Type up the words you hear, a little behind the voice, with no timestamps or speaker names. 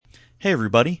Hey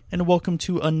everybody, and welcome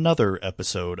to another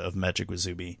episode of Magic with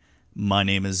Zuby. My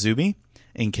name is Zuby,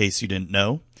 in case you didn't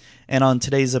know, and on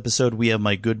today's episode we have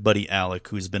my good buddy Alec,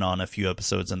 who's been on a few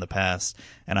episodes in the past,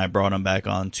 and I brought him back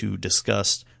on to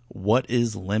discuss what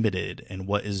is limited, and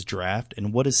what is draft,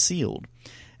 and what is sealed.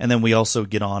 And then we also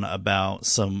get on about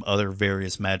some other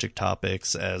various Magic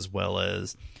topics, as well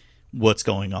as what's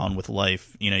going on with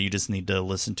life. You know, you just need to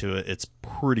listen to it. It's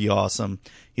pretty awesome.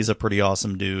 He's a pretty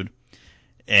awesome dude.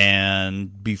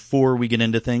 And before we get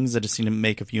into things, I just need to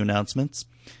make a few announcements.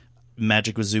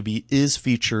 Magic with Zuby is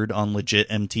featured on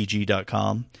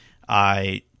legitmtg.com.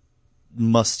 I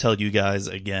must tell you guys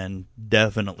again,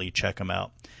 definitely check them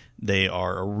out. They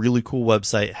are a really cool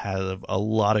website, have a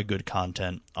lot of good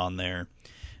content on there.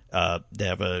 They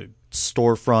have a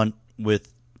storefront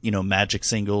with, Magic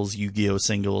singles, Yu-Gi-Oh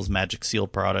singles, Magic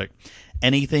sealed product.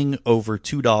 Anything over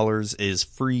 $2 is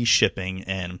free shipping,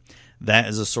 and that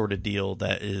is a sort of deal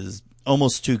that is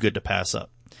almost too good to pass up.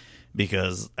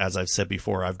 Because, as I've said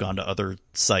before, I've gone to other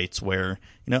sites where,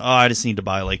 I just need to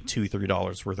buy like $2,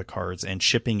 $3 worth of cards, and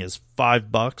shipping is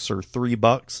 $5 or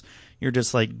 $3. You're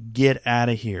just like, get out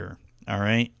of here. All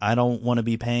right? I don't want to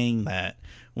be paying that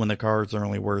when the cards are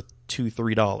only worth $2,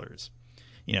 $3.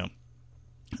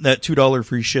 That $2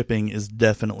 free shipping is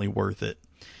definitely worth it.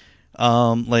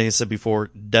 Like I said before,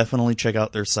 definitely check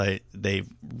out their site. They've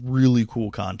really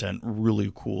cool content,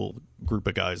 really cool group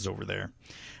of guys over there.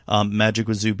 Magic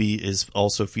with Zuby is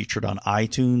also featured on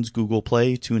iTunes, Google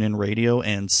Play, TuneIn Radio,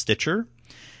 and Stitcher.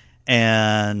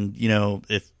 And,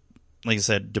 if, like I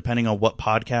said, depending on what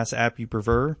podcast app you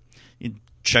prefer, you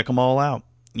check them all out.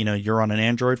 You're on an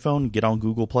Android phone, get on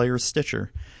Google Play or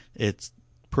Stitcher. It's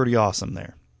pretty awesome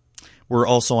there. We're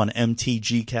also on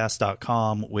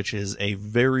mtgcast.com, which is a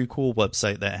very cool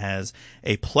website that has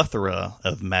a plethora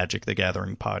of Magic the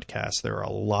Gathering podcasts. There are a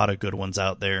lot of good ones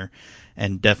out there,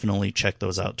 and definitely check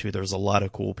those out too. There's a lot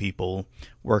of cool people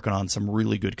working on some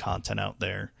really good content out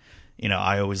there.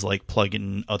 I always like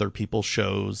plugging other people's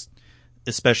shows,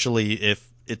 especially if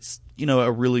it's,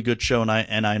 a really good show, and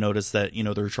I notice that,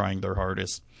 they're trying their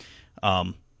hardest.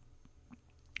 One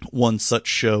such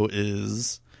show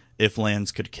is If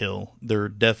Lands Could Kill. They're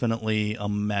definitely a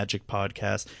Magic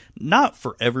podcast. Not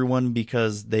for everyone,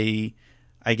 because I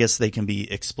guess they can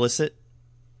be explicit.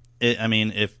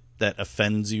 If that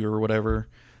offends you or whatever,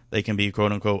 they can be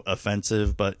quote unquote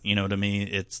offensive, but to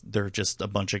me, they're just a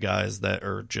bunch of guys that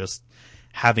are just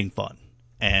having fun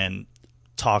and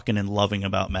talking and loving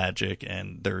about Magic,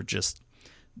 and they're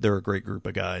a great group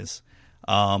of guys.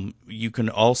 You can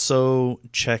also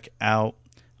check out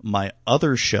my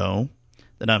other show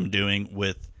that I'm doing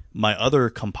with my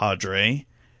other compadre,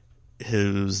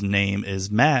 whose name is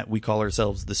Matt. We call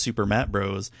ourselves the Super Matt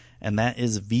Bros, and that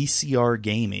is VCR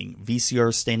Gaming.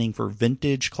 VCR standing for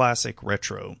Vintage Classic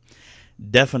Retro.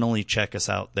 Definitely check us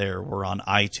out there. We're on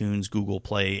iTunes, Google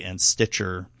Play, and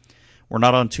Stitcher. We're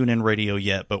not on TuneIn Radio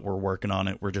yet, but we're working on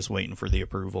it. We're just waiting for the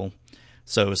approval.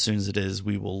 So as soon as it is,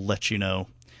 we will let you know.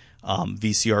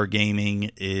 VCR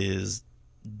Gaming is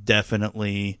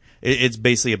definitely, it's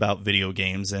basically about video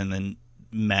games, and then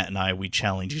Matt and I, we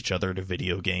challenge each other to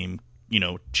video game,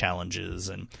 challenges,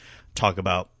 and talk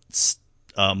about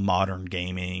modern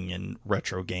gaming and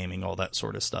retro gaming, all that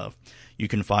sort of stuff. You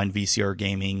can find VCR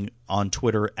Gaming on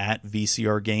Twitter at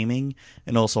VCR Gaming,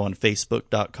 and also on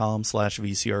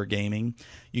Facebook.com/VCR Gaming.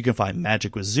 You can find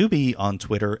Magic with Zuby on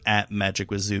Twitter at Magic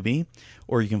with Zuby,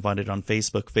 or you can find it on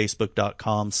Facebook,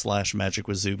 Facebook.com/Magic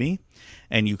with Zuby.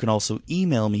 And you can also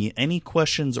email me any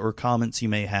questions or comments you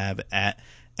may have at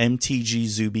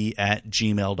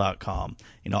mtgzuby@gmail.com.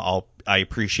 I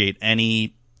appreciate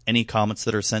any comments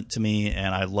that are sent to me,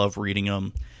 and I love reading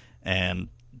them, and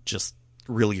just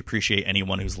really appreciate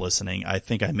anyone who's listening. I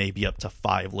think I may be up to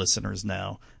 5 listeners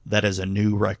now. That is a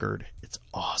new record. It's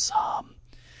awesome.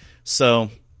 So,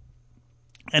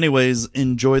 anyways,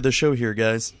 enjoy the show here,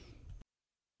 guys.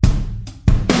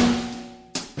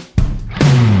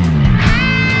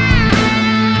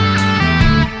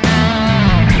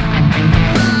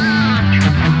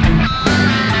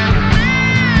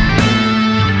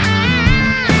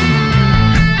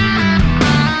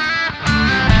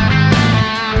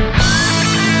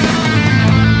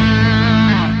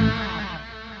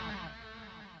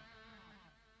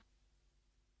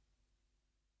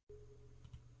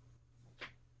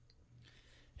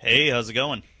 Hey, how's it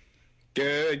going?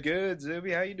 Good,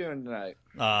 Zuby. How you doing tonight?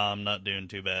 I'm not doing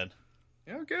too bad.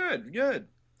 Good.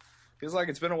 Feels like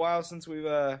it's been a while since we've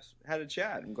had a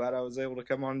chat. I'm glad I was able to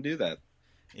come on and do that.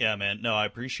 Yeah, man. No, I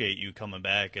appreciate you coming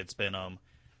back. It's been,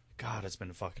 God, it's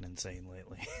been fucking insane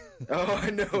lately. Oh, I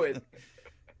know it.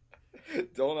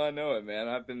 Don't I know it, man?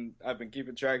 I've been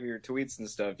keeping track of your tweets and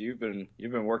stuff. You've been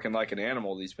working like an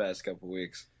animal these past couple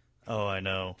weeks. Oh, I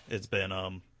know. It's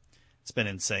been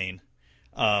insane.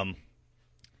 Um,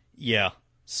 yeah.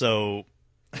 So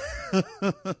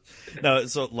no,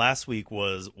 so last week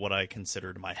was what I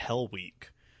considered my hell week.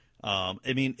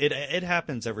 I mean, it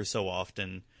happens every so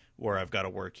often where I've got to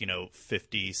work,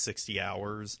 50, 60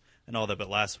 hours and all that, but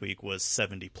last week was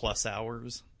 70 plus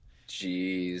hours.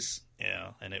 Jeez.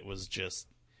 Yeah, and it was just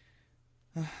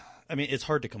I mean, it's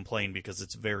hard to complain because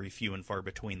it's very few and far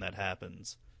between that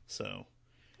happens. So,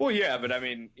 Well, yeah, but I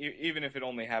mean, even if it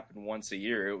only happened once a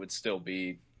year, it would still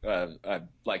be,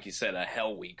 like you said, a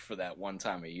hell week for that one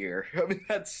time a year. I mean,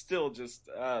 that's still just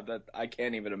that I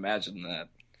can't even imagine that.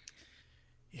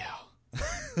 yeah.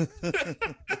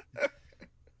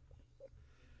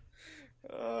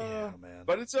 Yeah, man.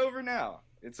 But it's over now.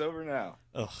 It's over now.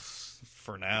 Ugh,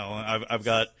 for now,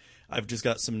 I've just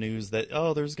got some news that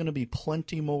there's going to be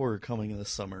plenty more coming this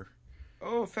summer.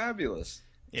 Oh, fabulous.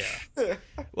 Yeah.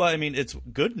 Well, I mean, it's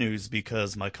good news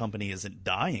because my company isn't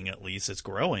dying, at least it's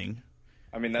growing.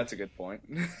 I mean, that's a good point.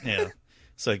 Yeah.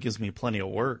 So it gives me plenty of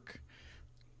work.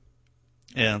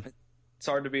 Yeah. It's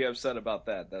hard to be upset about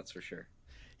that, that's for sure.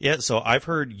 Yeah, so I've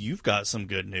heard you've got some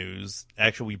good news.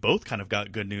 Actually, we both kind of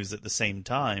got good news at the same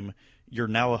time. You're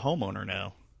now a homeowner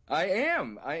now. I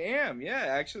am. I am. Yeah,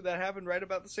 actually, that happened right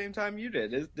about the same time you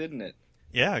did, didn't it?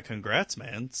 Yeah, congrats,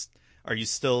 man. Are you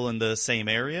still in the same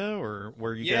area or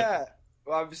where you get? Yeah.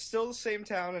 Well, I'm still the same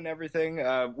town and everything.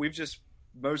 We've just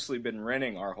mostly been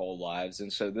renting our whole lives,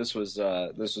 and so this was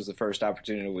the first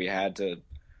opportunity we had to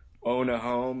own a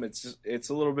home. It's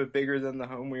a little bit bigger than the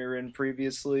home we were in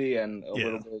previously, and a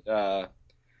little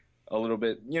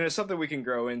bit, something we can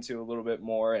grow into a little bit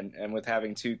more. And with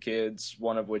having two kids,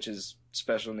 one of which is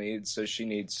special needs, so she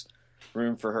needs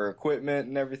room for her equipment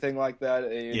and everything like that.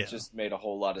 It just made a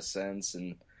whole lot of sense.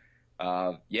 And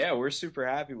yeah, we're super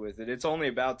happy with it. It's only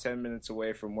about 10 minutes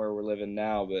away from where we're living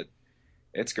now, but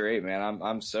it's great, man.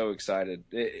 I'm so excited.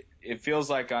 It feels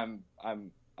like I'm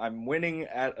winning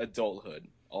at adulthood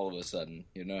all of a sudden,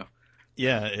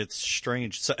 Yeah, it's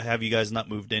strange. So have you guys not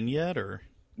moved in yet, or?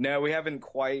 No, we haven't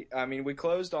quite. I mean, we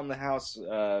closed on the house.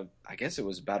 I guess it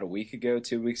was about a week ago,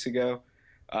 2 weeks ago.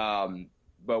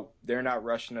 But they're not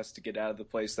rushing us to get out of the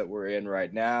place that we're in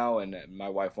right now. And my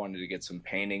wife wanted to get some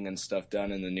painting and stuff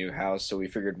done in the new house, so we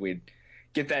figured we'd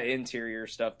get that interior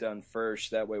stuff done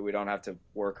first. That way, we don't have to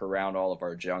work around all of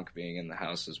our junk being in the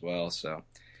house as well. So,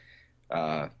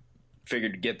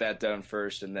 figured to get that done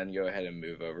first and then go ahead and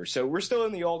move over. So we're still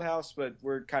in the old house, but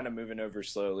we're kind of moving over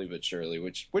slowly but surely,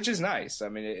 which is nice. I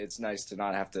mean, it's nice to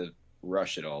not have to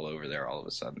rush it all over there all of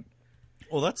a sudden.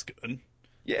 Well, that's good.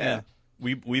 Yeah.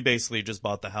 We basically just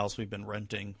bought the house we've been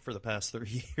renting for the past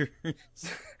 3 years.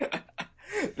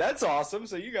 That's awesome.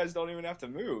 So you guys don't even have to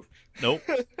move. Nope.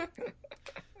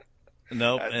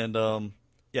 Nope. And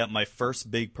yeah, my first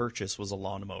big purchase was a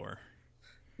lawnmower.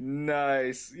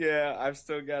 Nice. Yeah, I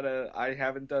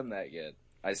haven't done that yet.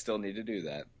 I still need to do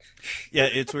that. Yeah,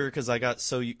 it's weird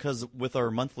because with our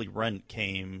monthly rent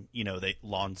came, they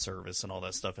lawn service and all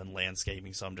that stuff and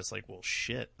landscaping. So I'm just like, well,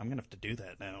 shit, I'm going to have to do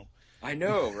that now. I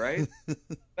know, right?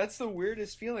 That's the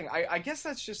weirdest feeling. I guess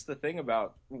that's just the thing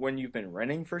about when you've been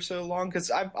renting for so long,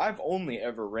 because I've only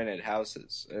ever rented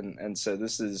houses, and so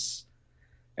this is,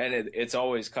 and it's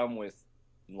always come with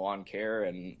lawn care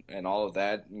and all of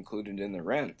that included in the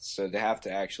rent. So to have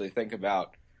to actually think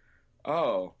about,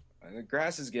 oh, the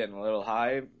grass is getting a little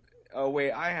high. Oh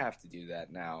wait, I have to do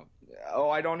that now. Oh,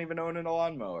 I don't even own a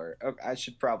lawnmower. Oh, I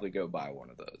should probably go buy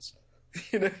one of those.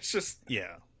 It's just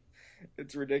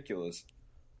it's ridiculous.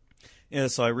 Yeah,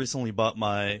 so I recently bought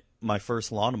my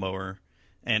first lawnmower,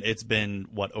 and it's been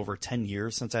over 10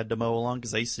 years since I had to mow a lawn,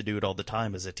 because I used to do it all the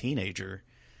time as a teenager.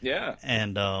 Yeah,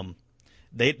 and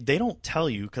they don't tell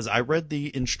you, because I read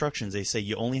the instructions. They say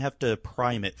you only have to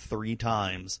prime it 3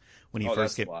 times when you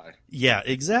first get. Why. Yeah,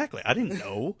 exactly. I didn't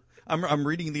know. I'm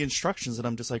reading the instructions and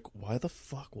I'm just like, why the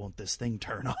fuck won't this thing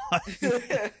turn on?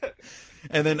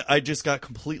 And then I just got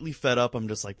completely fed up. I'm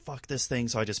just like, fuck this thing.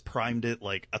 So I just primed it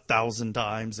like 1,000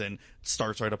 times and it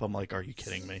starts right up. I'm like, are you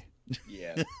kidding me?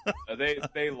 Yeah,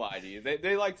 they lie to you.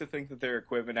 They like to think that their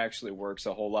equipment actually works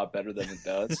a whole lot better than it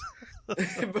does.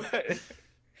 But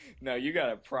no, you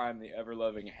gotta prime the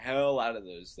ever-loving hell out of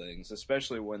those things,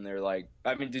 especially when they're like,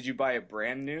 I mean, did you buy it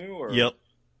brand new or? Yep.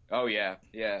 Oh yeah.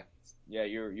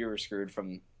 You were screwed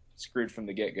from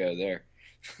the get-go there.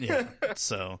 Yeah,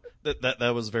 so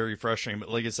that was very frustrating. But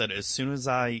like I said, as soon as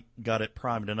I got it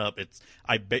primed and up, it's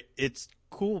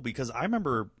cool, because I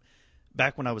remember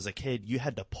back when I was a kid, you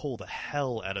had to pull the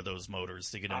hell out of those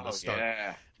motors to get them to start.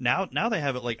 Yeah. Now they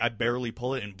have it like I barely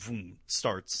pull it and boom,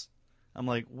 starts. I'm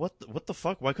like, what the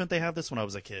fuck? Why couldn't they have this when I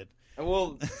was a kid?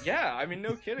 Well, yeah, I mean,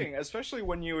 no kidding. Especially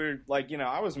when you were like,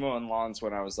 I was mowing lawns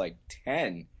when I was like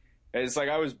 10. It's like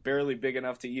I was barely big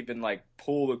enough to even like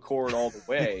pull the cord all the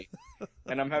way.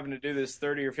 And I'm having to do this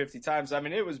 30 or 50 times. I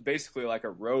mean, it was basically like a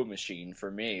row machine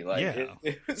for me. Like, Yeah.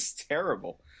 it was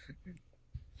terrible.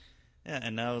 Yeah,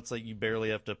 and now it's like you barely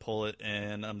have to pull it,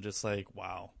 and I'm just like,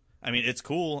 wow. I mean, it's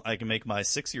cool. I can make my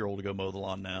 6-year-old go mow the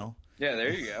lawn now. Yeah,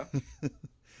 there you go.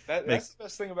 That's the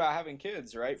best thing about having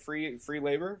kids, right? Free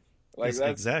labor. Like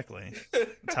that's... Exactly.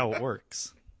 That's how it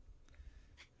works.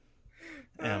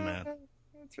 Yeah, man.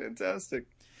 That's fantastic.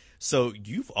 So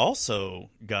you've also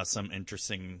got some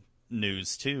interesting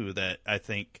news too. That I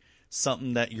think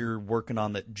something that you're working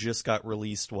on that just got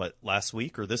released. What, last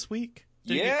week or this week?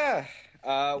 Yeah.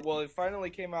 Well, it finally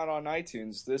came out on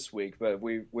iTunes this week, but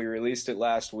we released it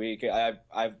last week.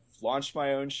 I've launched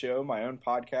my own show, my own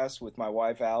podcast with my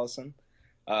wife Allison.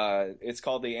 It's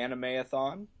called the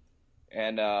Animeathon,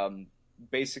 and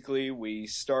basically we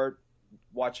start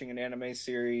watching an anime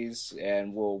series,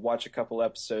 and we'll watch a couple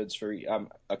episodes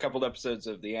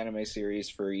of the anime series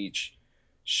for each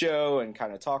show, and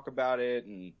kind of talk about it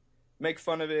and make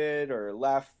fun of it, or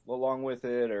laugh along with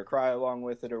it, or cry along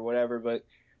with it, or whatever. But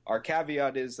our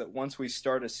caveat is that once we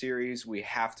start a series, we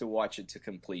have to watch it to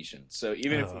completion. So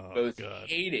even if we both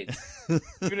hate it,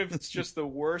 even if it's just the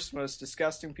worst, most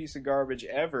disgusting piece of garbage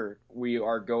ever, we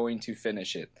are going to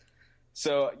finish it.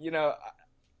 So,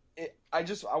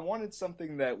 I wanted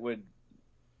something that would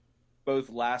both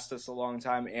last us a long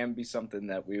time and be something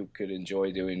that we could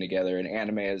enjoy doing together. And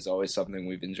anime is always something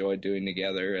we've enjoyed doing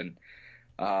together. And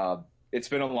it's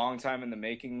been a long time in the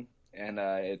making. And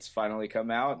it's finally come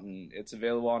out, and it's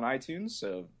available on iTunes,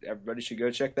 so everybody should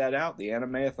go check that out, the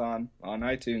Animeathon on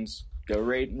iTunes. Go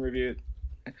rate and review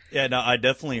it. Yeah, no, I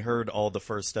definitely heard all the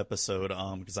first episode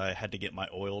because I had to get my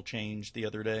oil changed the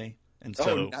other day. And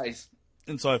so, nice.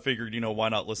 And so I figured, why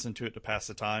not listen to it to pass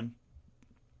the time?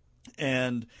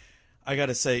 And I got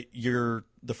to say,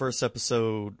 the first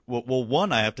episode, well,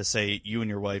 one, I have to say, you and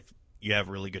your wife, you have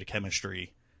really good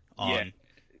chemistry on.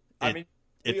 Yeah.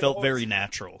 It felt very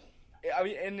natural. I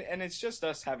mean, and it's just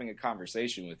us having a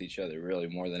conversation with each other, really,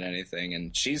 more than anything.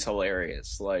 And she's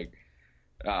hilarious. Like,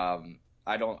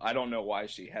 I don't know why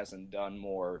she hasn't done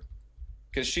more,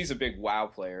 because she's a big WoW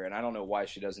player, and I don't know why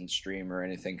she doesn't stream or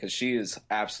anything, because she is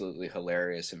absolutely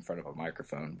hilarious in front of a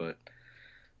microphone. But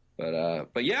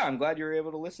yeah, I'm glad you were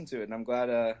able to listen to it, and I'm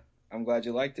glad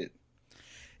you liked it.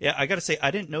 Yeah, I got to say, I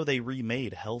didn't know they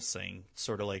remade Hellsing,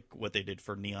 sort of like what they did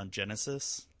for Neon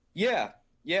Genesis. Yeah.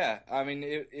 I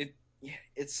mean,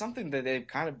 it's something that they've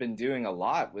kind of been doing a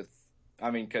lot with. I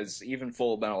mean, because even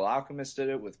Full Metal Alchemist did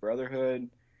it with Brotherhood,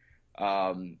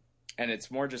 and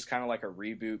it's more just kind of like a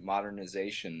reboot,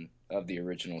 modernization of the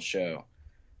original show.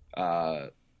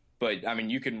 But I mean,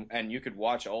 you could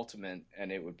watch Ultimate,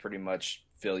 and it would pretty much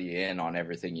fill you in on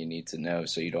everything you need to know.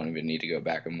 So you don't even need to go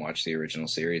back and watch the original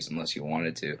series unless you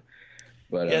wanted to.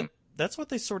 But yeah, that's what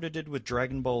they sort of did with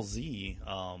Dragon Ball Z.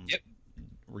 Yep.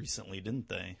 Recently, didn't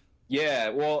they? Yeah,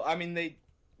 well, I mean,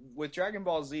 with Dragon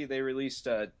Ball Z, they released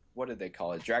what did they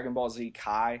call it? Dragon Ball Z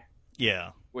Kai.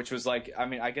 Yeah, which was like, I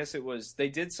mean, I guess it was, they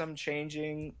did some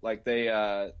changing. Like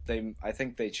I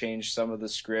think they changed some of the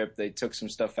script. They took some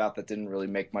stuff out that didn't really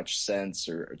make much sense,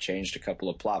 or changed a couple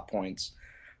of plot points.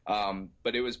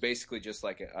 But it was basically just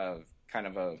like a kind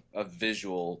of a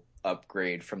visual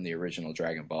upgrade from the original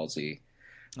Dragon Ball Z.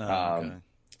 Okay.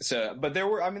 So, but there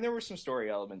were some story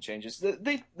element changes.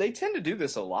 They tend to do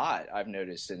this a lot, I've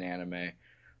noticed, in anime.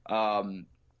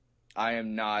 I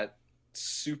am not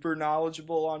super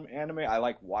knowledgeable on anime. I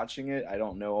like watching it. I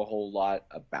don't know a whole lot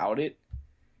about it,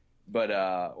 but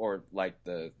or like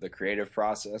the creative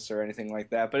process or anything like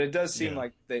that. But it does seem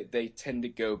like they tend to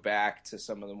go back to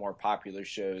some of the more popular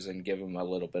shows and give them a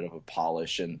little bit of a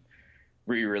polish and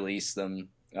re-release them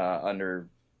under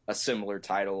a similar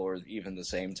title, or even the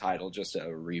same title, just a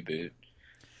reboot.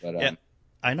 But yeah,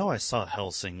 I know I saw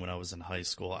Hellsing when I was in high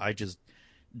school. I just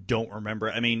don't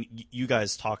remember. I mean, you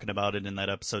guys talking about it in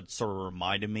that episode sort of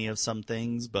reminded me of some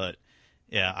things, but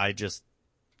yeah,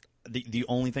 the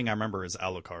only thing I remember is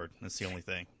Alucard. That's the only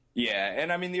thing. Yeah,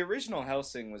 and I mean, the original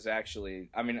Hellsing was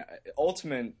actually, I mean,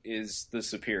 Ultimate is the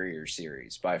superior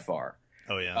series by far.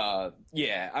 Oh yeah.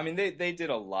 Yeah, I mean, they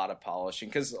did a lot of polishing,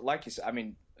 because like you said, I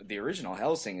mean, the original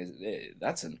Hellsing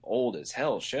that's an old as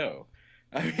hell show.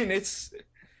 I mean,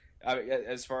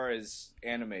 as far as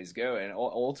animes go, and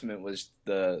Ultimate was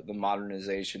the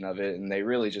modernization of it, and they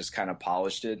really just kind of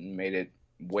polished it and made it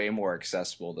way more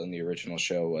accessible than the original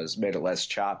show was. Made it less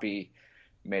choppy,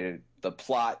 the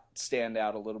plot stand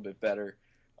out a little bit better.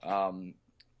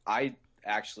 I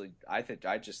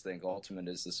just think Ultimate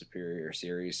is the superior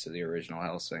series to the original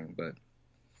Hellsing, but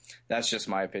that's just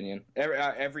my opinion.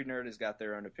 Every nerd has got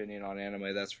their own opinion on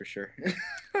anime, that's for sure.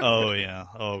 Oh yeah.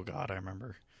 Oh god, I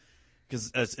remember.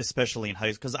 Because especially in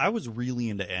high, because I was really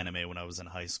into anime when I was in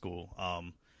high school.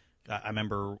 I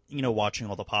remember, watching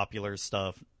all the popular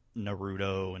stuff,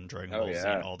 Naruto and Dragon Ball Z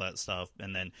and all that stuff,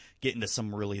 and then getting to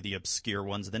some really the obscure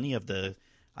ones. And then you have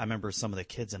I remember some of the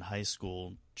kids in high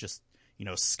school just,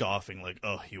 scoffing like,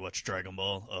 "Oh, you watch Dragon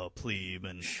Ball? Oh, plebe,"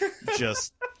 and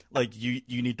just like you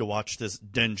need to watch this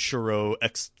Denshiro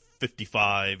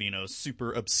X55,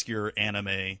 super obscure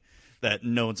anime that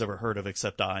no one's ever heard of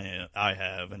except I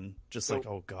have, and just like,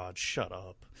 oh god, shut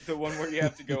up. The one where you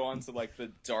have to go onto like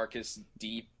the darkest,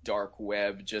 deep, dark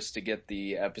web just to get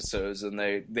the episodes, and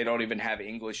they don't even have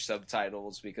English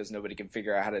subtitles because nobody can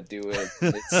figure out how to do it.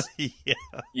 It's,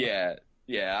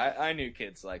 yeah. I knew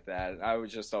kids like that. I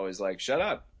was just always like, shut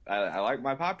up. I like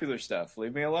my popular stuff.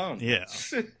 Leave me alone. Yeah.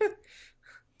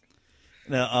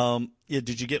 Now,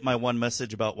 did you get my one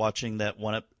message about watching that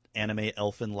one anime,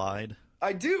 Elfen Lied?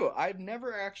 I do. I've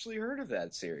never actually heard of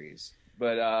that series,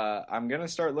 but I'm gonna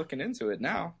start looking into it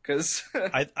now because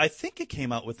I think it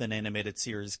came out with an animated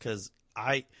series because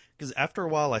after a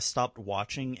while I stopped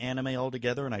watching anime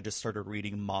altogether and I just started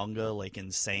reading manga like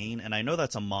insane, and I know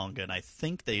that's a manga and I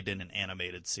think they did an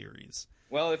animated series.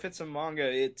 Well, if it's a manga,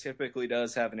 it typically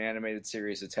does have an animated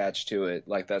series attached to it.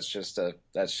 Like that's just a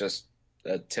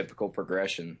typical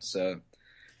progression. So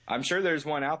I'm sure there's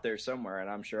one out there somewhere, and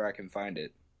I'm sure I can find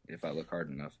it if I look hard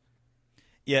enough.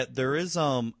 Yeah, there is.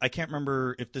 I can't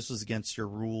remember if this was against your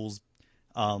rules,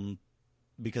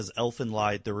 because Elfen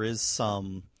Lied, there is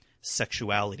some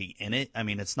sexuality in it. I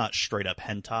mean, it's not straight up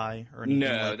hentai or anything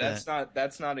like that.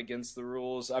 That's not against the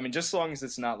rules. I mean, just as long as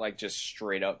it's not like just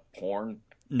straight up porn.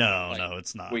 No,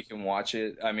 it's not. We can watch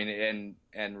it. I mean,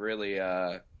 and really,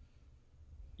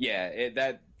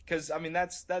 because I mean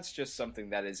that's just something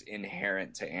that is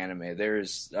inherent to anime.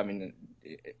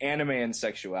 Anime and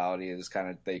sexuality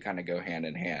they kind of go hand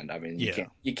in hand. I mean,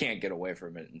 you can't get away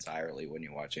from it entirely when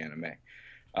you watch anime.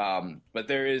 But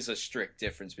there is a strict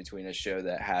difference between a show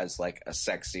that has like a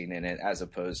sex scene in it as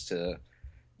opposed to,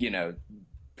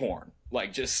 porn,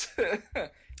 like just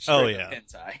straight up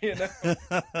hentai,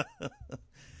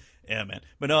 Yeah, man.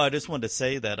 But no, I just wanted to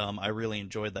say that I really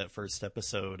enjoyed that first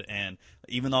episode, and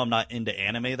even though I'm not into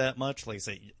anime that much, like I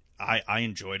say, I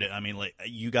enjoyed it. I mean, like,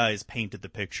 you guys painted the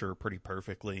picture pretty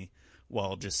perfectly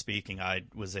while just speaking. I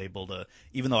was able to,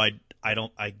 even though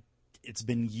it's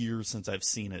been years since I've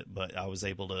seen it, but I was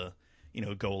able to,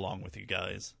 go along with you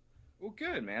guys. Well,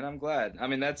 good, man. I'm glad. I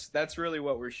mean, that's really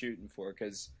what we're shooting for,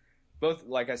 because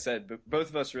like I said, both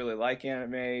of us really like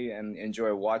anime and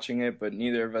enjoy watching it, but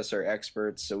neither of us are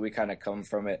experts, so we kind of come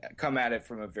at it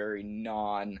from a very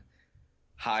non-highbrow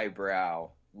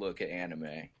look at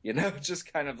anime.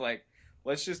 Just kind of like,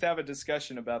 let's just have a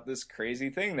discussion about this crazy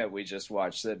thing that we just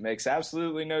watched that makes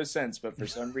absolutely no sense, but for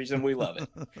some reason we love it.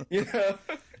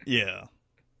 Yeah.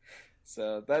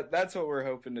 So that's what we're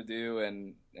hoping to do,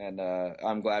 and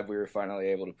I'm glad we were finally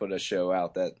able to put a show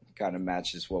out that kind of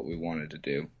matches what we wanted to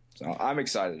do. So I'm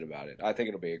excited about it. I think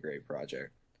it'll be a great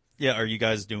project. Yeah, are you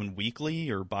guys doing weekly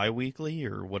or bi-weekly,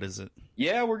 or what is it?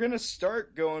 Yeah, we're going to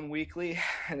start going weekly.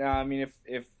 I mean,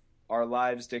 if our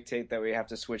lives dictate that we have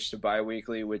to switch to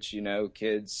bi-weekly, which,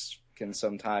 kids can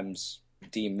sometimes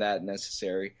deem that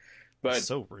necessary. But it's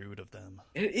so rude of them.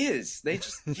 It is. They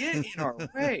just get in our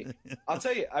way. I'll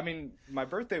tell you, I mean, my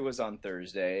birthday was on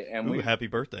Thursday. And happy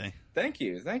birthday. Thank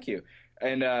you.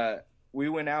 And we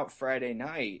went out Friday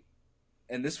night.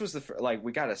 And this was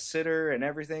we got a sitter and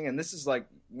everything. And this is like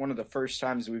one of the first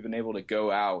times we've been able to go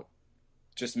out,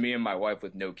 just me and my wife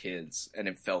with no kids. And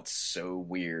it felt so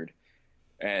weird.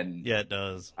 And yeah, it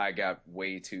does. I got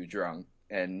way too drunk.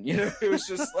 And, it was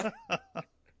just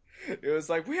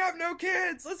like, we have no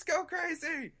kids. Let's go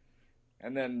crazy.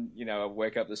 And then, I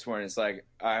wake up this morning. It's like,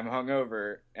 I'm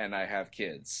hungover and I have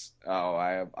kids. Oh,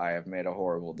 I have made a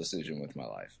horrible decision with my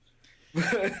life.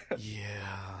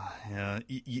 Yeah.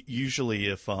 Usually,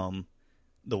 if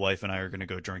the wife and I are going to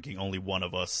go drinking,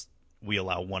 we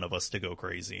allow one of us to go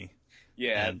crazy.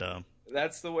 Yeah, and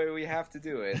that's the way we have to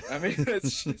do it. I mean,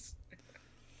 it's just.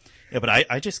 Yeah, but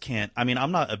I just can't. I mean,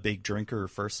 I'm not a big drinker,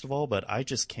 first of all, but I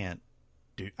just can't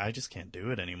do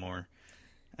it anymore.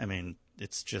 I mean,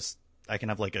 it's just I can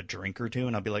have like a drink or two,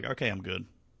 and I'll be like, okay, I'm good.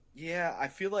 Yeah, I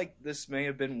feel like this may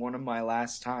have been one of my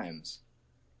last times,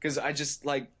 because I just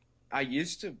I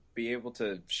used to be able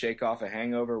to shake off a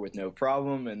hangover with no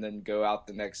problem and then go out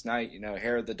the next night,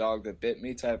 hair of the dog that bit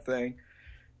me type thing.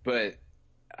 But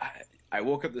I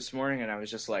woke up this morning and I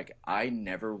was just like, I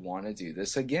never want to do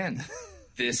this again.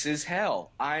 This is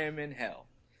hell. I am in hell.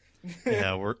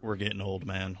 Yeah, we're getting old,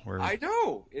 man. I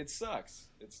know. It sucks.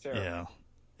 It's terrible. Yeah,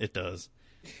 it does.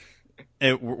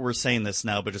 We're saying this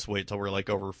now, but just wait till we're like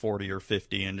over 40 or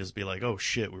 50 and just be like, oh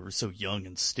shit, we were so young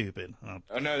and stupid.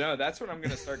 Oh, no, that's when I'm going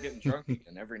to start getting drunk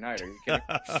again every night. Are you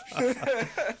kidding?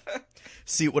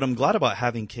 See, what I'm glad about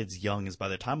having kids young is by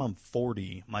the time I'm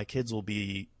 40, my kids will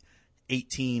be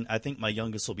 18. I think my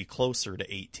youngest will be closer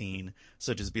to 18.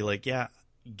 So just be like, yeah,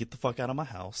 get the fuck out of my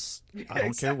house. I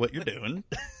don't care what you're doing.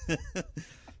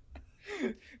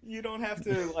 You don't have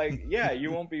to,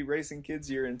 you won't be raising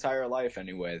kids your entire life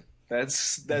anyway. That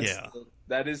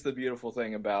is the beautiful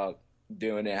thing about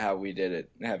doing it how we did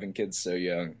it, having kids so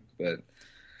young. But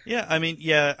yeah, I mean,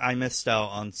 I missed out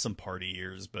on some party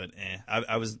years, but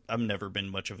I've never been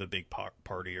much of a big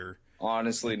partier.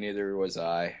 Honestly, neither was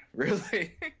I,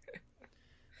 really.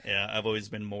 Yeah, I've always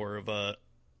been more of a,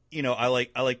 I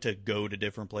like to go to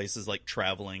different places, like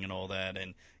traveling and all that,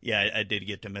 and yeah, I did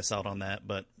get to miss out on that,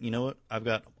 but you know what? I've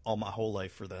got all my whole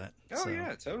life for that. Oh, so.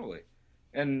 Yeah, totally.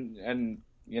 And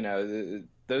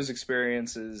those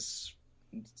experiences,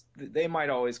 they might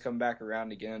always come back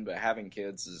around again, but having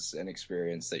kids is an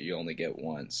experience that you only get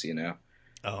once,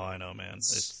 Oh, I know, man.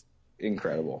 It's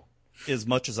incredible. As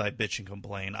much as I bitch and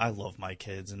complain, I love my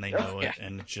kids, and they know it,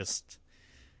 and just,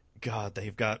 God,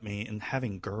 they've got me. And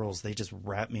having girls, they just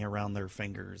wrap me around their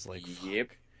fingers. Like, yep.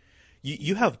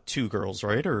 You have 2 girls,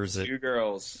 right? Or is it 2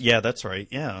 girls? Yeah, that's right.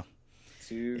 Yeah,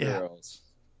 2 girls.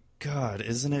 God,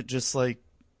 isn't it just like?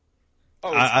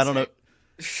 Oh, I don't know.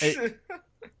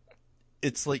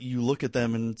 It's like you look at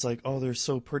them and it's like, oh, they're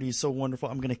so pretty, so wonderful.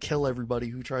 I'm gonna kill everybody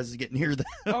who tries to get near them.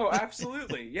 Oh,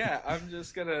 absolutely. Yeah,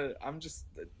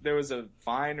 there was a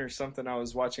Vine or something I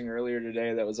was watching earlier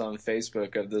today that was on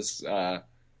Facebook of this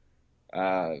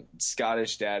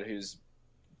Scottish dad whose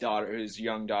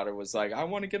young daughter was like, I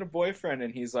want to get a boyfriend,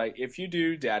 and he's like, if you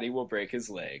do, Daddy will break his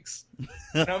legs.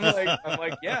 And I'm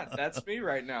like, yeah, that's me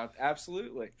right now,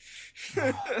 absolutely.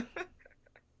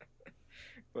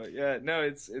 But yeah, no,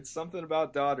 it's something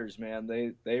about daughters,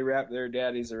 man. They wrap their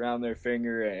daddies around their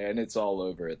finger, and it's all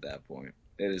over at that point.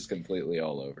 It is completely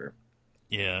all over.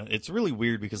 Yeah, it's really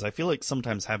weird because I feel like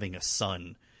sometimes having a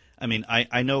son, I mean,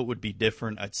 I know it would be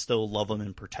different. I'd still love him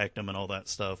and protect him and all that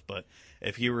stuff. But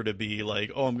if he were to be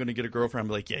like, oh, I'm going to get a girlfriend, I'd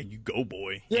be like, yeah, you go,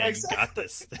 boy. Yeah, exactly. You got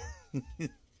this.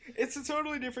 It's a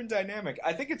totally different dynamic.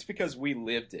 I think it's because we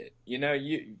lived it.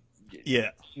 Yeah.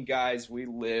 Guys, we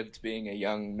lived being a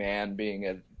young man, being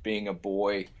a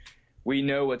boy. We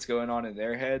know what's going on in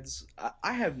their heads.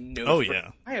 I have no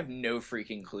I have no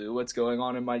freaking clue what's going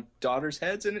on in my daughter's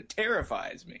heads, and it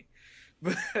terrifies me.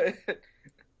 But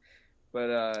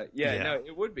no,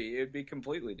 it'd be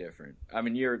completely different. I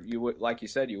mean, you would, like you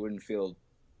said, you wouldn't feel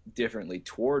differently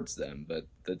towards them, but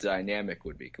the dynamic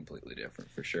would be completely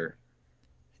different for sure.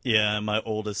 Yeah, my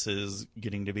oldest is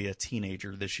getting to be a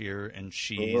teenager this year, and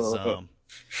she's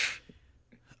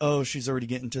she's already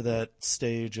getting to that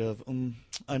stage of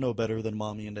I know better than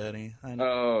mommy and daddy.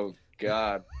 Oh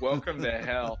God, welcome to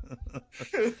hell.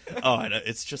 Oh, I know,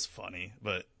 it's just funny,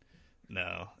 but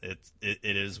no, it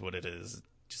is what it is.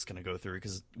 Just gonna go through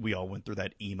because we all went through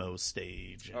that emo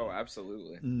stage. Oh,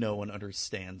 absolutely. No one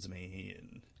understands me,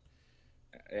 and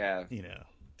yeah,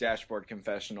 dashboard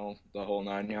confessional, the whole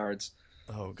 9 yards.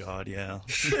 Oh God, yeah.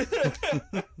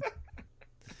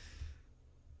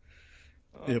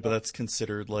 Yeah, but that's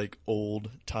considered like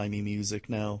old timey music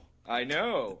now. I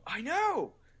know.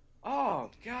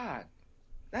 Oh God,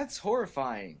 that's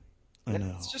horrifying. I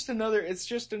know. It's just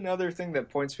another thing that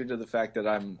points me to the fact that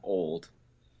I'm old.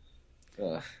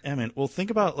 Ugh. Yeah, man. Well, think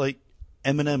about like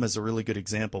Eminem is a really good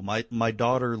example. My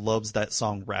daughter loves that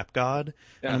song Rap God.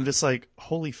 Yeah. And I'm just like,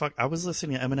 holy fuck, I was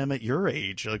listening to Eminem at your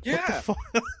age. Like, what the fuck?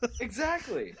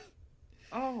 Exactly.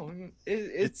 Oh,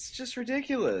 it's just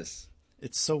ridiculous.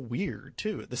 It's so weird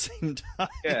too at the same time.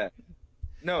 Yeah.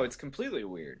 No, it's completely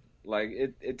weird. Like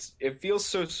it feels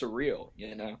so surreal,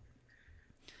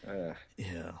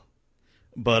 Yeah.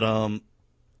 But all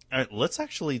right, let's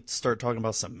actually start talking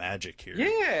about some Magic here.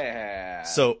 Yeah.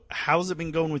 So, how's it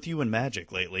been going with you and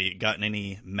Magic lately? Gotten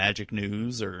any Magic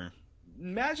news or?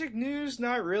 Magic news,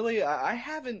 not really. I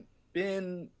haven't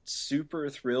been super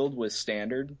thrilled with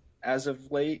Standard as of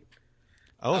late.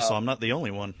 Oh, so I'm not the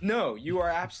only one. No, you are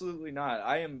absolutely not.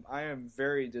 I am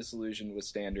very disillusioned with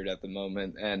Standard at the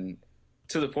moment, and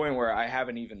to the point where I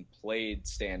haven't even played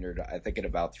Standard, I think, in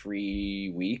about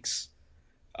 3 weeks.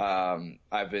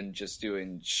 I've been just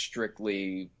doing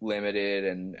strictly limited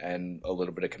and a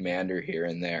little bit of commander here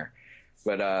and there.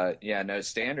 But yeah, no,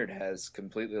 standard has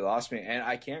completely lost me, and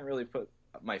I can't really put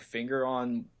my finger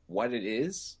on what it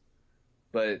is.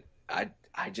 But I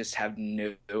just have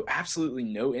absolutely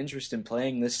no interest in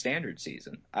playing this standard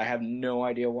season. I have no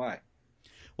idea why.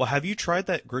 Well, have you tried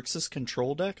that Grixis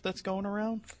control deck that's going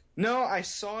around? No, I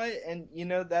saw it, and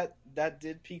that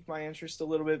did pique my interest a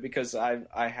little bit because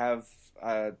I have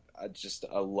just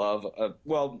a love of,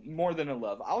 well, more than a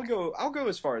love. I'll go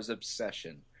as far as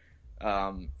obsession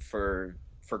for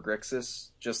Grixis.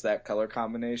 Just that color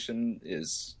combination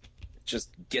is just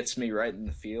gets me right in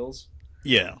the feels.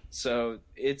 Yeah. So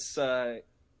it's a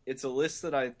list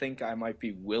that I think I might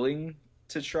be willing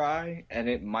to try, and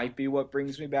it might be what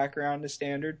brings me back around to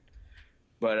standard.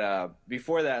 But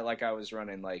before that, like I was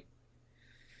running like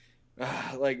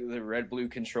the red blue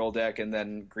control deck and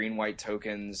then green white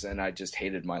tokens, and I just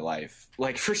hated my life.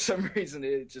 Like for some reason,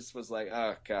 it just was like,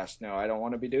 oh gosh, no, I don't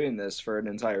want to be doing this for an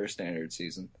entire standard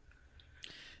season.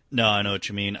 No, I know what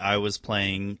you mean. I was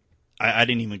playing. I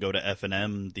didn't even go to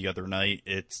F&M the other night.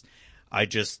 I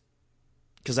just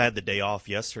because I had the day off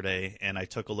yesterday and I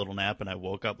took a little nap and I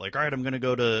woke up like, all right, I'm gonna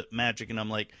go to Magic, and I'm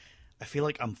like, I feel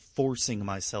like I'm forcing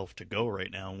myself to go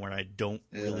right now where I don't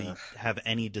really have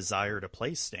any desire to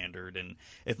play standard. And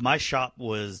if my shop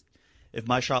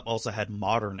also had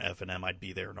modern F&M, I'd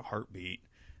be there in a heartbeat.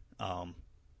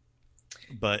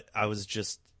 But I was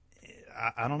just,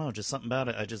 I don't know, just something about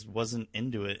it. I just wasn't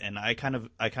into it. And I kind of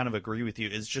agree with you.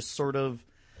 It's just sort of,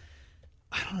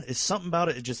 I don't know, it's something about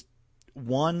it. It just,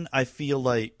 one, I feel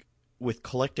like with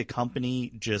Collected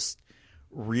Company just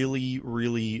really,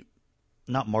 really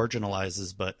not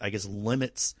marginalizes, but I guess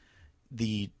limits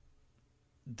the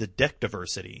deck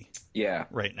diversity. Yeah,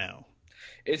 right now.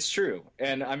 it's true,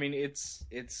 and I mean it's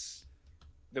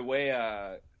the way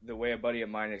a buddy of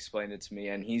mine explained it to me,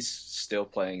 and he's still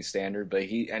playing standard, but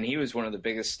he was one of the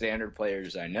biggest standard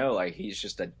players I know. Like he's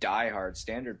just a diehard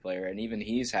standard player, and even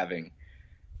he's having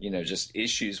just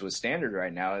issues with standard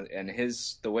right now. And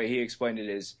the way he explained it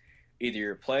is either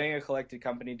you're playing a Collected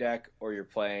Company deck or you're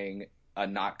playing a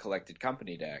not Collected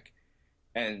Company deck.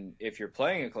 And if you're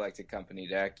playing a Collected Company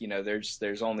deck,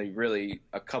 there's only really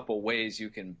a couple ways you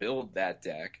can build that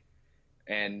deck.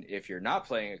 And if you're not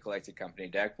playing a Collected Company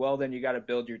deck, well, then you got to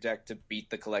build your deck to beat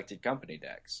the Collected Company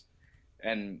decks.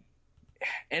 And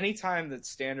anytime that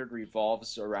standard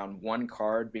revolves around one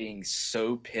card being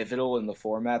so pivotal in the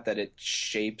format that it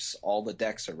shapes all the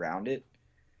decks around it,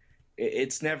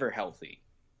 it's never healthy.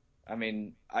 I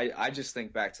mean, I just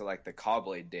think back to like the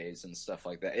Caw-Blade days and stuff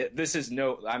like that.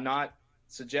 I'm not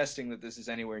suggesting that this is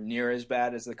anywhere near as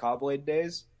bad as the Caw-Blade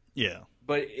days. Yeah.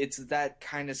 But it's that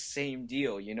kind of same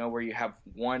deal, where you have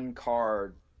one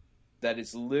card that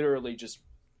is literally just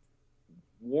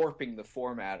warping the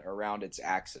format around its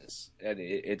axis. And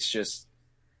it's just,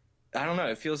 I don't know,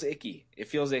 it feels icky. It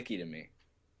feels icky to me.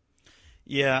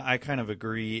 Yeah, I kind of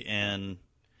agree, and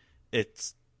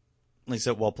it's, like I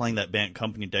said, while playing that Bant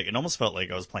Company deck, it almost felt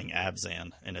like I was playing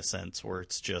Abzan in a sense, where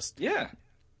it's just... Yeah.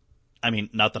 I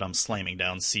mean, not that I'm slamming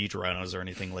down Siege Rhinos or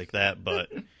anything like that, but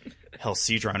hell,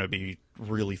 Siege Rhino would be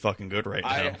really fucking good right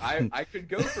now. I could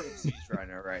go for a Siege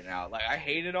Rhino right now. Like, I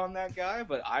hated on that guy,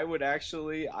 but I would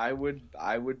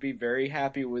be very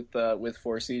happy with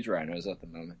 4 Siege Rhinos at the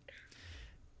moment.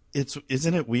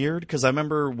 Isn't it weird? Because I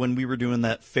remember when we were doing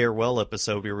that farewell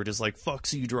episode, we were just like, fuck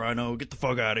Siege Rhino, get the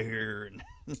fuck out of here.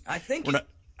 I think,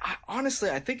 honestly,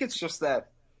 I think it's just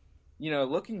that,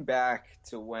 looking back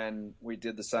to when we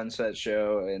did the Sunset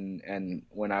Show and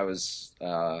when I was,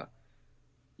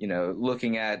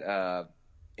 looking at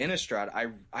Innistrad,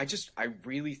 I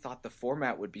really thought the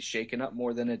format would be shaken up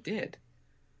more than it did.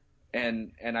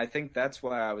 And I think that's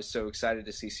why I was so excited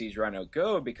to see Siege Rhino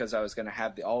go, because I was going to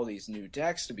have all these new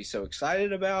decks to be so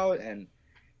excited about, and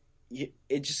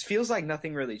it just feels like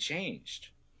nothing really changed,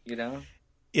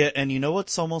 Yeah, and you know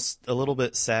what's almost a little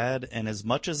bit sad? And as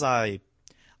much as I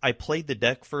played the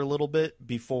deck for a little bit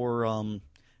before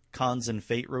Cons and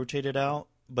Fate rotated out,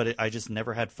 but I just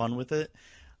never had fun with it.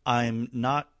 I'm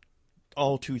not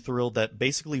all too thrilled that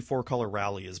basically 4-color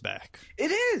Rally is back.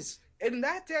 It is! And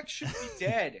that deck should be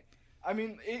dead. I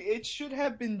mean, it should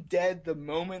have been dead the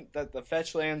moment that the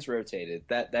fetch lands rotated.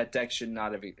 That deck should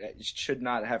not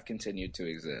have continued to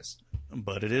exist.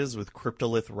 But it is with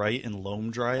Cryptolith Right and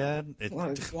Loam Dryad.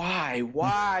 Why?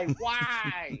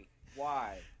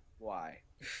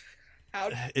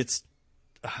 It's,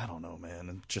 I don't know,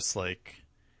 man. Just like,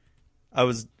 it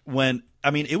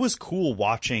was cool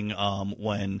watching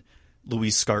when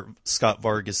Luis Scott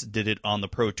Vargas did it on the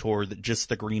Pro Tour, that just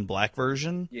the green black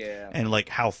version, Yeah. and like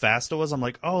how fast it was. I'm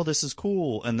like, oh, this is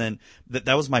cool. And then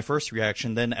that was my first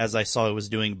reaction. Then as I saw it was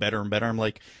doing better and better, I'm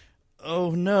like,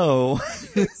 oh no,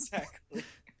 Exactly.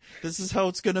 this is how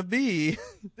it's gonna be.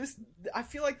 This I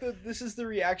feel like this is the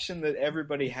reaction that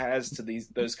everybody has to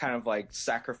those kind of like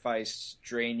sacrifice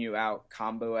drain you out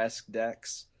combo esque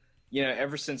decks. You know,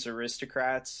 ever since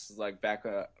Aristocrats, like back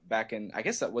in, I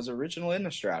guess that was original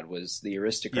Innistrad was the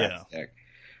Aristocrats deck.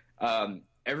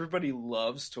 Everybody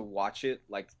loves to watch it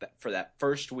like that for that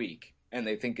first week, and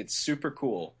they think it's super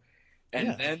cool.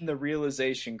 And then the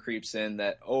realization creeps in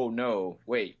that, oh no,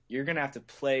 wait, you're gonna have to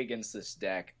play against this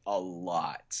deck a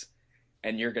lot,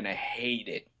 and you're gonna hate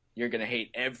it. You're gonna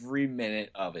hate every minute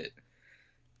of it.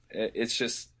 It's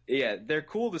just, yeah, they're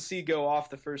cool to see go off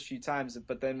the first few times,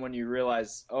 but then when you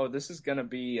realize, oh, this is gonna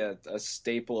be a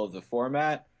staple of the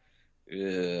format,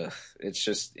 it's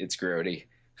grody.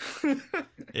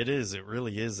 It is. It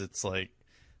really is. It's like,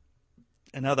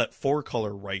 and now that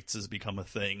 4-color rights has become a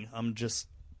thing, I'm just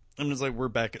like, we're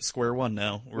back at square one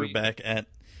now. We're back at.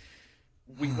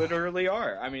 We literally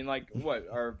are. I mean, like, what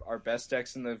our best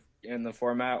decks in the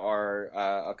format are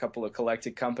a couple of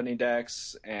Collected Company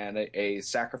decks and a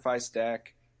Sacrifice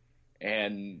deck,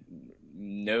 and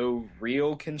no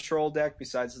real control deck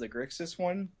besides the Grixis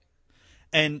one.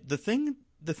 And the thing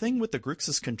with the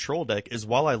Grixis control deck is,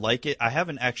 while I like it, I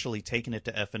haven't actually taken it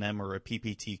to FNM or a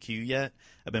PPTQ yet.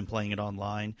 I've been playing it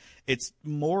online. It's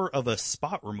more of a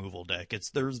spot removal deck.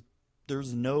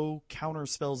 There's no counter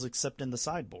spells except in the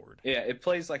sideboard. Yeah, it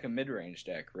plays like a mid-range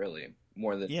deck, really,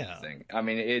 more than anything. I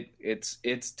mean,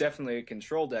 it's definitely a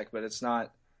control deck, but it's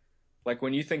not like,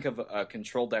 when you think of a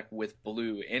control deck with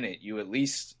blue in it, you at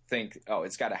least think, oh,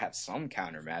 it's got to have some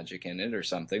counter magic in it or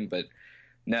something. But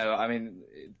no, I mean,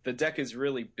 the deck is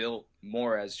really built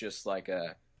more as just like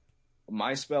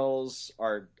my spells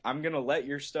are, I'm going to let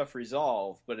your stuff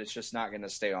resolve, but it's just not going to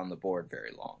stay on the board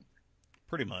very long.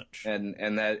 Pretty much.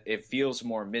 And that it feels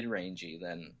more mid-rangey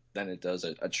than it does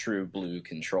a true blue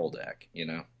control deck, you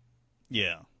know?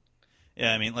 Yeah.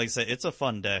 Yeah, I mean, like I said, it's a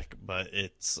fun deck, but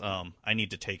it's I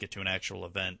need to take it to an actual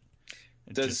event.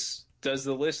 Does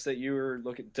the list that you were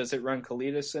looking, does it run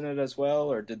Kalitas in it as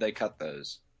well, or did they cut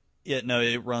those? Yeah, no,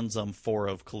 it runs 4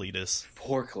 of Kalitas.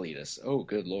 4 Kalitas. Oh,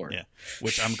 good lord. Yeah.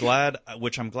 Which I'm glad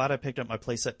I picked up my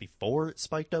playset before it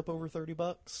spiked up over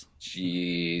 $30.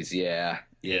 Jeez, yeah.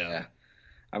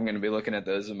 I'm going to be looking at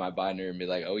those in my binder and be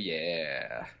like, oh,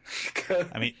 yeah.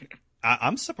 I mean,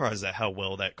 I'm surprised at how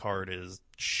well that card is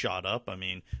shot up. I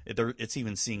mean, it's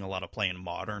even seeing a lot of play in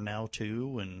Modern now,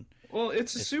 too. And well,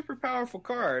 it's a super powerful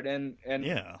card. And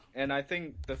yeah. And I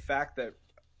think the fact that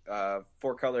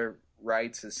 4-color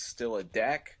rights is still a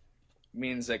deck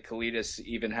means that Kalitas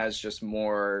even has just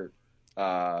more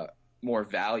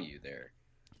value there.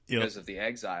 Because of the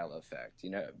exile effect. You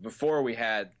know, before we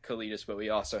had Kalitas, but we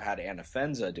also had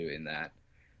Anafenza doing that.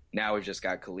 Now we've just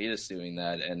got Kalitas doing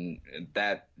that, and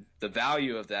that the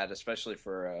value of that, especially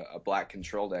for a black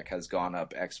control deck, has gone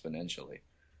up exponentially.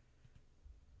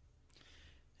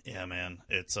 Yeah, man.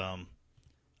 It's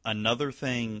another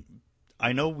thing.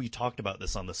 I know we talked about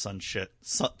this on the Sunset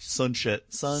the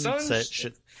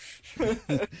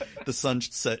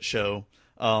Sunset show.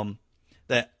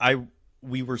 That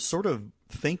we were sort of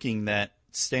thinking that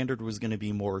Standard was going to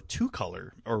be more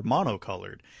 2-color or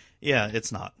monocolored. Yeah, it's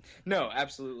not. No,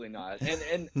 absolutely not.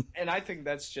 And I think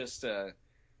that's just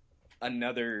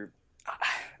another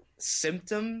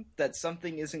symptom that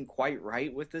something isn't quite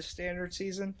right with this Standard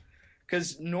season.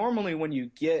 Because normally when you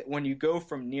go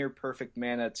from near perfect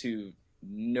mana to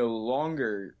no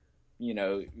longer,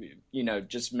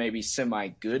 just maybe semi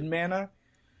good mana,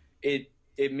 it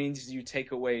means you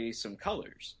take away some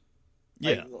colors.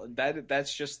 Yeah,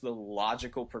 that's just the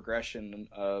logical progression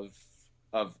of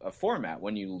a format.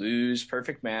 When you lose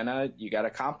perfect mana, you got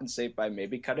to compensate by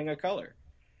maybe cutting a color.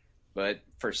 But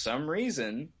for some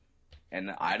reason,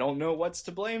 and I don't know what's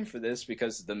to blame for this,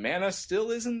 because the mana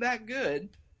still isn't that good.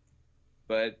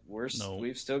 But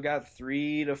we've still got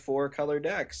 3 to 4 color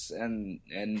decks, and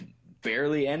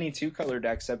barely any 2-color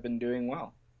decks have been doing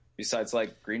well. Besides,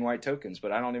 like, green-white tokens,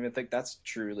 but I don't even think that's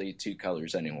truly 2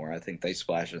 colors anymore. I think they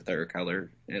splash a 3rd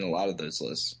color in a lot of those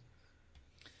lists.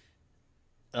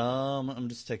 I'm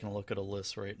just taking a look at a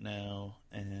list right now,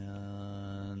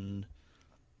 and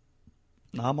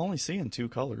I'm only seeing 2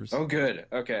 colors. Oh, good.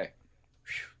 Okay.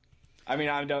 Whew. I mean,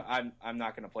 I'm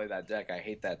not going to play that deck. I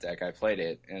hate that deck. I played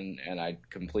it, and I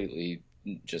completely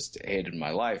just hated my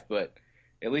life. But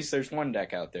at least there's one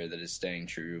deck out there that is staying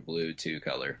true blue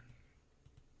 2-color.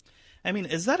 I mean,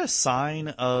 is that a sign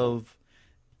of...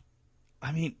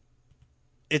 I mean,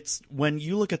 it's when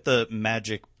you look at the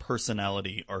Magic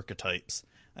personality archetypes,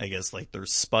 I guess, like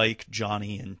there's Spike,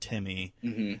 Johnny, and Timmy.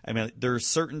 Mm-hmm. I mean, there are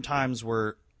certain times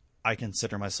where I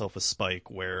consider myself a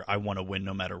Spike, where I want to win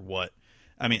no matter what.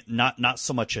 I mean, not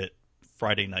so much at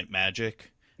Friday Night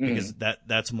Magic, because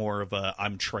that's more of a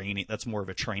that's more of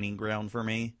a training ground for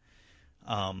me.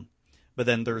 But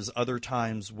then there's other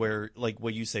times where, like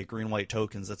what you say, green white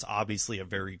tokens, that's obviously a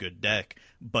very good deck,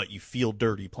 but you feel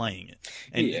dirty playing it.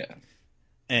 And,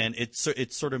 and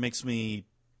it sort of makes me,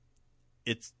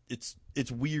 it's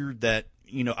weird that,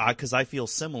 you know, because I feel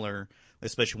similar,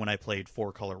 especially when I played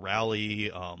Four Color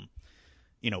Rally,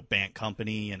 you know, Bant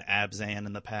Company and Abzan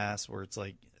in the past, where it's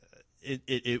like,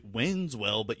 it wins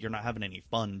well, but you're not having any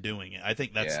fun doing it. I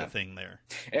think that's the thing there.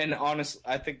 And honestly,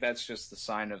 I think that's just the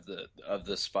sign of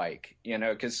the Spike, you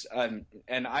know, because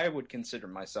and I would consider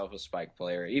myself a Spike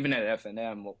player, even at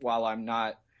FNM. While I'm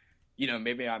not, you know,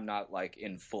 maybe I'm not like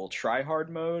in full try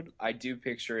hard mode. I do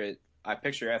picture it. I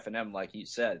picture FNM like you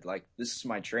said, like this is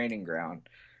my training ground,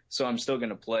 so I'm still going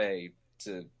to play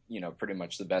to, you know, pretty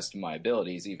much the best of my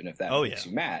abilities, even if that makes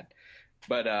you mad.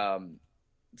 But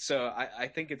so I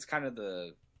think it's kind of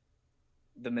the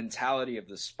mentality of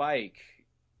the Spike,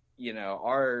 you know,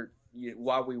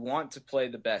 while we want to play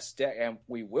the best deck, and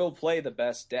we will play the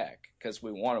best deck because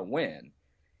we want to win,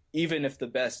 even if the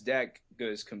best deck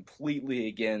goes completely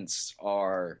against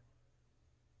our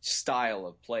style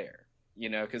of player, you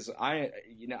know, because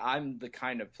I'm the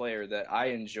kind of player that I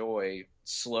enjoy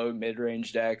slow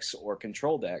mid-range decks or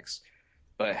control decks.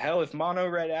 But hell, if mono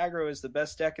red aggro is the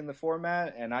best deck in the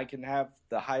format and I can have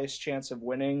the highest chance of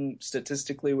winning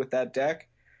statistically with that deck,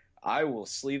 I will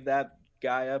sleeve that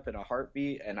guy up in a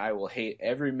heartbeat and I will hate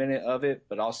every minute of it,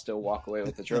 but I'll still walk away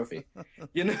with the trophy.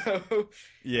 You know?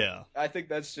 Yeah. I think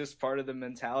that's just part of the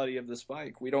mentality of the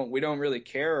Spike. We don't really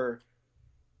care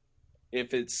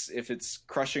if it's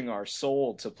crushing our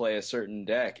soul to play a certain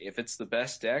deck. If it's the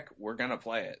best deck, we're going to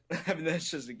play it. I mean, that's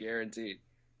just a guarantee.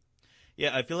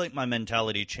 Yeah, I feel like my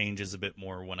mentality changes a bit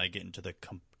more when I get into the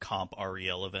comp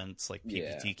REL events, like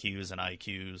PPTQs and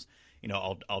IQs. You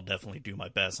know, I'll definitely do my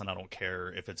best, and I don't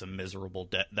care if it's a miserable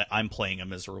deck, that I'm playing a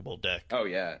miserable deck. Oh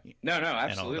yeah, no,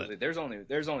 absolutely. There's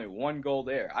only one goal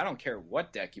there. I don't care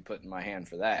what deck you put in my hand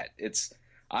for that.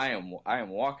 I am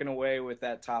walking away with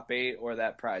that top 8 or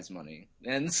that prize money,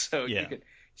 and so you could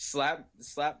slap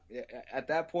at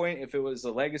that point. If it was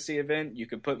a legacy event, you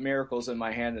could put miracles in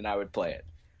my hand, and I would play it.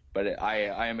 But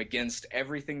I am against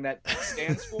everything that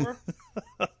stands for.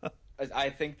 I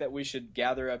think that we should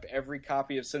gather up every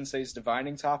copy of Sensei's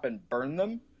Divining Top and burn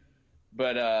them.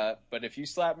 But if you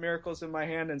slap miracles in my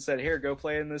hand and said, "Here, go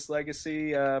play in this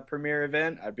Legacy premiere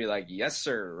event," I'd be like, "Yes,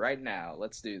 sir, right now.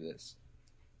 Let's do this."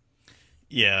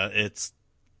 Yeah, it's...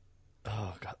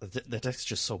 Oh god, the deck's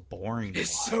just so boring.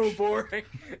 It's so boring.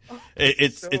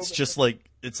 It's just like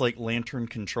Lantern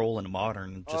Control in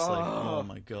Modern. Just like, oh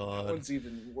my god, that one's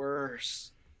even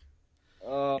worse.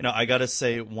 You know, I gotta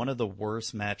say, one of the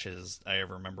worst matches I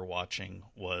ever remember watching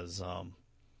was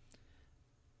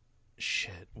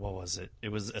what was it? It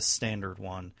was a standard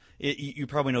one. You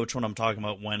probably know which one I'm talking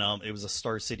about. When it was a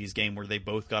Star Cities game where they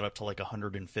both got up to like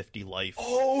 150 life.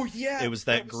 Oh yeah, it was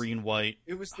that green white.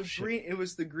 It was the green. It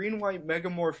was the green white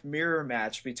Megamorph mirror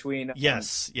match between.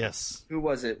 Yes. Who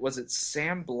was it? Was it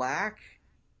Sam Black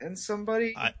and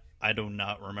somebody? I do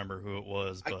not remember who it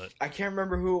was, but I can't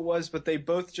remember who it was. But they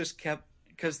both just kept,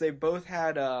 because they both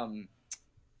had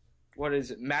what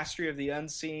is it? Mastery of the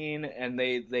Unseen, and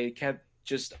they kept.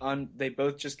 They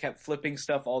both just kept flipping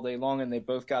stuff all day long, and they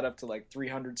both got up to like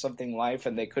 300 something life,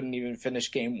 and they couldn't even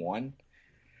finish game 1.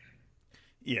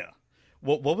 Yeah.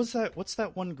 What was that? What's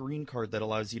that one green card that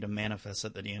allows you to manifest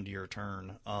at the end of your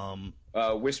turn?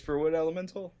 Whisperwood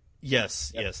Elemental?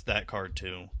 Yes, that card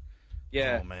too.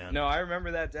 Yeah. Oh man. No, I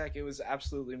remember that deck. It was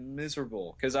absolutely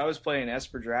miserable because I was playing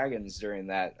Esper Dragons during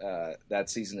that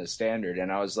season of Standard,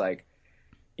 and I was like,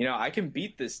 you know, I can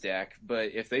beat this deck, but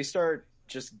if they start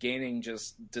just gaining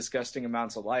just disgusting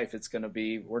amounts of life,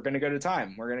 we're going to go to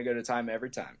time. We're going to go to time every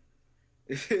time.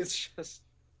 It's just...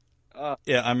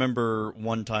 Yeah, I remember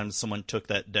one time someone took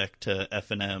that deck to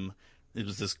FNM. It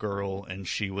was this girl, and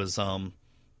she was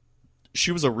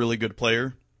a really good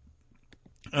player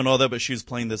and all that, but she was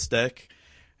playing this deck,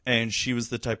 and she was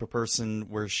the type of person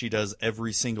where she does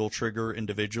every single trigger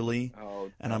individually.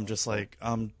 And I'm just like,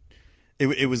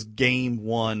 It was game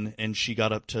 1, and she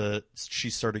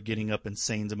started getting up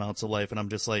insane amounts of life, and I'm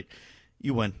just like,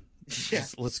 you win.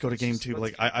 Let's go to game 2.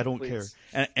 Like, I don't care.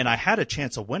 And I had a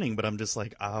chance of winning, but I'm just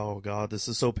like, oh god, this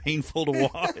is so painful to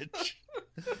watch.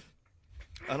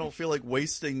 I don't feel like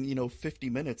wasting, 50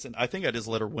 minutes. And I think I just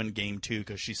let her win game 2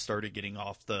 because she started getting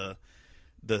off the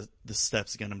the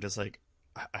steps again. I'm just like,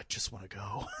 I just want to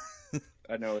go.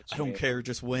 I know what I you don't mean. care,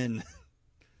 just win.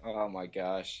 Oh my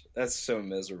gosh, that's so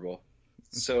miserable,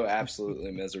 so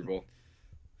absolutely miserable.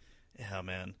 Yeah,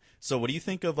 man. So what do you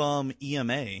think of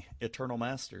EMA, Eternal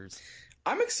Masters?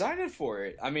 I'm excited for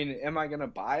it. I mean, am I gonna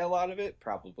buy a lot of it?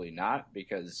 Probably not,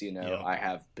 because Yep. I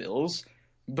have bills.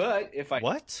 But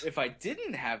What? if I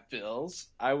didn't have bills,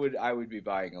 I would be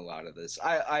buying a lot of this.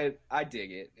 I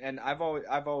dig it, and I've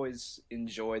always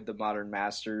enjoyed the Modern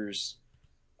Masters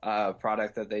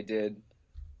product that they did.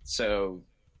 So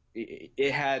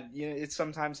it had, it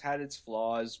sometimes had its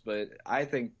flaws, but I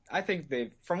think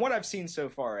they've, from what I've seen so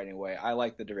far anyway, I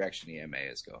like the direction EMA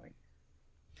is going.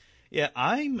 Yeah,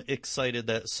 I'm excited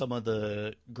that some of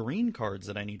the green cards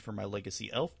that I need for my Legacy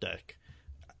Elf deck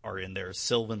are in there.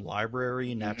 Sylvan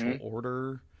Library, Natural Hmm.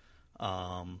 Order.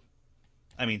 Um,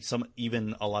 I mean, some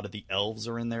even a lot of the elves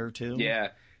are in there too.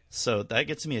 Yeah, So that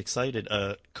gets me excited.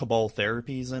 Cabal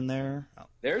Therapies in there.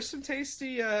 there's some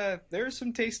tasty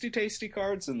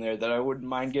cards in there that I wouldn't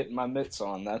mind getting my mitts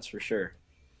on. That's for sure.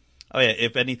 Oh yeah,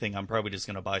 if anything, I'm probably just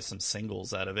gonna buy some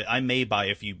singles out of it. I may buy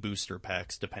a few booster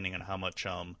packs depending on how much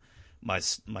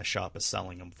my shop is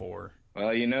selling them for. Well,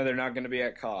 they're not going to be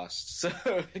at cost, so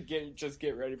just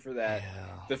get ready for that. Yeah,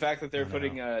 The fact that they're I know.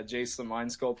 putting Jace the Mind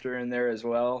Sculptor in there as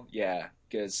well, yeah,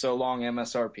 good. So long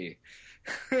MSRP.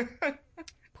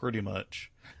 Pretty much.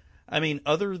 I mean,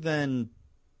 other than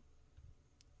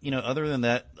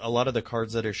that, a lot of the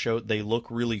cards that are showed, they look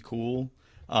really cool.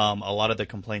 A lot of the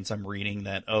complaints I'm reading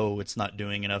that, oh, it's not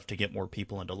doing enough to get more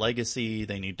people into Legacy.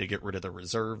 They need to get rid of the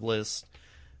reserve list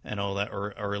and all that,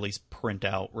 or at least print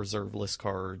out reserve list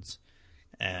cards.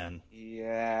 And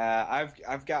Yeah,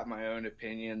 I've got my own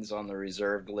opinions on the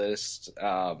reserved list,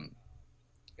 and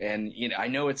I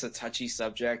know it's a touchy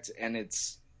subject, and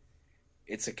it's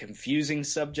a confusing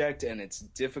subject, and it's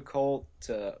difficult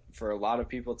to for a lot of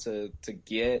people to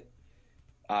get.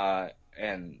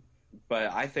 And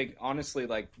but I think honestly,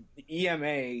 like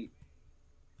EMA,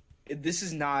 this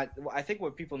is not. I think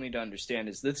what people need to understand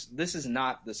is this is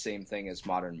not the same thing as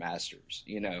Modern Masters.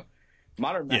 yeah,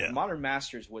 Modern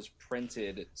Masters was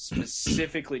printed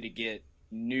specifically to get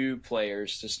new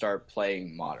players to start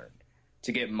playing Modern,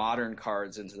 to get Modern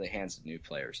cards into the hands of new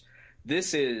players.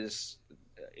 This is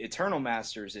Eternal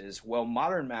Masters is, well,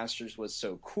 Modern Masters was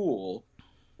so cool.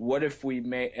 What if we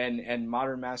made, and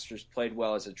Modern Masters played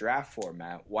well as a draft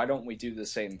format? Why don't we do the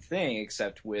same thing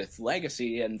except with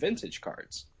Legacy and Vintage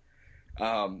cards?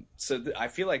 I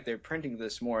feel like they're printing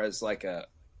this more as like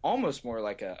almost more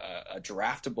like a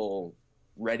draftable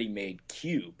ready-made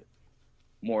cube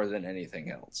more than anything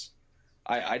else.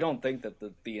 I don't think that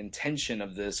the intention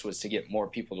of this was to get more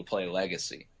people to play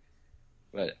Legacy.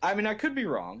 But I mean, I could be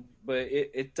wrong, but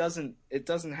it doesn't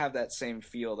have that same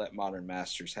feel that Modern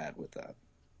Masters had with that.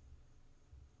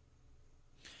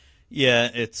 yeah.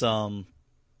 It's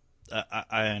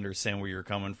I understand where you're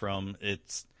coming from.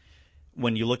 It's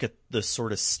when you look at the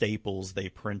sort of staples they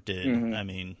printed. Hmm. I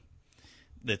mean,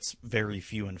 that's very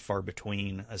few and far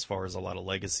between as far as a lot of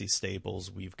legacy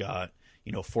staples. We've got,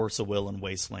 Force of Will and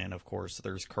Wasteland, of course.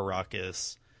 There's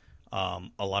Caracas, a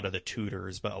lot of the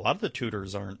tutors, but a lot of the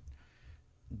tutors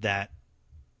that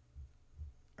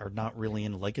are not really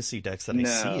in legacy decks that I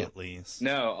see No, at least.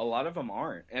 no, a lot of them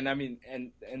aren't, and I mean,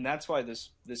 and that's why this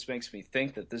makes me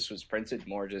think that this was printed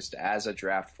more just as a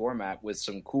draft format with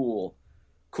some cool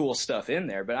stuff in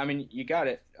there. But I mean, you got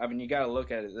it. I mean, you got to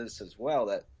look at it this as well,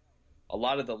 that a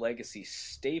lot of the legacy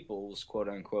staples, quote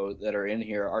unquote, that are in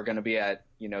here are going to be at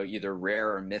either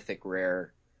rare or mythic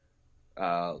rare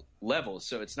levels.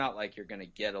 So it's not like you're going to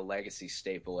get a legacy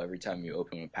staple every time you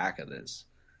open a pack of this.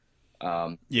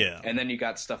 Yeah. And then you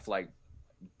got stuff like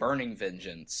Burning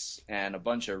Vengeance and a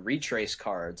bunch of retrace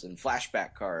cards and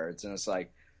flashback cards, and it's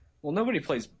like, well, nobody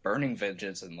plays Burning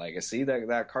Vengeance in Legacy.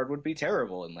 That card would be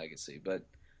terrible in Legacy,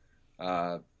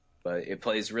 uh, but it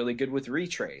plays really good with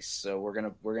retrace. So we're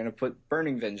gonna put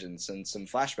Burning Vengeance and some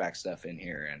flashback stuff in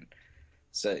here, and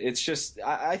so it's just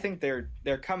I think they're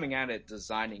coming at it,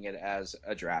 designing it as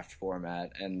a draft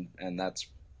format, and that's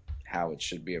how it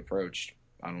should be approached.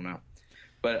 I don't know.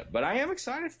 But I am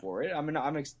excited for it. I mean,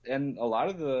 and a lot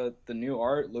of the new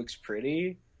art looks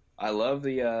pretty. I love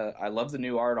the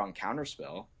new art on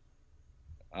Counterspell.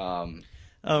 Um,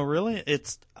 Oh, really?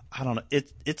 I don't know.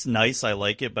 It's nice. I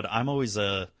like it, but I'm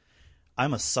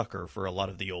a sucker for a lot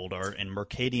of the old art, and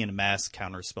Mercadian Mask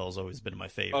Counterspell's always been my oh,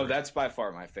 favorite. that's by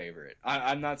far my favorite.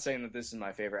 I'm not saying that this is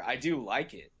my favorite. I do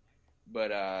like it,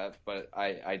 but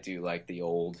I do like the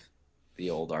old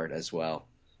art as well.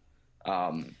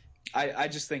 Um, I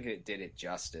just think it did it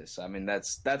justice. I mean,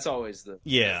 that's always the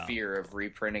Yeah. fear of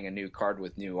reprinting a new card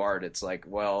with new art. It's like,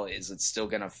 well, is it still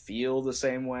gonna feel the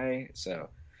same way? So,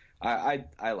 I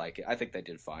like it. I think they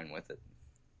did fine with it.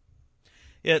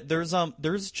 Yeah,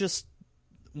 there's just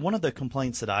one of the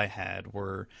complaints that I had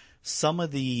were some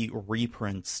of the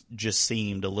reprints just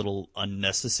seemed a little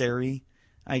unnecessary,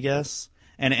 I guess.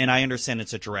 And I understand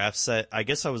it's a draft set. I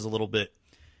guess I was a little bit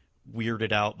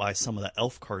weirded out by some of the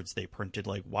elf cards they printed.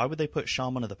 Like, why would they put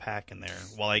Shaman of the Pack in there?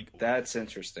 Well, like, That's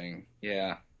interesting.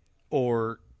 Yeah.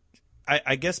 or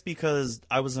I guess because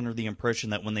I was under the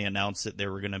impression that when they announced it, they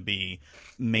were going to be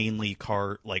mainly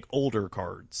like older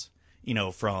cards,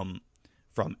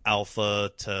 from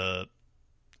Alpha to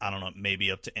I don't know,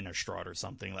 maybe up to Innistrad or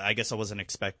something. I guess I wasn't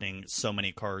expecting so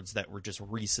many cards that were just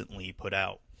recently put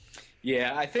out.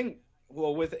 Yeah, I think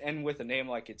well with a name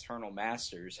like Eternal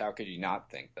Masters, how could you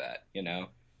not think that, you know?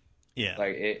 Yeah,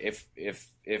 Like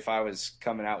if I was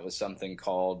coming out with something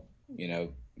called,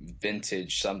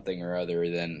 vintage something or other,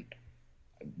 then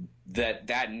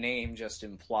that name just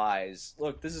implies,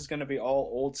 look, this is going to be all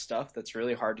old stuff that's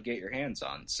really hard to get your hands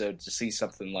on. So to see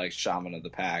something like Shaman of the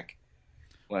Pack,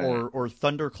 when or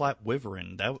Thunderclap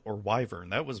Wyvern or Wyvern,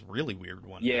 that was really weird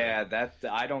one. yeah, that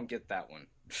I don't get that one.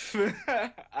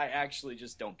 I actually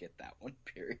just don't get that one.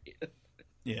 Period.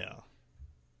 Yeah,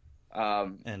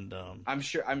 Um, and I'm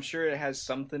sure it has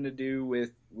something to do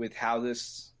with how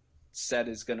this set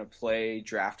is going to play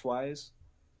draft wise.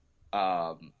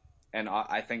 And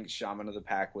I think Shaman of the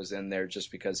Pack was in there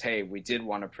just because, hey, we did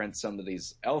want to print some of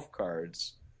these elf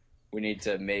cards. We need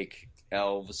to make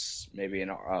elves maybe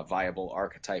a viable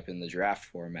archetype in the draft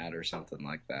format or something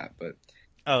like that. But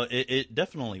oh, it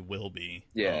definitely will be.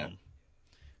 yeah,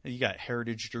 You got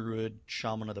Heritage Druid,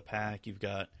 Shaman of the Pack. You've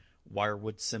got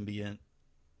Wirewood Symbiont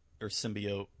or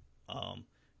Symbiote.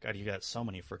 God, you got so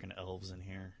many freaking elves in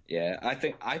here. yeah, I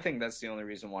think that's the only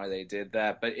reason why they did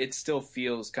that. But it still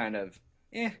feels kind of,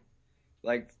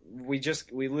 like we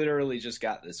literally just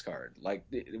got this card. Like,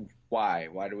 why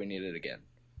do we need it again?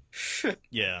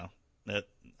 Yeah, that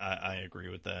I agree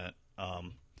with that.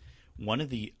 One of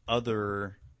the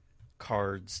other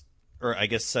cards, or I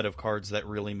guess set of cards that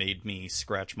really made me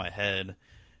scratch my head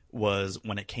was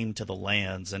when it came to the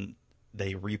lands and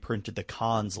they reprinted the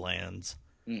Khans lands.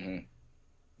 Hmm.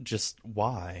 Just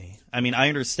why? I mean, I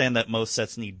understand that most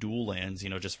sets need dual lands,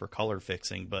 just for color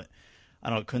fixing, but I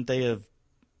don't know, couldn't they have,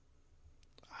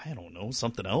 I don't know,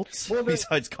 something else Well,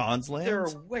 besides Khans there are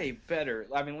lands? way better.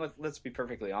 I mean, let's be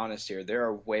perfectly honest here. There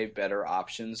are way better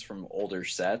options from older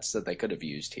sets that they could have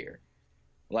used here.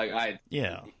 Like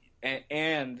Yeah.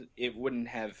 and it wouldn't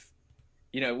have,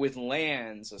 with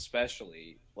lands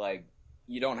especially. Like,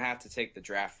 you don't have to take the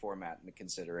draft format into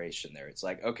consideration there. It's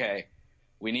like, okay,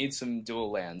 we need some dual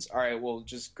lands. All right, we'll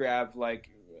just grab, like,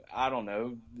 I don't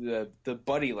know, the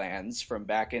buddy lands from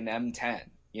back in M10.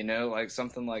 Like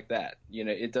something like that.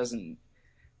 It doesn't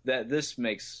that this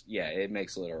makes it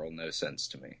makes literal no sense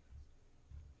to me.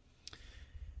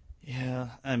 Yeah,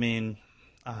 I mean,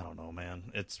 I don't know,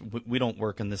 man. We don't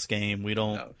work in this game.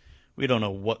 No. We don't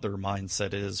know what their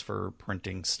mindset is for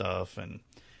printing stuff, and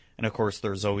of course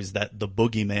there's always the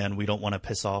boogeyman. We don't want to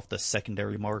piss off the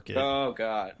secondary market Oh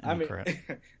God. and I the mean, crap.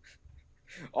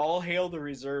 all hail the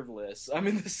reserve list. I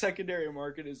mean, the secondary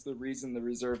market is the reason the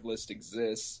reserve list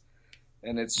exists,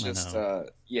 and it's I just know.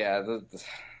 yeah.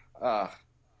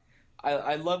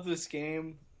 I love this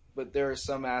game, but there are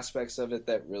some aspects of it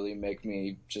that really make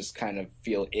me just kind of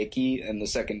feel icky, and the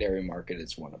secondary market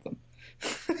is one of them.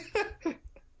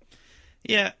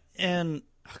 Yeah, and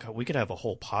oh God, we could have a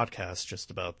whole podcast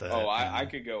just about Oh, that. I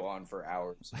could go on for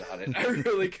hours about it. I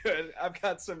really could. I've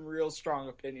got some real strong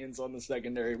opinions on the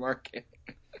secondary market.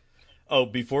 Oh,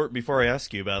 before I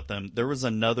ask you about them, there was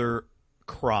another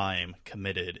crime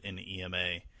committed in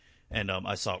EMA, and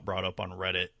I saw it brought up on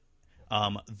Reddit.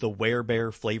 The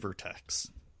Werebear flavor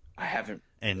text I haven't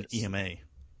and this. EMA.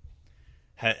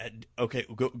 Okay,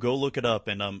 go look it up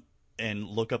and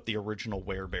look up the original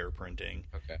Werebear printing,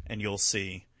 Okay. and you'll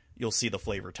see the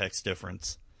flavor text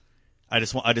difference. I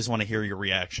just want to hear your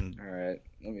reaction. All right.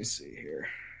 Let me see here.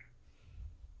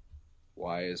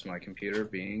 Why is my computer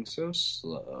being so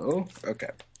slow?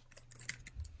 Okay.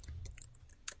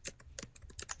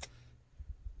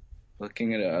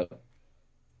 Looking it up.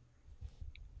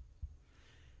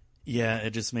 Yeah,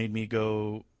 it just made me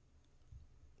go.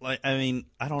 Like, I mean,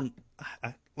 like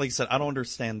I said, I don't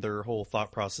understand their whole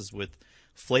thought process with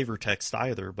flavor text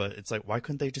either. But it's like, why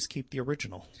couldn't they just keep the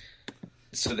original?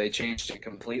 So they changed it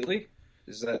completely?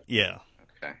 Is that Yeah,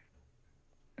 okay?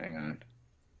 Hang on.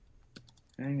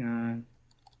 Hang on.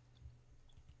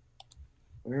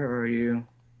 Where are you?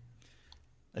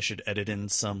 I should edit in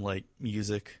some like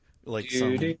music, like Do,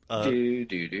 some do, do,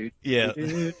 do, yeah,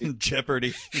 do, do.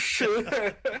 Jeopardy.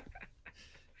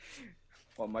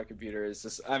 Well, my computer is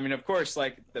just, I mean, of course,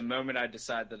 like the moment I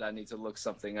decide that I need to look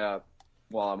something up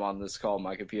while I'm on this call,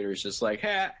 my computer is just like,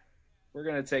 hey, we're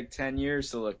going to take 10 years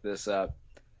to look this up.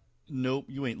 Nope,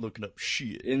 you ain't looking up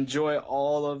shit. Enjoy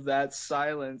all of that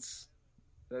silence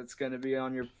that's going to be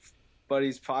on your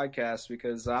buddy's podcast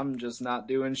because I'm just not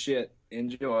doing shit.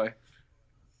 Enjoy.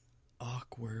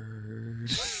 Awkward.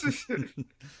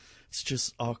 It's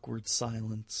just awkward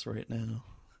silence right now.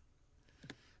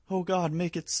 Oh God,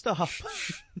 make it stop.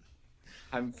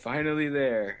 I'm finally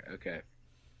there. Okay.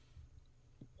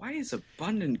 Why is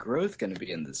abundant growth going to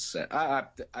be in this set? I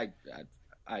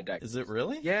Is it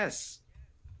really? Yes.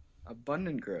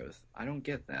 Abundant growth. I don't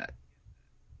get that.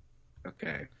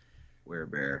 Okay.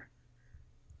 Werebear.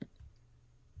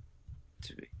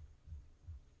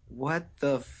 What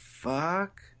the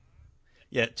fuck?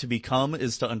 Yeah, to become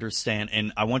is to understand,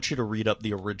 and I want you to read up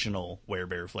the original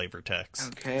Werebear flavor text.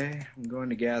 Okay, I'm going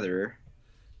to Gatherer.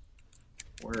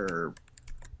 Werebear.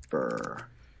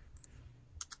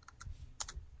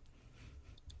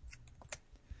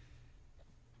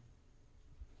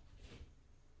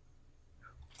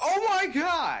 Oh my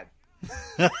god!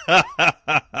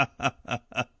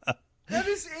 That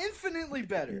is infinitely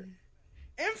better.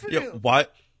 Infinitely. Yeah,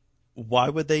 why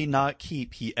would they not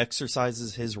keep he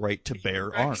exercises his right to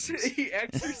bear arms? He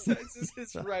exercises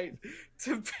his right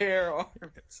to bear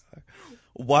arms.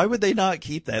 Why would they not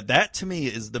keep that? That to me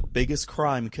is the biggest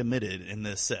crime committed in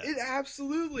this set. It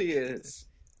absolutely is.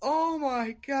 Oh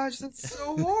my gosh, that's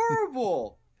so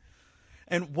horrible.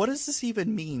 And what does this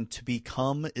even mean? To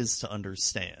become is to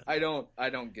understand. I don't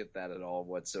get that at all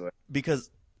whatsoever. Because,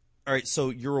 all right,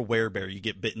 so you're a werebear. You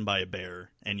get bitten by a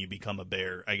bear, and you become a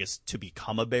bear. I guess to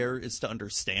become a bear is to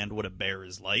understand what a bear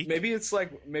is like. Maybe it's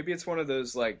one of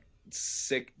those like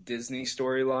sick Disney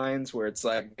storylines where it's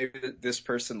like maybe this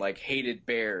person like hated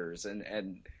bears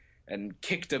and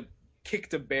kicked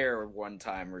a bear one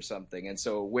time or something, and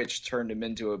so a witch turned him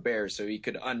into a bear so he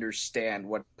could understand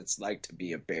what it's like to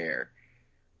be a bear.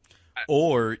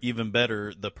 Or even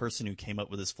better, the person who came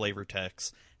up with this flavor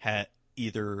text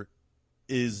either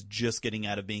is just getting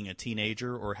out of being a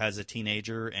teenager or has a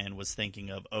teenager and was thinking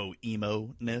of,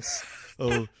 emo-ness.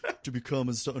 Oh, to become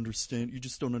is to understand. You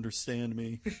just don't understand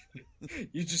me.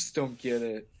 You just don't get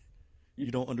it. You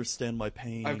don't understand my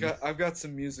pain. I've got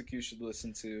some music you should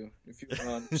listen to if you want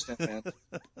to understand that.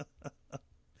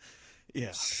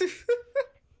 Yeah.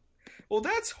 Well,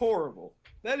 that's horrible.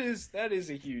 That is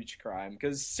a huge crime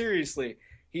because seriously,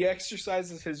 he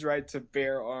exercises his right to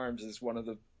bear arms is one of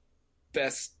the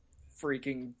best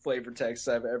freaking flavor texts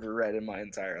I've ever read in my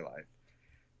entire life.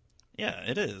 Yeah,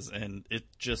 it is, and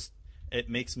it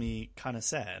makes me kind of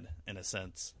sad in a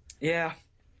sense. Yeah.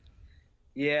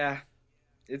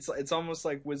 It's almost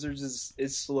like Wizards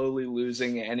is slowly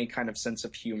losing any kind of sense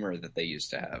of humor that they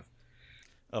used to have.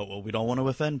 Oh, well, we don't want to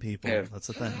offend people. Yeah. That's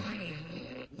the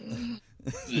thing.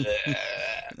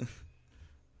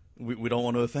 we don't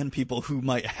want to offend people who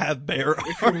might have bear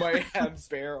arms. Who might have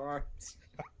bear arms.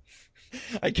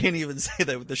 I can't even say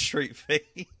that with a straight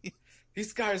face.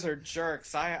 These guys are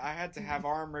jerks. I had to have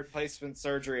arm replacement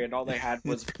surgery and all they had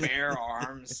was bear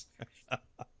arms.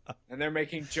 And they're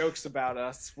making jokes about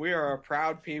us. We are a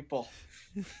proud people.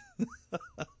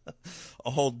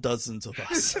 All dozens of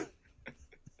us.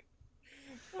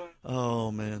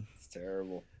 Oh, man. It's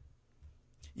terrible.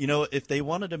 You know, if they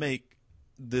wanted to make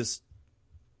this...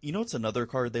 You know, it's another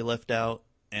card they left out,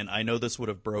 and I know this would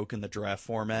have broken the draft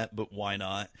format, but why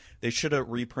not? They should have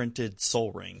reprinted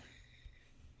Sol Ring.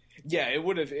 Yeah, it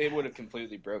would have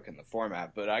completely broken the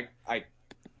format, but I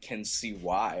can see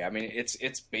why. I mean,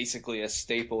 it's basically a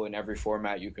staple in every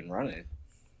format you can run it.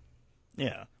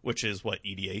 Yeah, which is what,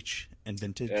 EDH and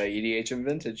Vintage? EDH and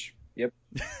Vintage. Yep.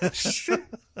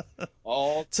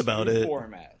 All It's about two it.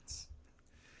 formats.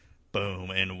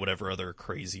 Boom, and whatever other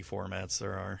crazy formats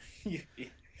there are.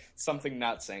 Something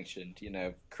not sanctioned,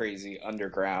 crazy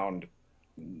underground,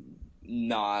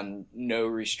 no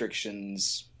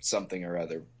restrictions, something or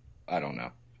other. I don't know.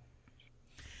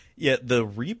 Yeah, the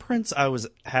reprints I was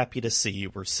happy to see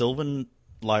were Sylvan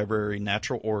Library,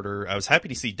 Natural Order. I was happy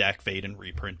to see Dak Vaden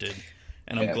reprinted,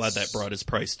 and I'm glad that brought his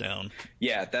price down.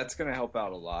 Yeah, that's going to help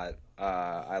out a lot.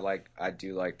 I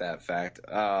do like that fact.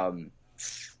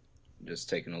 Just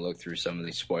taking a look through some of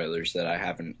these spoilers that I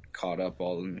haven't caught up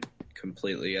all of them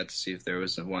completely yet to see if there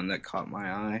was one that caught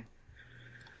my eye.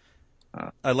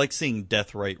 I like seeing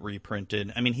Deathrite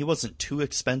reprinted. I mean, he wasn't too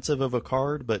expensive of a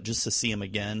card, but just to see him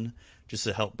again, just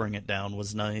to help bring it down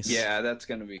was nice. Yeah, that's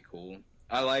going to be cool.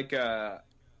 I like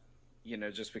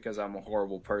just because I'm a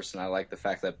horrible person, I like the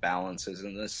fact that balance is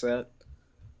in this set.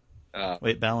 Uh,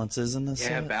 Wait, balance is in this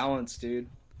yeah, set? balance, dude.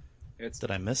 It's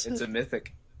Did I miss it's it? a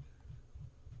mythic.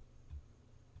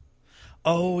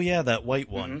 Oh yeah, that white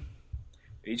hmm one.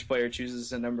 Each player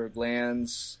chooses a number of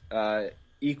lands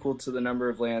equal to the number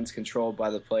of lands controlled by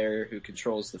the player who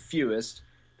controls the fewest,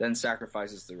 then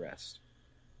sacrifices the rest.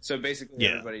 So basically,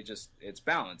 Yeah. everybody it's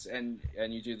balance, and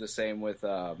you do the same with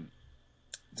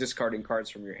discarding cards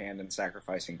from your hand and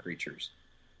sacrificing creatures.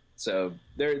 So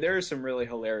there are some really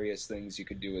hilarious things you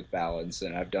could do with balance,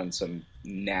 and I've done some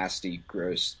nasty,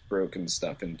 gross, broken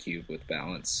stuff in Cube with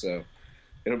balance. So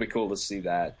it'll be cool to see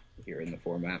that here in the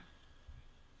format.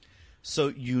 So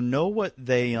you know what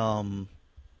they oh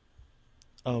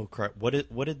crap, what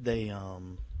did they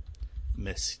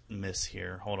miss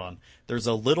here? Hold on. There's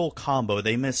a little combo.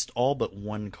 They missed all but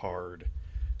one card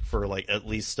for like at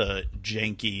least a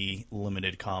janky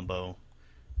limited combo.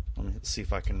 Let me see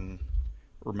if I can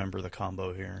remember the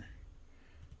combo here.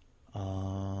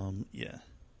 Yeah.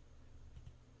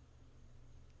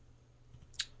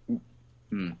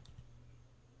 Hmm.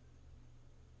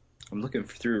 I'm looking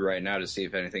through right now to see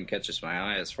if anything catches my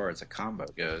eye as far as a combo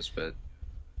goes, but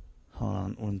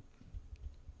Hold on.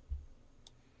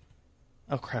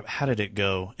 Oh crap, how did it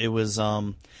go? It was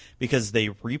because they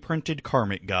reprinted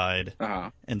Karmic Guide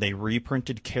and they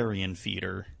reprinted Carrion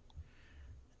Feeder,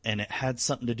 and it had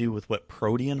something to do with what,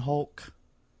 Protean Hulk?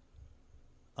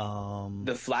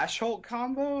 the Flash Hulk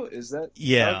combo, is that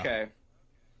Yeah. okay?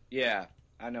 Yeah,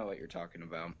 I know what you're talking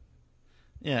about.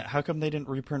 Yeah, how come they didn't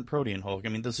reprint Protean Hulk? I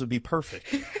mean, this would be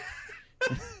perfect.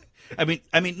 I mean,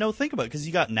 no, think about it, because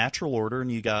you got Natural Order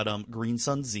and you got Green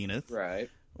Sun Zenith. Right.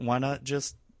 Why not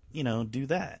just, do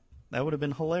that? That would have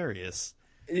been hilarious.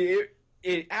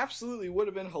 It absolutely would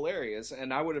have been hilarious,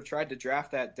 and I would have tried to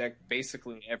draft that deck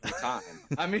basically every time.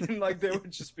 I mean, like there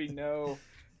would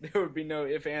be no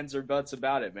ifs, ands, or buts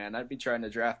about it, man. I'd be trying to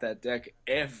draft that deck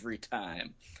every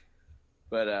time.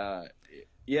 But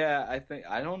yeah,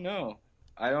 I don't know.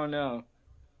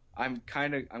 I'm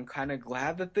kind of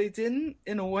glad that they didn't,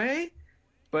 in a way,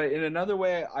 but in another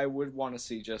way, I would want to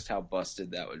see just how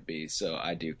busted that would be. So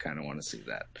I do kind of want to see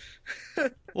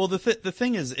that. Well, the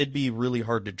thing is, it'd be really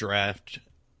hard to draft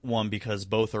one because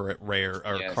both are at rare,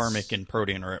 or Yes. Karmic and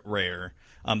Protean are at rare.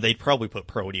 They'd probably put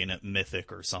Protean at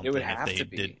Mythic or something. It would if have they to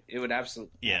be. did. It would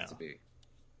absolutely have to be.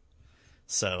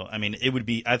 So, I mean, it would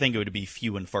be. I think it would be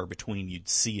few and far between you'd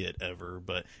see it ever,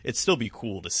 but it'd still be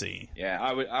cool to see. Yeah,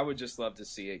 I would just love to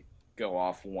see it go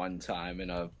off one time in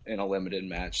a limited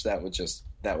match. That would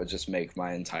just make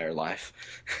my entire life.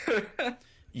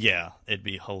 Yeah, it'd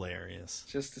be hilarious.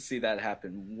 Just to see that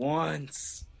happen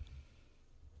once.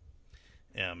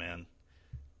 Yeah, man.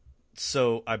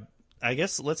 So I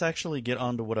guess let's actually get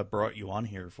on to what I brought you on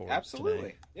here for.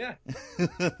 Absolutely. Today.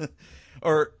 Yeah.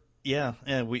 Or yeah,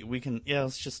 we can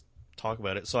let's just talk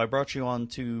about it. So I brought you on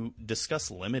to discuss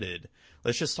Limited.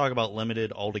 Let's just talk about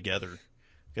Limited altogether,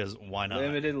 because why not?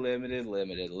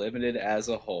 Limited as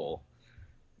a whole.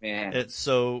 Man. It's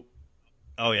so.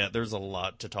 Oh yeah, there's a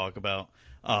lot to talk about.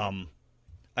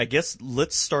 I guess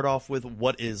let's start off with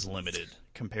what is Limited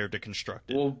compared to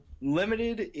Constructed. Well,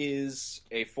 Limited is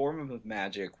a form of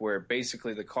Magic where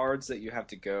basically the cards that you have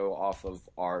to go off of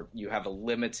you have a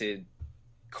limited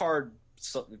card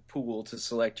pool to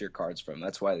select your cards from.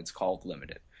 That's why it's called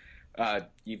Limited.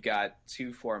 You've got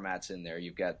two formats in there.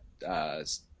 You've got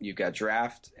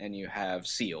Draft and you have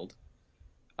Sealed.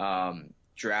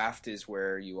 Draft is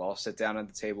where you all sit down at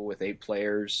the table with 8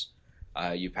 players.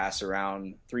 You pass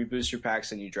around 3 booster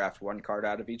packs and you draft 1 card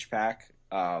out of each pack.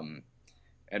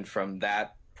 And from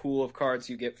that pool of cards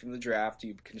you get from the draft,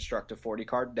 you construct a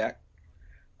 40-card deck.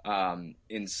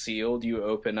 In Sealed, you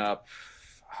open up,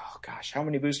 oh gosh, how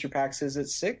many booster packs is it?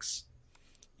 6?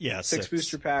 Yeah, 6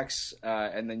 booster packs,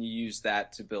 and then you use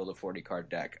that to build a 40-card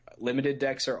deck. Limited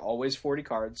decks are always 40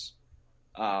 cards.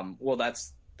 Well,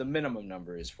 that's the minimum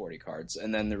number is 40 cards,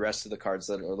 and then the rest of the cards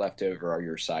that are left over are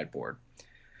your sideboard.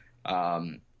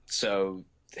 So,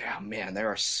 yeah, man, there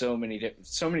are so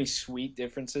many sweet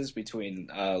differences between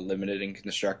Limited and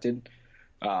Constructed.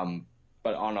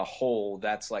 But on a whole,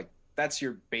 that's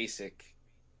your basic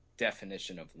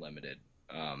definition of Limited.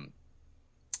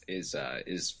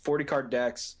 Is 40 card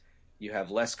decks. You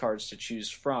have less cards to choose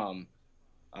from,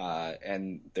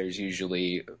 and there's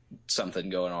usually something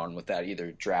going on with that.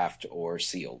 Either Draft or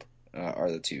Sealed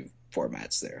are the two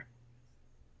formats there.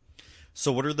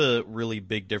 So what are the really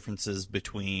big differences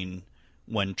between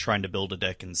when trying to build a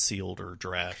deck in Sealed or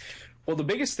Draft? Well, the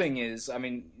biggest thing is, I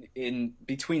mean, in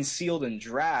between Sealed and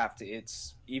Draft,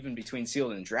 it's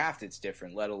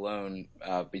different, let alone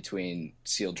between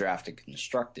Sealed, Draft, and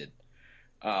Constructed.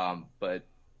 But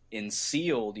in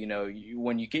sealed,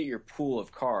 when you get your pool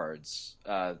of cards,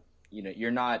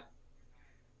 you're not.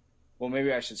 Well,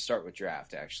 maybe I should start with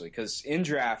draft actually, because in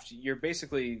draft you're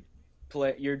basically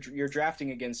you're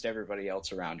drafting against everybody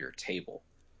else around your table.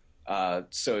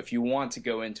 So if you want to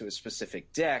go into a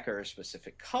specific deck or a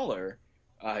specific color,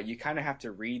 you kind of have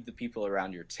to read the people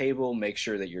around your table, make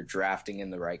sure that you're drafting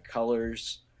in the right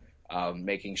colors,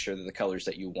 making sure that the colors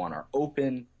that you want are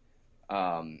open,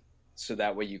 so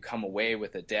that way you come away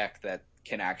with a deck that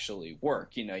can actually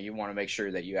work. You want to make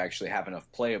sure that you actually have enough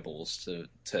playables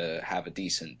to have a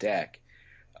decent deck.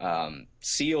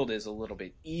 Sealed is a little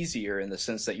bit easier in the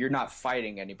sense that you're not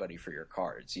fighting anybody for your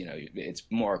cards. It's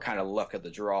more kind of luck of the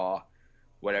draw.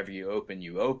 Whatever you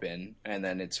open, and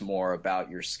then it's more about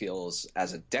your skills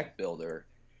as a deck builder.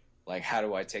 Like, how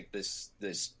do I take this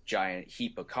giant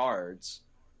heap of cards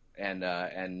and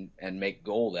make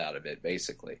gold out of it,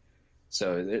 basically.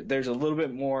 So there's a little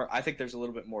bit more. I think there's a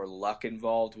little bit more luck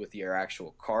involved with your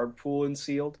actual card pool in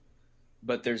sealed,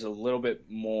 but there's a little bit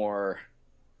more.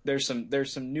 There's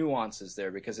some nuances there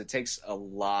because it takes a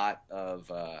lot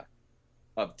of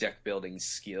deck building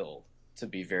skill to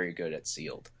be very good at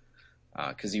sealed.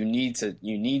 Because you need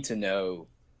to know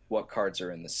what cards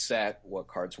are in the set, what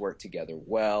cards work together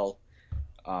well.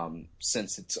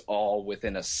 Since it's all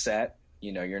within a set,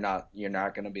 you're not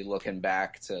going to be looking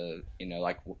back to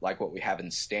like what we have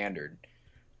in standard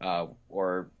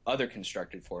or other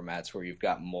constructed formats where you've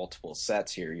got multiple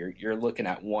sets here. You're looking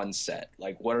at one set.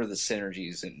 Like, what are the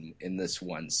synergies in this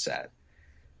one set?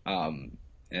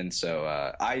 And so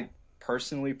I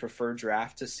personally prefer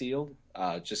draft to sealed,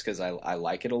 just because I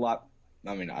like it a lot.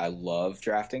 I mean, I love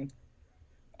drafting,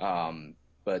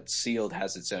 but sealed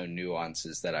has its own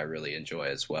nuances that I really enjoy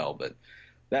as well. But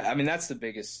that's the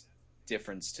biggest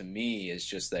difference to me, is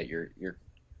just that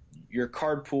your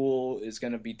card pool is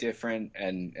going to be different,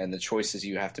 and the choices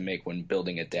you have to make when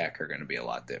building a deck are going to be a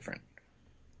lot different.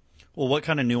 Well, what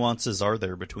kind of nuances are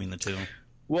there between the two?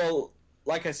 Well,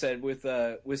 like I said, with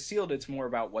sealed, it's more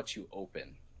about what you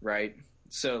open, right?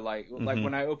 So like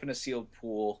when I open a sealed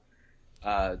pool,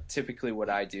 typically what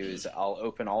I do is I'll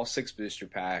open all 6 booster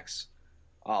packs.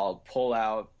 I'll pull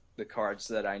out the cards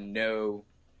that I know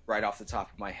right off the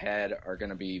top of my head are going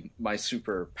to be my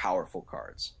super powerful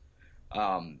cards.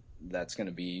 That's going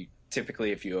to be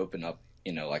typically, if you open up,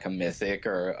 like a mythic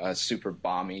or a super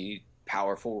bomby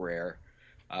powerful rare,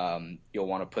 you'll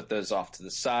want to put those off to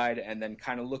the side and then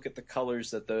kind of look at the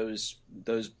colors that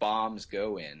those bombs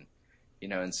go in.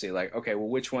 And see, like, okay, well,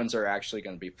 which ones are actually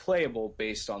going to be playable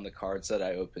based on the cards that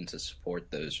I open to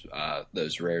support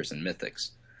those rares and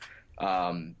mythics.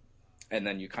 And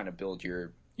then you kind of build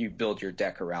your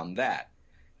deck around that.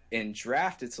 In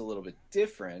draft, it's a little bit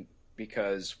different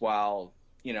because while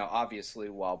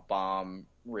bomb,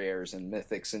 rares, and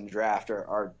mythics in draft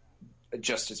are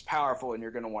just as powerful and you're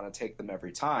going to want to take them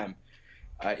every time,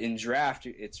 in draft,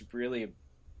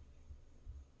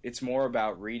 it's more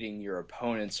about reading your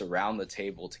opponents around the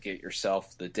table to get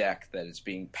yourself the deck that is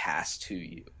being passed to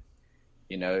you.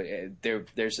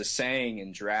 There's a saying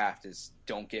in draft is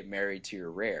don't get married to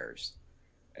your rares.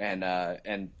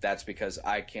 And that's because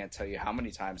I can't tell you how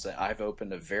many times that I've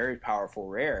opened a very powerful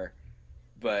rare,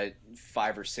 but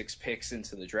 5 or 6 picks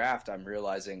into the draft, I'm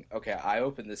realizing, okay, I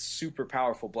opened this super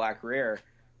powerful black rare.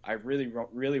 I really,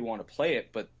 really want to play it,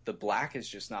 but the black is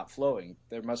just not flowing.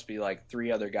 There must be like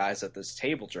 3 other guys at this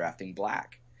table drafting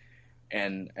black,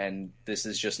 and this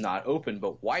is just not open.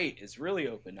 But white is really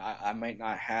open. I might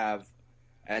not have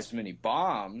as many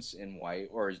bombs in white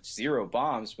or 0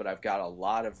 bombs, but I've got a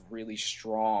lot of really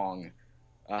strong.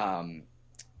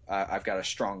 I've got a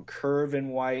strong curve in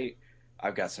white.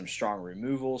 I've got some strong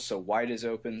removal, so white is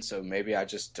open. So maybe I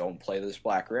just don't play this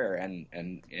black rare, and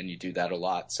you do that a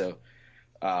lot. So.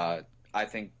 I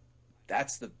think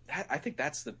that's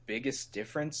the biggest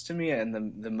difference to me,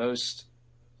 and the most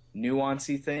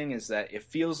nuancy thing is that it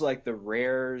feels like the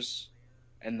rares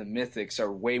and the mythics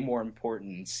are way more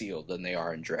important in sealed than they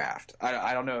are in draft.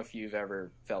 I don't know if you've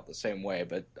ever felt the same way,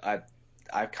 but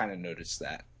I've kind of noticed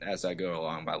that as I go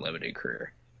along my limited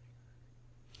career.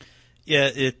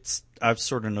 Yeah, I've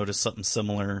sort of noticed something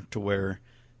similar to where,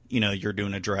 you're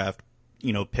doing a draft,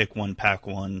 pick one, pack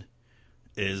one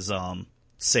is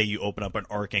say you open up an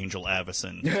Archangel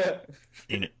Avacyn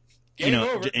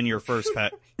in your first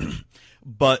pack.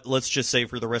 But let's just say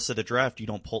for the rest of the draft, you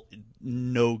don't pull,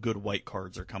 no good white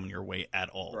cards are coming your way at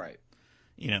all. Right.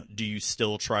 Do you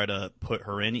still try to put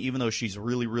her in, even though she's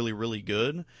really, really, really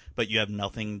good, but you have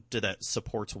nothing that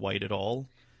supports white at all?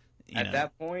 At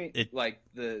that point,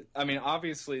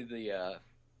 obviously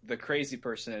the crazy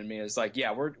person in me is like,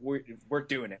 yeah, we're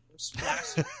doing it.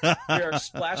 We are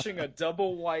splashing a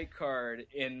double white card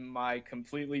in my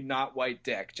completely not white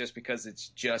deck just because it's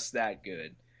just that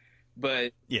good.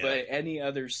 But any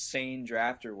other sane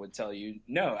drafter would tell you,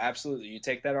 no, absolutely. You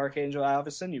take that Archangel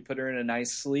Avacyn, you put her in a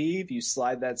nice sleeve, you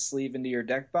slide that sleeve into your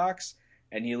deck box,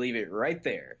 and you leave it right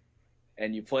there.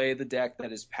 And you play the deck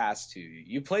that is passed to you.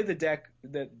 You play the deck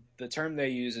that the term they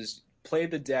use is play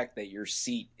the deck that your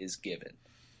seat is given.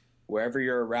 Wherever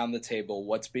you're around the table,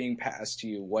 what's being passed to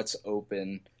you, what's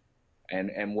open,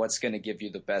 and what's going to give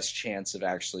you the best chance of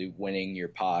actually winning your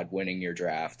pod, winning your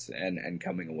draft, and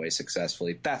coming away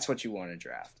successfully. That's what you want to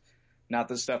draft. Not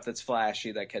the stuff that's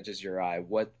flashy that catches your eye.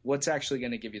 What's actually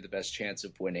going to give you the best chance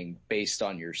of winning based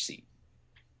on your seat.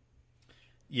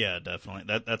 Yeah,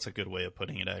 definitely. That's a good way of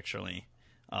putting it, actually.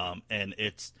 And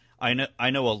it's I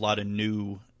know a lot of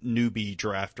newbie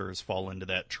drafters fall into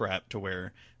that trap to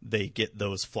where they get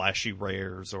those flashy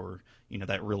rares or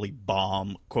that really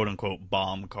quote unquote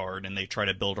bomb card, and they try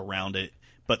to build around it,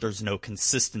 but there's no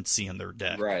consistency in their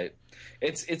deck. Right.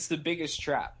 It's the biggest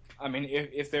trap. I mean,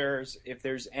 if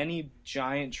there's any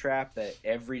giant trap that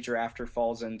every drafter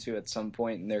falls into at some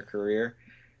point in their career,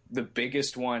 the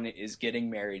biggest one is getting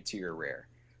married to your rare.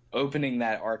 Opening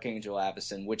that Archangel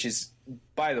Avacyn, which is,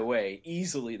 by the way,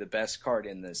 easily the best card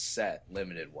in this set,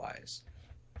 limited-wise.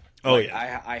 Oh,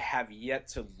 yeah. I have yet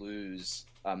to lose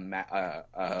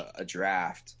a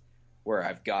draft where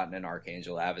I've gotten an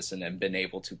Archangel Avacyn and been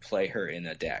able to play her in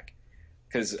a deck.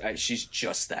 Because she's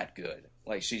just that good.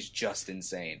 Like, she's just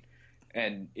insane.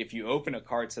 And if you open a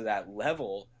card to that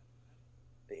level,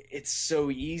 it's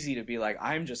so easy to be like,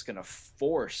 I'm just going to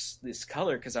force this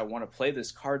color because I want to play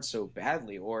this card so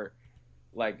badly. Or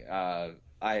like, I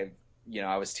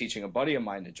was teaching a buddy of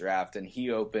mine to draft, and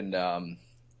he opened,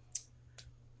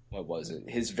 what was it?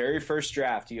 His very first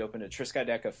draft, he opened a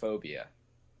Triskaidekaphobia.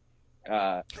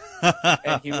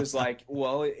 And he was like,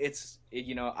 well,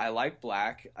 I like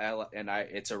black,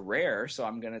 it's a rare, so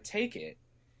I'm going to take it.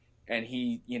 And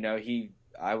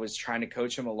I was trying to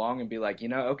coach him along and be like,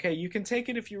 okay, you can take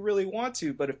it if you really want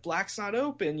to, but if black's not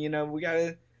open, we got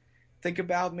to think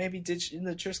about maybe ditching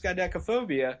the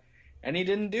Triskaidekaphobia. And he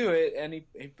didn't do it, and he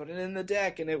put it in the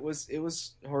deck, and it was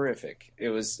horrific. It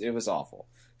was awful.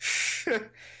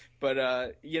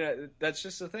 But that's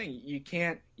just the thing. You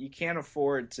can't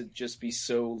afford to just be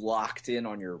so locked in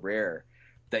on your rare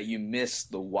that you miss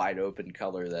the wide open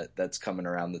color that's coming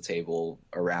around the table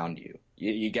around you.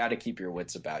 You got to keep your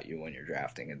wits about you when you're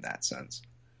drafting in that sense.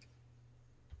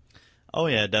 Oh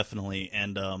yeah, definitely.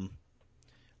 And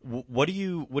what do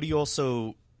you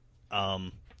also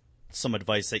some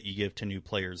advice that you give to new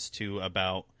players too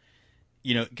about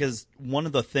because one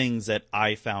of the things that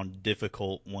I found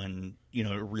difficult when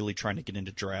really trying to get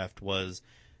into draft was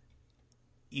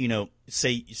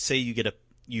say you get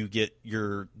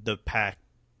the pack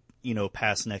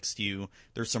pass next to you.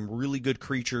 There's some really good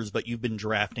creatures, but you've been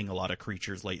drafting a lot of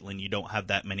creatures lately and you don't have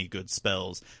that many good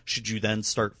spells. Should you then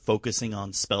start focusing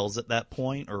on spells at that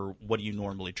point, or what do you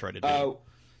normally try to do?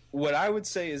 What I would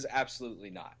say is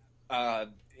absolutely not.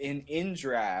 In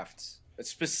draft,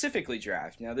 specifically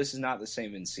draft. Now, this is not the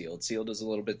same in sealed. Sealed is a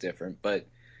little bit different, but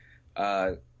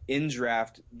in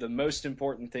draft, the most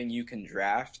important thing you can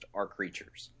draft are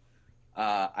creatures.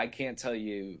 I can't tell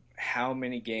you how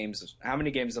many games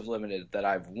of limited that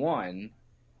I've won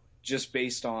just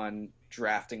based on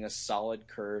drafting a solid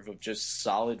curve of just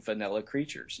solid vanilla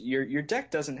creatures. Your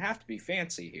deck doesn't have to be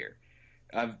fancy here.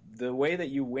 The way that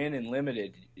you win in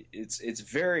limited, it's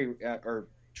very or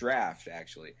draft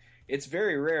actually. It's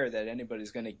very rare that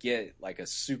anybody's going to get like a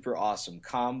super awesome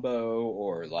combo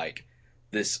or like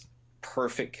this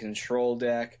perfect control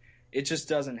deck. It just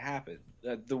doesn't happen.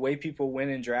 The way people win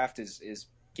in draft is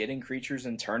getting creatures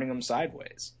and turning them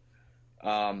sideways.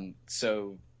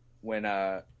 So when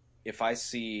if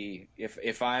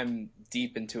I'm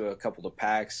deep into a couple of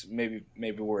packs, maybe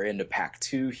we're into pack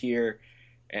 2 here,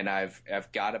 and I've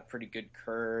got a pretty good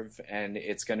curve, and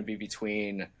it's going to be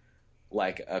between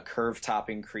like a curve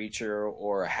topping creature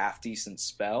or a half decent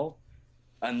spell.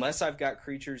 Unless I've got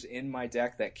creatures in my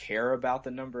deck that care about the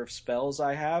number of spells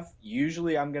I have,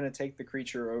 usually I'm going to take the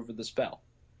creature over the spell.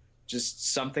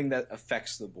 Just something that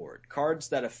affects the board. Cards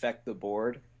that affect the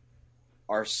board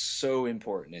are so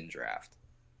important in draft.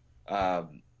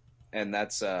 And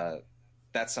that's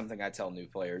something I tell new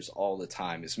players all the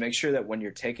time, is make sure that when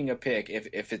you're taking a pick,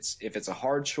 if it's a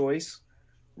hard choice,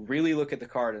 really look at the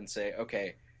card and say,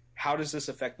 okay, how does this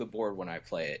affect the board when I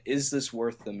play it? Is this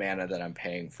worth the mana that I'm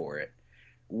paying for it?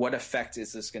 What effect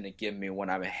is this going to give me when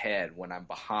I'm ahead, when I'm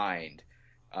behind?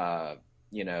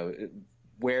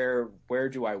 where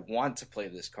do I want to play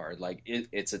this card? Like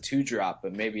it's a 2-drop,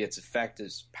 but maybe its effect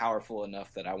is powerful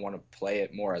enough that I want to play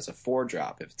it more as a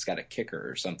 4-drop if it's got a kicker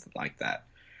or something like that.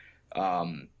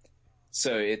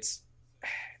 So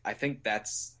I think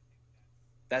that's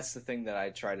the thing that I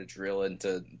try to drill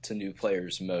into new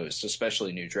players most,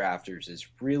 especially new drafters, is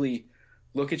really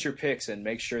look at your picks and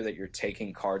make sure that you're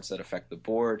taking cards that affect the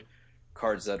board,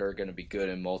 cards that are going to be good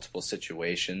in multiple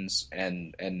situations,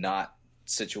 and not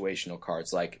situational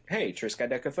cards like, hey,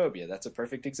 Triskaidekaphobia. That's a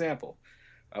perfect example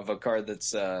of a card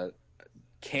that's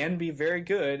can be very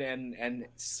good and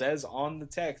says on the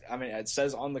text. I mean, it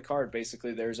says on the card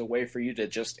basically there's a way for you to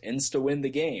just insta win the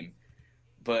game,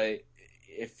 but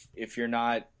if you're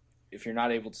not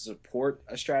able to support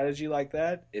a strategy like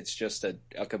that, it's just a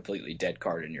completely dead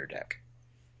card in your deck.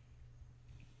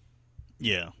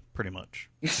 Yeah, pretty much.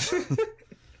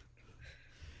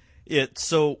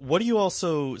 So what do you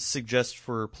also suggest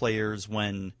for players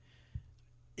when,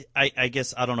 I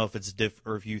guess, I don't know if it's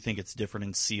or if you think it's different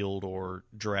in sealed or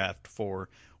draft, for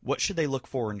what should they look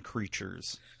for in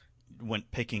creatures when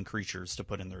picking creatures to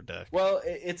put in their deck? Well,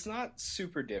 it's not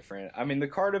super different. I mean, the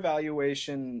card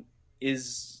evaluation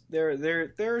is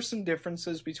there are some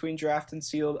differences between draft and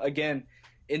sealed. Again,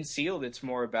 in sealed, it's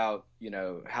more about,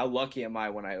 how lucky am I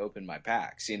when I open my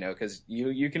packs, because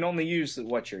you can only use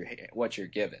what you're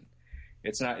given.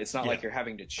 It's not like you're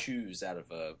having to choose out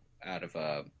of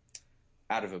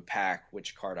a pack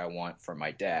which card I want for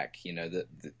my deck.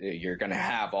 You're going to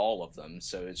have all of them,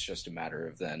 so it's just a matter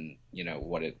of then,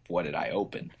 what did I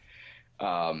open?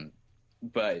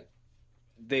 But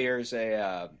there's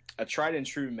a tried and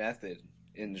true method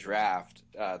in draft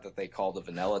that they call the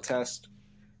vanilla test,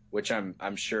 which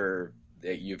I'm sure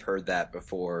that you've heard that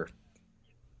before.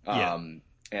 And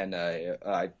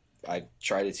I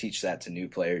try to teach that to new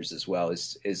players as well.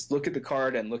 Is look at the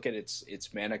card and look at its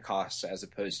mana costs as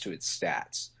opposed to its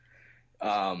stats.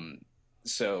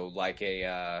 So like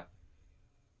a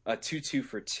 2/2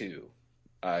 for 2,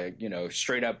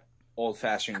 straight up old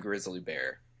fashioned grizzly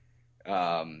bear,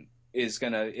 it's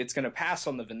gonna pass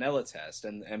on the vanilla test,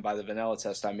 and by the vanilla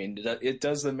test I mean it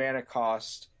does the mana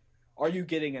cost. Are you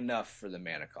getting enough for the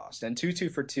mana cost? And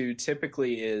 2/2 for 2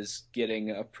 typically is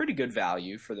getting a pretty good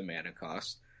value for the mana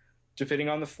cost. Depending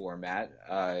on the format,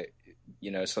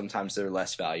 sometimes they're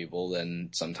less valuable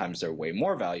and sometimes they're way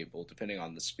more valuable depending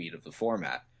on the speed of the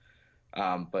format.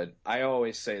 But I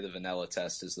always say the vanilla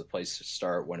test is the place to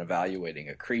start when evaluating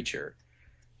a creature.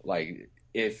 Like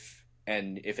if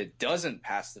it doesn't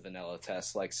pass the vanilla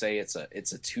test, like say it's a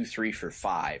 2/3 for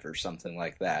 5 or something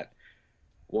like that,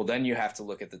 well then you have to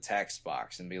look at the text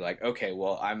box and be like, okay,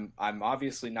 well I'm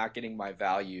obviously not getting my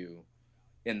value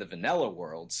in the vanilla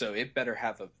world, so it better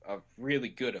have a really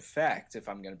good effect if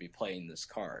I'm going to be playing this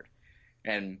card.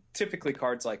 And typically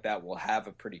cards like that will have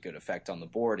a pretty good effect on the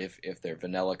board if their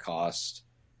vanilla cost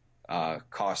to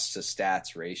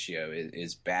stats ratio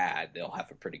is bad. They'll have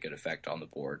a pretty good effect on the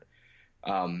board.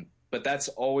 But that's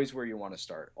always where you want to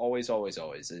start. Always, always,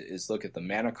 always is look at the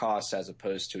mana cost as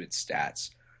opposed to its stats.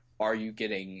 Are you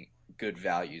getting good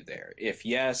value there? If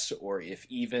yes, or if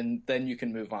even, then you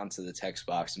can move on to the text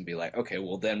box and be like, okay,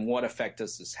 well then what effect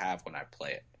does this have when I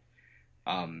play it?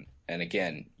 And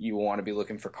again, you want to be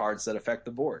looking for cards that affect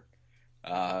the board.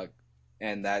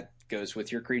 And that goes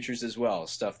with your creatures as well.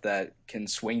 Stuff that can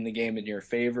swing the game in your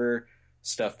favor,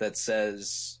 stuff that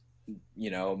says,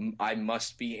 I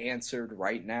must be answered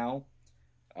right now,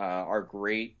 are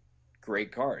great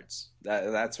cards.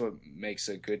 That's what makes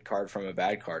a good card from a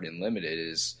bad card in Limited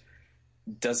is,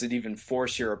 does it even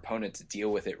force your opponent to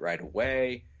deal with it right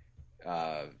away?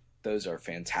 Those are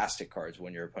fantastic cards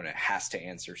when your opponent has to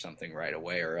answer something right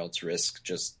away or else risk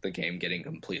just the game getting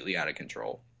completely out of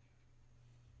control.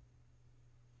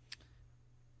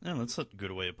 Yeah, that's a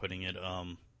good way of putting it.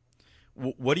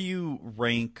 What do you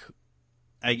rank,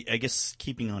 I guess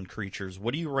keeping on creatures,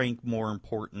 what do you rank more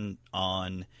important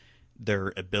on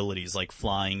their abilities, like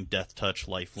flying, death touch,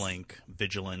 lifelink,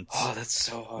 vigilance? Oh, that's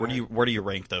so hard. Where do you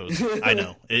rank those? I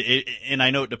know, and I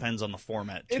know it depends on the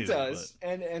format too. It does, but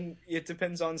and it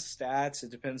depends on stats. It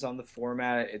depends on the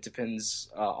format. It depends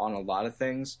on a lot of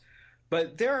things.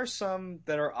 But there are some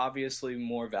that are obviously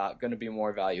going to be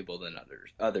more valuable than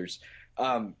others.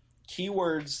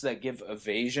 Keywords that give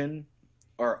evasion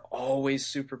are always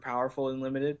super powerful in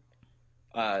Limited.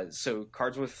 So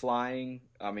cards with flying,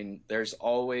 I mean, there's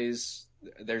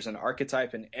an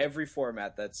archetype in every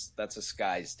format that's a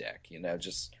skies deck,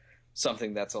 just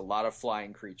something that's a lot of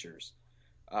flying creatures.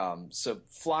 So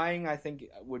flying, I think,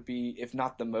 would be, if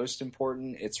not the most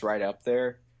important, it's right up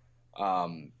there.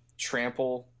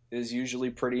 Trample is usually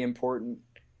pretty important.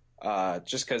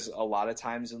 just because a lot of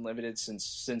times in limited,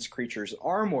 since creatures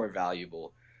are more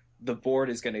valuable, the board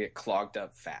is going to get clogged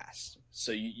up fast.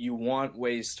 So you want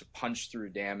ways to punch through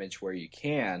damage where you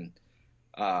can.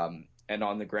 And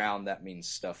on the ground, that means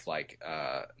stuff like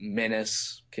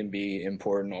menace can be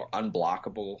important, or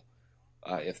unblockable.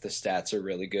 If the stats are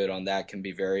really good on that, can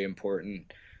be very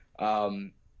important.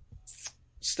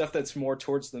 Stuff that's more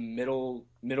towards the middle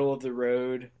of the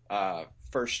road,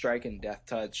 first strike and death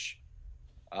touch,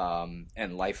 and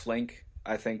lifelink,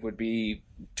 I think would be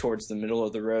towards the middle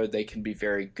of the road. They can be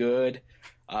very good.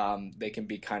 They can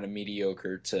be kind of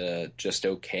mediocre to just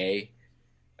okay.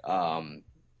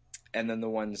 And then the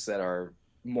ones that are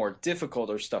more difficult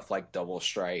are stuff like double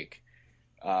strike.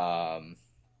 Let's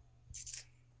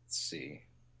see.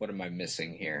 What am I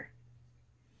missing here?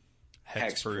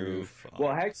 Hexproof.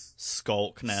 Well,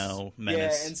 Skulk now.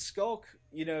 Menace. Yeah, and Skulk,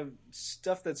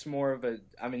 stuff that's more of a...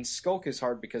 I mean, Skulk is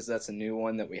hard because that's a new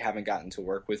one that we haven't gotten to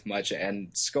work with much, and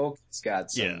Skulk's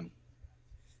got some...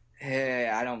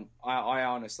 Yeah. I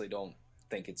honestly don't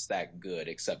think it's that good,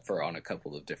 except for on a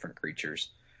couple of different creatures.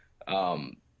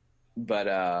 Any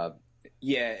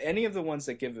of the ones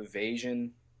that give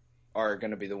evasion are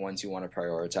going to be the ones you want to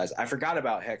prioritize. I forgot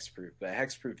about Hexproof, but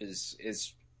Hexproof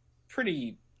is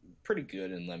pretty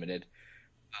good and limited.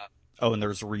 And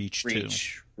there's Reach too.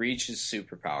 Reach is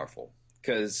super powerful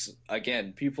because,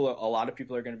 again, a lot of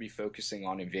people are going to be focusing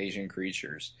on evasion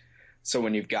creatures. So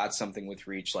when you've got something with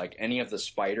Reach, like any of the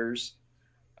spiders,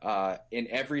 in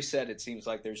every set it seems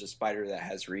like there's a spider that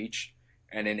has Reach,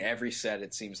 and in every set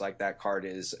it seems like that card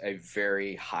is a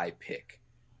very high pick,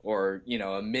 or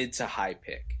a mid to high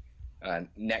pick.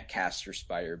 Netcaster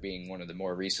Spider being one of the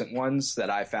more recent ones that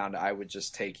I found I would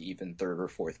just take even third or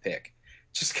fourth pick,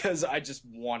 just because I just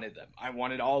wanted them. I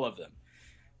wanted all of them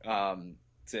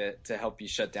to help you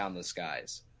shut down the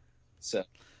skies. So.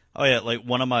 Oh yeah, like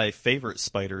one of my favorite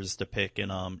spiders to pick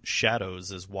in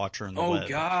Shadows is Watcher in the Web. Oh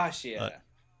gosh, yeah.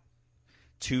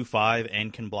 2/5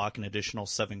 and can block an additional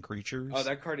 7 creatures. Oh,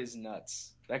 that card is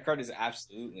nuts. That card is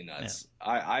absolutely nuts.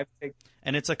 Yeah.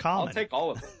 And it's a common. I'll take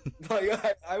all of them. It's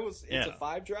a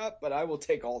 5-drop, but I will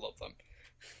take all of them.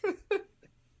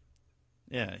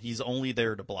 Yeah, he's only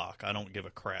there to block. I don't give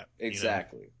a crap.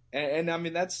 Exactly. And I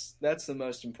mean that's the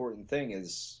most important thing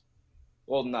is,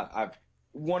 one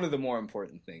of the more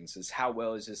important things is how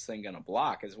well is this thing going to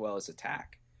block as well as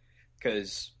attack.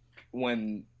 Because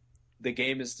when the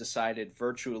game is decided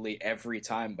virtually every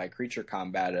time by creature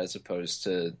combat as opposed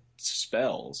to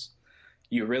spells,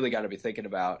 you really got to be thinking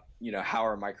about, how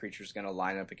are my creatures going to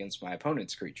line up against my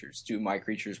opponent's creatures? Do my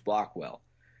creatures block well?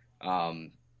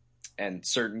 And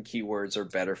certain keywords are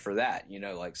better for that,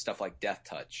 like stuff like Death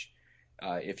Touch.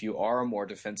 If you are a more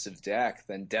defensive deck,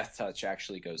 then Death Touch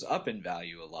actually goes up in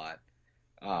value a lot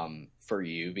for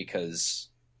you because...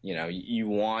 you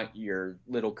want your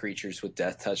little creatures with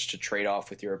Death Touch to trade off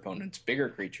with your opponent's bigger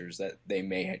creatures that they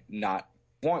may not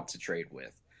want to trade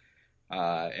with,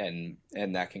 and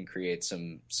that can create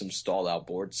some stalled out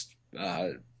board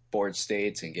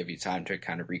states and give you time to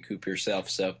kind of recoup yourself.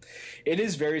 So it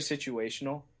is very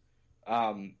situational,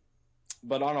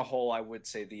 but on a whole, I would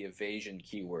say the evasion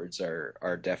keywords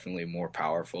are definitely more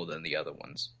powerful than the other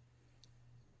ones.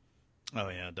 Oh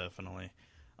yeah, definitely.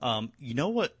 You know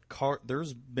what card?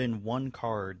 There's been one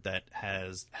card that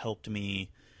has helped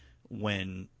me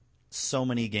win so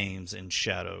many games in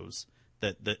Shadows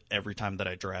that every time that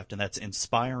I draft, and that's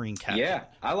Inspiring Captain. Yeah,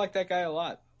 I like that guy a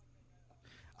lot.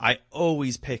 I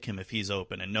always pick him if he's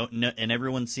open, and and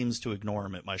everyone seems to ignore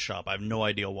him at my shop. I have no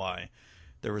idea why.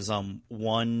 There was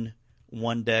one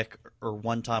deck or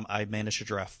one time I managed to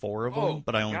draft 4 of them,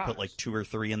 but I only put like 2 or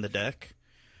 3 in the deck.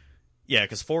 Yeah,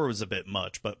 because 4 was a bit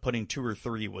much, but putting 2 or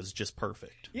 3 was just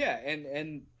perfect. Yeah,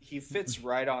 and he fits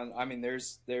right on. I mean,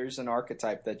 there's an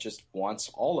archetype that just wants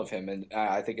all of him, and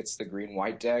I think it's the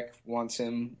green-white deck wants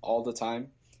him all the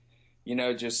time.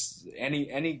 Just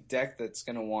any deck that's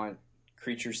going to want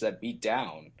creatures that beat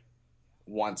down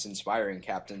wants Inspiring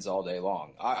Captains all day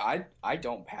long. I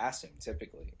don't pass him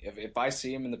typically. If I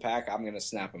see him in the pack, I'm going to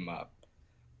snap him up.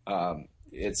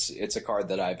 It's a card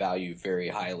that I value very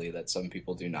highly that some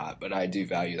people do not, but I do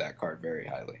value that card very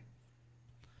highly.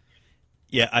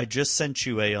 Yeah, I just sent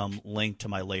you a link to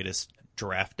my latest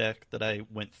draft deck that I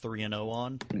went 3-0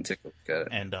 on. Take a look at it.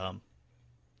 And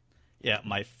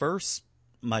my first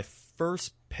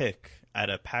pick at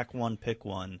a pack 1 pick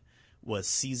 1 was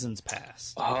Seasons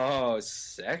Past. Oh,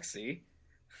 sexy.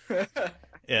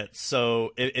 Yeah,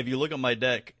 so if you look at my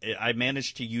deck, I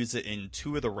managed to use it in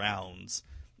 2 of the rounds.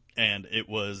 And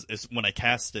when I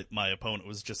cast it, my opponent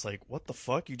was just like, "What the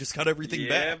fuck? You just got everything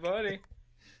back." Yeah, buddy.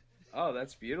 Oh,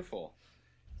 that's beautiful.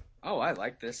 Oh, I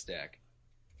like this deck.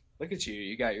 Look at you.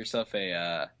 You got yourself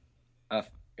a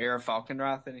Air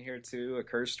Falconroth in here too, a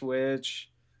Cursed Witch.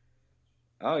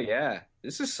 Oh yeah,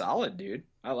 this is solid, dude.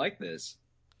 I like this.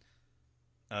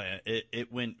 Yeah,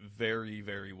 it went very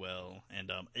very well,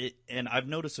 and I've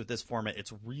noticed with this format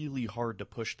it's really hard to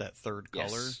push that third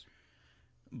color, Yes.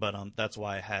 but that's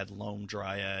why I had Loam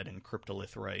Dryad and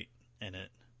Cryptolithrite in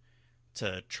it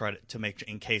to try to make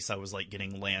in case I was like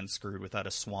getting land screwed without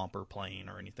a swamp or plane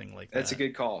or anything like That's a that.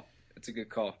 good call. That's a good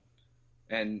call.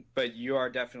 And but you are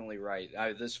definitely right.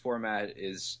 This format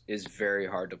is very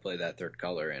hard to play that third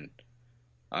color in.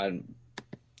 I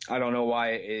I don't know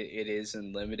why it is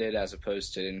in limited as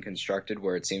opposed to in constructed,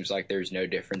 where it seems like there's no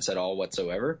difference at all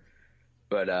whatsoever.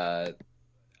 But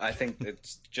I think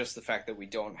it's just the fact that we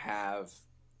don't have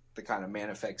the kind of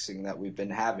mana fixing that we've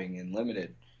been having in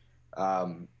limited.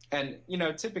 And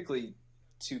typically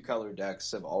two color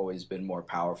decks have always been more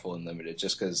powerful in limited,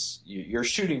 just because you're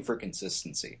shooting for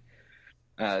consistency.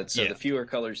 So the Yeah, fewer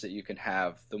colors that you can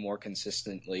have, the more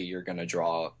consistently you're going to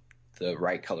draw the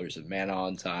right colors of mana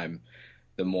on time,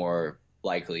 the more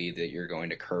likely that you're going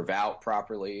to curve out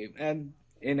properly, and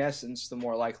in essence, the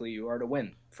more likely you are to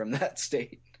win from that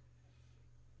state.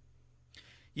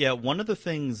 yeah. One of the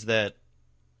things that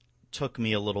took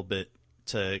me a little bit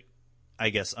to, I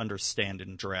guess, understand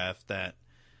in draft that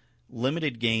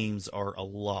limited games are a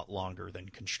lot longer than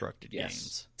constructed Yes,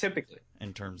 games typically.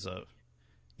 in terms of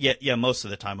yeah, most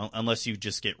of the time, unless you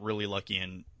just get really lucky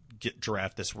and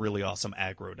draft this really awesome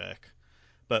aggro deck.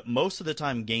 But most of the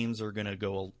time, games are going to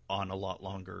go on a lot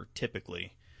longer,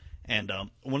 typically. And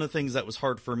one of the things that was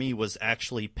hard for me was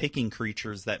actually picking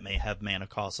creatures that may have mana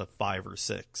costs of 5 or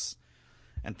 6,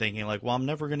 and thinking like, well, I'm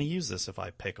never going to use this if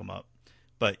I pick them up.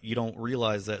 But you don't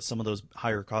realize that some of those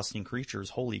higher costing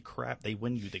creatures, holy crap, they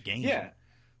win you the game Yeah,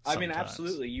 I mean, sometimes.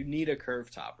 absolutely. You need a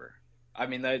curve topper. I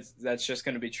mean, that's just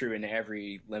going to be true in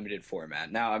every limited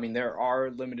format. Now, I mean, there are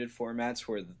limited formats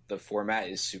where the format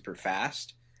is super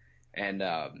fast, and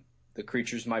the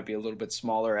creatures might be a little bit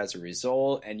smaller as a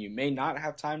result, and you may not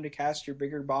have time to cast your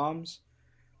bigger bombs.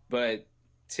 But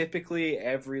typically,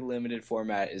 every limited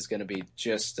format is going to be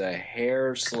just a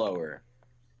hair slower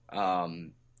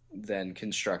um, than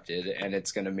constructed, and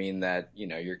it's going to mean that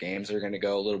your games are going to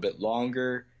go a little bit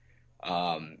longer.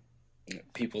 Um,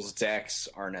 People's decks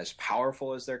aren't as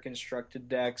powerful as their constructed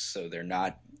decks, so they're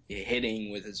not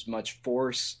hitting with as much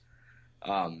force.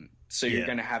 So you're Yeah.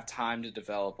 going to have time to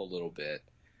develop a little bit,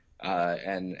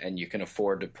 and you can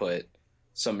afford to put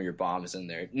some of your bombs in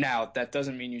there. Now that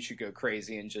doesn't mean you should go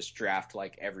crazy and just draft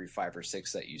like every 5 or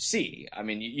 6 that you see. I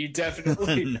mean, you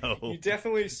definitely No. you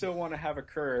definitely still want to have a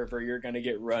curve, or you're going to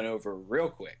get run over real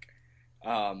quick.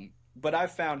 But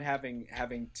I've found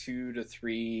having 2 to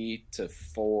 3 to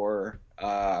 4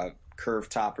 curve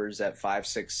toppers at 5,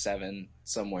 6, 7,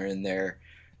 somewhere in there,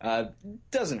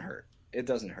 doesn't hurt. It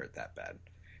doesn't hurt that bad.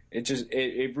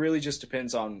 It really just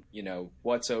depends on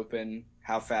what's open,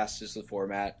 how fast is the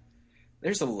format.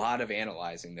 There's a lot of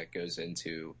analyzing that goes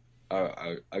into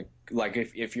like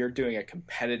if you're doing a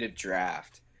competitive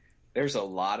draft, there's a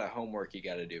lot of homework you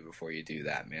got to do before you do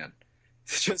that, man.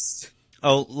 It's just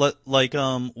Oh, like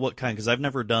what kind? Because I've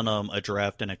never done a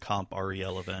draft in a comp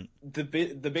REL event. the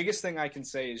biggest thing I can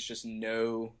say is just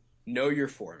know your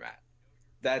format.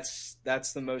 That's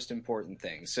the most important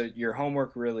thing. So your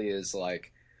homework really is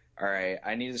like, all right,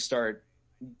 I need to start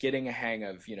getting a hang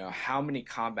of how many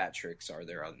combat tricks are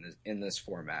there in this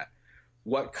format.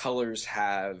 What colors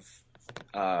have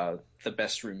the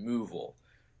best removal?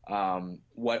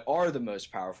 What are the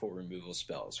most powerful removal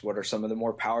spells? What are some of the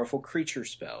more powerful creature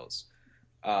spells?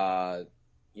 Uh,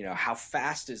 how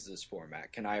fast is this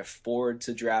format? Can I afford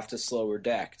to draft a slower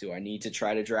deck? Do I need to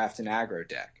try to draft an aggro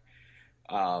deck?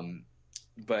 Um,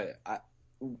 but I,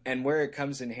 and where it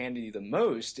comes in handy the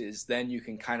most is then you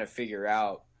can kind of figure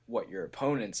out what your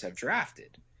opponents have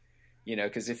drafted.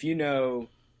 Because if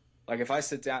like if I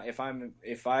sit down,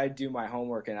 if I do my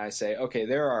homework and I say, okay,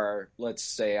 there are, let's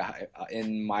say,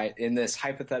 in this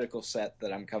hypothetical set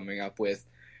that I'm coming up with,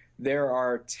 there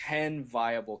are 10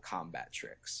 viable combat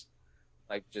tricks,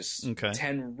 like just Okay.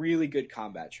 10 really good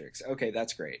combat tricks. Okay,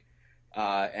 that's great.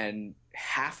 And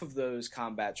half of those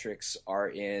combat tricks are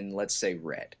in, let's say,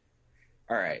 red.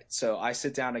 All right, so I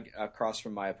sit down across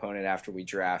from my opponent after we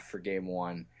draft for game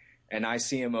one, and I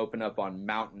see him open up on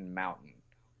Mountain Mountain.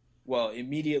 Well,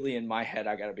 immediately in my head,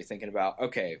 I got to be thinking about,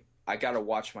 okay, I got to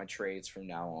watch my trades from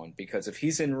now on, because if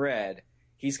he's in red,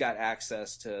 he's got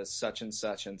access to such and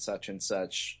such and such and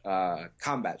such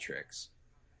combat tricks,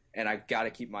 and I've got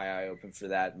to keep my eye open for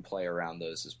that and play around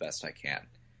those as best I can.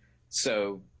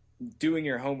 So doing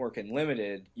your homework in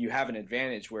limited, you have an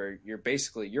advantage where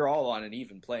you're all on an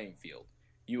even playing field.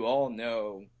 You all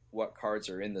know what cards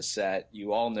are in the set.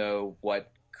 You all know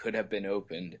what could have been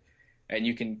opened, and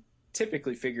you can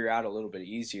typically figure out a little bit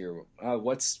easier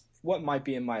what might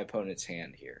be in my opponent's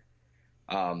hand here.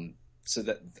 So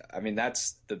that I mean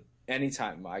that's the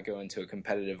anytime I go into a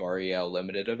competitive REL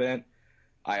limited event,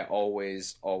 I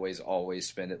always, always, always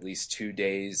spend at least 2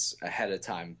 days ahead of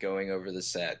time going over the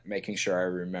set, making sure I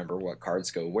remember what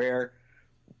cards go where,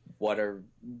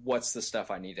 what's the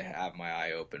stuff I need to have my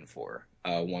eye open for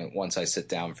once I sit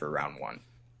down for round one.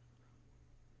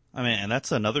 I mean, and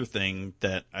that's another thing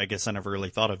that I guess I never really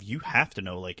thought of. You have to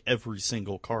know like every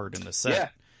single card in the set. Yeah.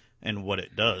 And what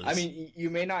it does. I mean,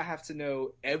 you may not have to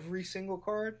know every single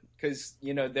card because,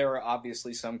 there are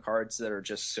obviously some cards that are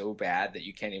just so bad that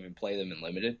you can't even play them in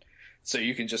limited. So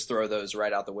you can just throw those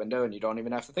right out the window and you don't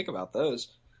even have to think about those.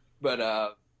 But,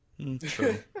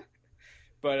 True.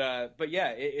 but yeah,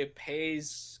 it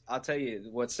pays. I'll tell you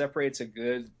what separates a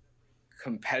good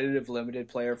competitive limited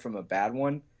player from a bad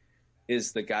one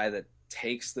is the guy that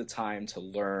takes the time to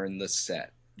learn the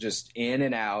set, just in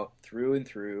and out, through and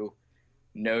through.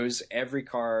 Knows every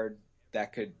card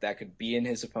that could be in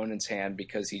his opponent's hand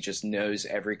because he just knows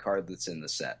every card that's in the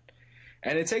set.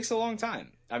 And it takes a long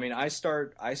time. I mean, I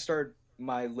start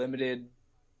my limited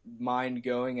mind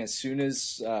going as soon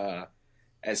as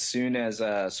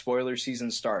spoiler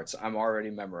season starts. I'm already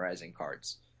memorizing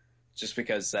cards, just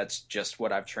because that's just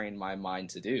what I've trained my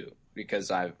mind to do.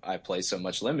 Because I play so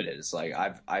much limited, it's like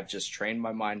I've just trained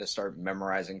my mind to start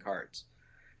memorizing cards,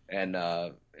 and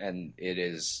it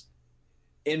is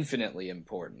infinitely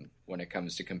important when it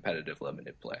comes to competitive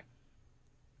limited play.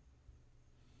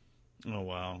 Oh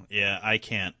wow. Yeah, I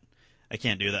can't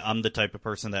do that. I'm the type of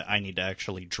person that I need to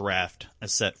actually draft a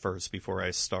set first before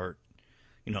I start,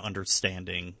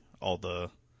 understanding all the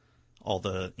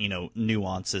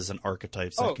nuances and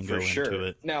archetypes that can go into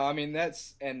it. No, I mean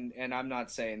that's and I'm not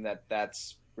saying that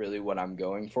that's really what I'm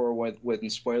going for when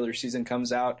spoiler season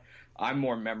comes out. I'm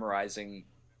more memorizing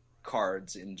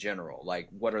cards in general. Like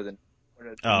what are the names?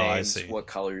 I see. What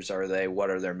colors are they? What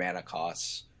are their mana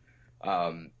costs?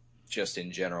 Just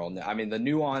in general. I mean, the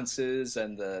nuances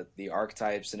and the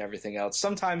archetypes and everything else,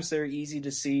 sometimes they're easy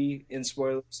to see in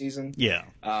spoiler season. Yeah.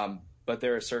 But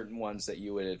there are certain ones that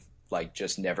you would have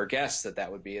just never guessed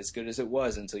that would be as good as it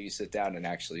was until you sit down and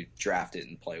actually draft it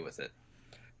and play with it.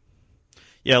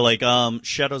 Yeah, like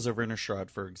Shadows over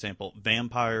Innistrad, for example,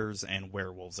 vampires and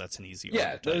werewolves. That's an easy.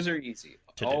 Yeah, those are easy.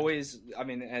 Always. I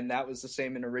mean, and that was the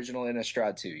same in original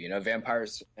Innistrad too.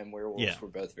 Vampires and werewolves were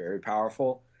both very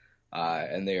powerful,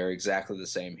 and they are exactly the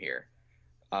same here.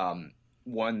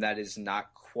 One that is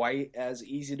not quite as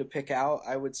easy to pick out,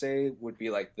 I would say, would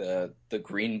be like the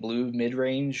green-blue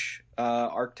mid-range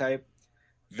archetype.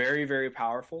 Very, very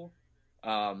powerful,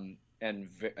 and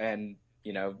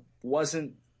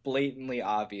wasn't blatantly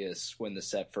obvious when the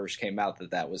set first came out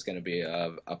that was going to be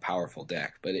a powerful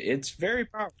deck, but it's very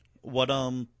powerful.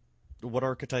 What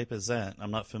archetype is that?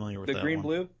 I'm not familiar with the that green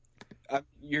one. Blue.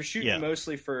 You're shooting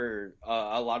mostly for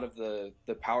a lot of the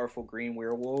powerful green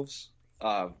werewolves,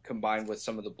 combined with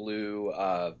some of the blue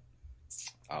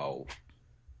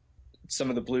some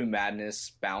of the blue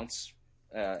madness bounce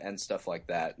and stuff like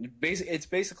that. It's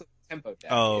basically a tempo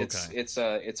deck. Oh, okay. It's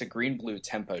a green blue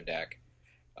tempo deck.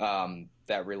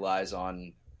 That relies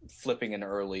on flipping an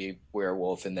early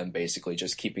werewolf and then basically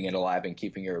just keeping it alive and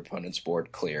keeping your opponent's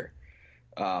board clear.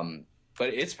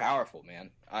 But it's powerful,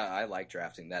 man. I like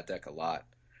drafting that deck a lot.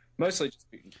 Mostly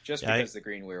just because the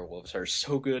green werewolves are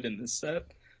so good in this set.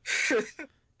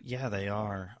 Yeah, they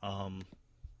are.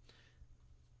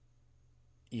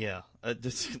 Yeah,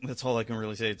 that's all I can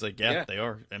really say. It's like, yeah, they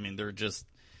are. I mean, they're just...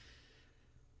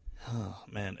 Oh,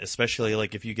 man, especially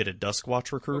like if you get a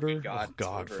Duskwatch Recruiter. Oh,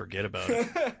 God, forget about it.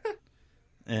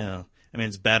 Yeah. I mean,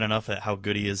 it's bad enough at how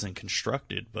good he is in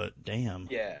Constructed, but damn.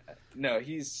 Yeah. No,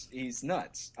 he's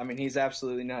nuts. I mean, he's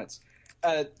absolutely nuts.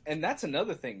 And that's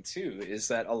another thing, too, is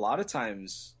that a lot of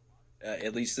times,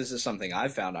 at least this is something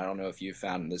I've found, I don't know if you've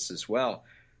found this as well,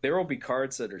 there will be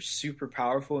cards that are super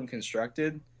powerful and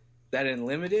Constructed that in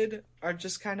Limited are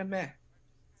just kind of meh.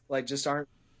 Like, just aren't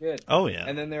good. Oh, yeah.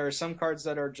 And then there are some cards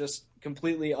that are just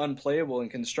completely unplayable and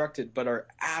Constructed, but are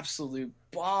absolute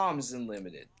bombs in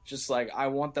Limited. Just like, I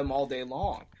want them all day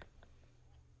long.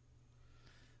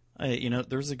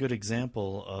 There's a good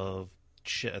example of,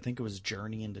 I think it was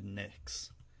Journey into Nyx.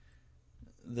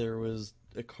 There was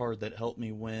a card that helped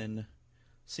me win.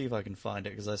 See if I can find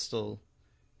it, because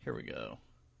here we go.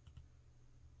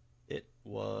 It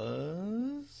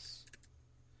was...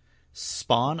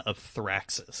 Spawn of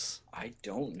Thraxus. I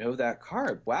don't know that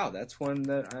card. Wow, that's one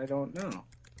that I don't know.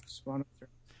 Spawn of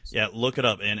Thraxus. Yeah, look it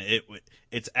up, and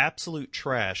it's absolute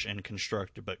trash and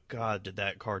constructed. But God, did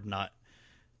that card not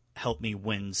help me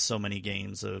win so many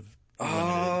games of limited?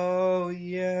 Oh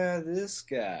yeah, this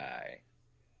guy.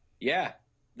 Yeah,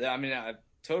 I mean,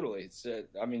 totally.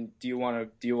 I mean, do you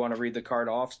want to read the card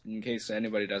off in case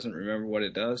anybody doesn't remember what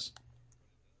it does?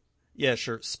 Yeah,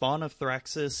 sure. Spawn of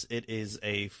Thraxus. It is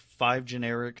a 5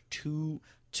 generic, 2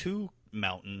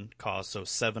 mountain cost, so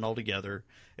 7 altogether.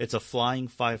 It's a flying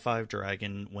 5/5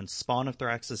 dragon. When Spawn of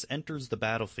Thraxus enters the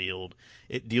battlefield,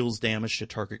 it deals damage to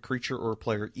target creature or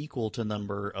player equal to the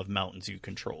number of mountains you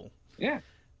control. Yeah.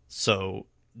 So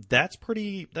that's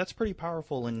pretty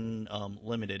powerful in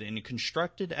limited and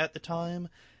constructed at the time.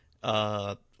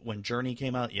 When Journey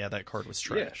came out, yeah, that card was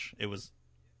trash. It was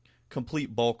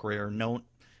complete bulk rare. No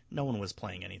one was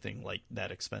playing anything like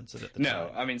that expensive at the time. No,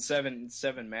 I mean seven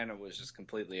mana was just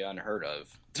completely unheard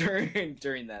of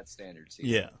during that standard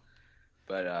season. Yeah.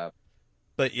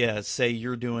 But yeah, say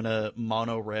you're doing a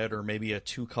mono red or maybe a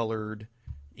 2-colored,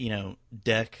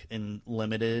 deck in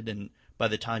limited, and by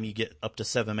the time you get up to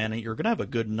 7 mana, you're gonna have a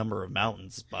good number of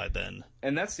mountains by then.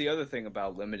 And that's the other thing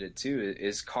about limited too,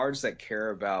 is cards that care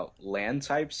about land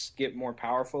types get more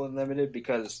powerful in limited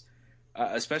because,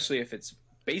 especially if it's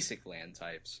basic land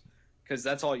types, because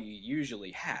that's all you usually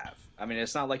have. I mean,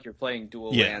 it's not like you're playing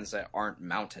dual lands that aren't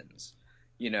mountains.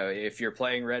 If you're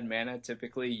playing red mana,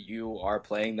 typically you are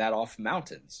playing that off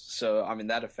mountains. So, I mean,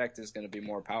 that effect is going to be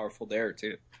more powerful there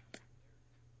too.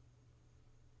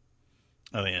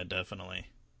 Oh yeah, definitely.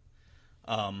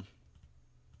 Yeah,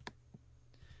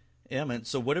 man.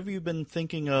 So, what have you been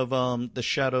thinking of the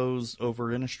Shadows over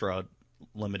Innistrad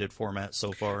limited format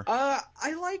so far?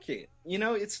 I like it.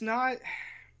 It's not.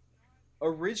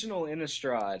 Original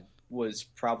Innistrad was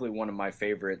probably one of my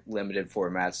favorite limited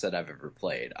formats that I've ever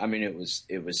played. I mean, it was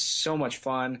so much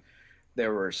fun.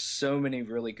 There were so many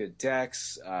really good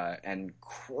decks and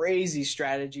crazy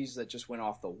strategies that just went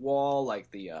off the wall,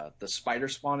 like the spider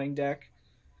spawning deck,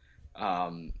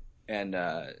 and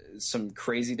some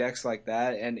crazy decks like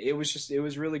that. And it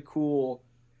was really cool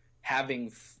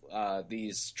having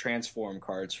these transform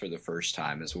cards for the first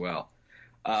time as well.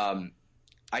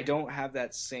 I don't have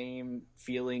that same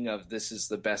feeling of this is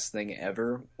the best thing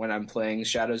ever when I'm playing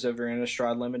Shadows over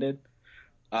Innistrad Limited.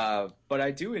 But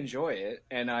I do enjoy it,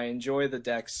 and I enjoy the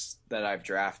decks that I've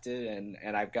drafted,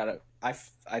 and I've got I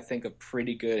think a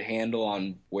pretty good handle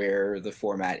on where the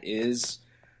format is,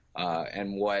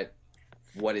 and what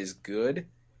is good.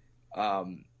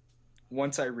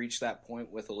 Once I reach that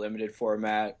point with a limited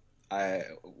format,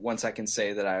 once I can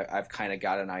say that I've kind of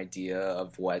got an idea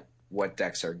of what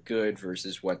decks are good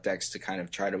versus what decks to kind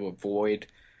of try to avoid,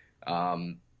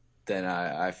 then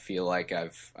I feel like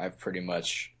I've pretty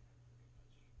much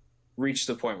reached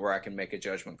the point where I can make a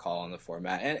judgment call on the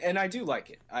format, and I do like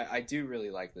it. I do really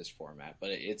like this format, but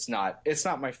it's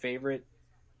not my favorite.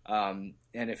 And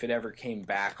if it ever came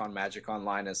back on Magic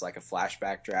Online as like a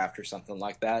flashback draft or something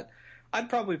like that, I'd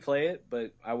probably play it,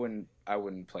 but I wouldn't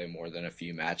play more than a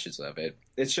few matches of it.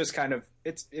 It's just kind of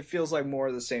it feels like more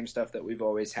of the same stuff that we've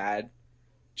always had,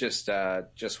 just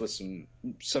with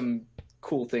some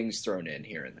cool things thrown in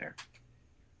here and there.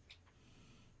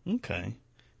 Okay,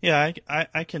 yeah,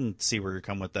 I can see where you're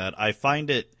coming with that. I find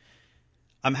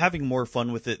I'm having more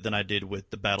fun with it than I did with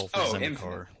the Battle for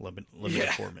Zendikar limited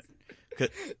format,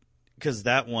 because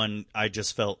that one I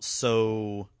just felt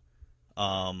so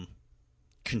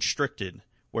constricted,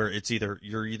 where it's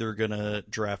you're either gonna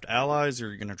draft allies or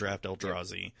you're gonna draft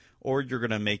Eldrazi, or you're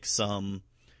gonna make some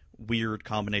weird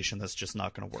combination that's just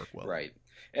not gonna work well. Right,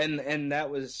 and that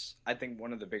was, I think,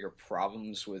 one of the bigger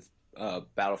problems with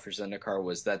Battle for Zendikar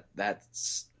was that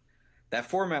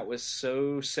format was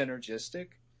so synergistic,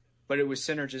 but it was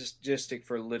synergistic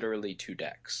for literally 2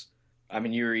 decks. I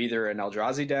mean, you were either an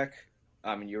Eldrazi deck,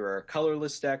 you were a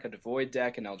colorless deck, a devoid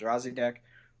deck, an Eldrazi deck,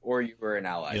 or you were an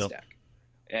allies deck.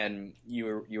 And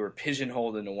you were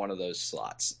pigeonholed into one of those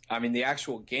slots. I mean, the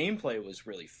actual gameplay was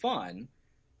really fun,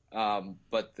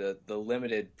 but the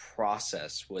limited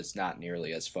process was not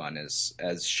nearly as fun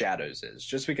as Shadows is.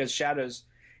 Just because Shadows,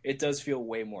 it does feel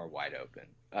way more wide open.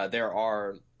 There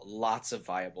are lots of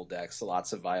viable decks,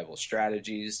 lots of viable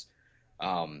strategies,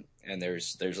 and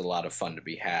there's a lot of fun to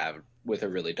be had with a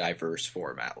really diverse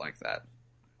format like that.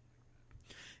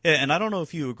 Yeah, and I don't know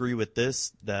if you agree with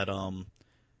this, that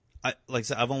like I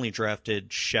said, I've only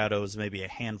drafted Shadows maybe a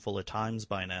handful of times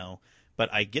by now,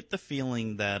 but I get the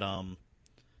feeling that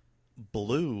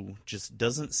blue just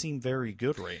doesn't seem very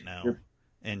good right now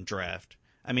in draft.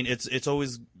 I mean, it's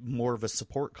always more of a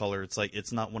support color. It's like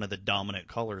it's not one of the dominant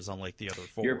colors, unlike the other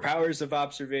four. Your powers of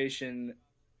observation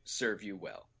serve you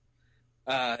well.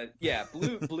 Yeah,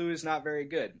 blue is not very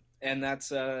good, and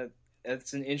that's an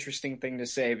interesting thing to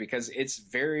say because it's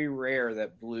very rare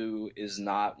that blue is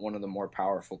not one of the more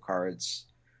powerful colors,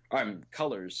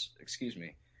 excuse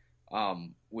me,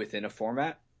 within a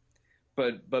format.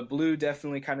 But blue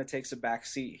definitely kind of takes a back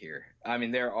seat here. I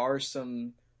mean, there are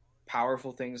some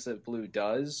powerful things that blue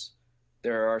does.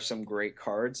 There are some great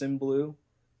cards in blue,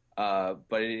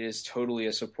 but it is totally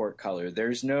a support color.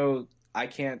 I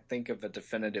can't think of a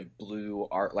definitive blue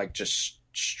art, like just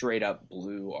straight up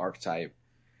blue archetype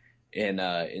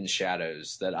in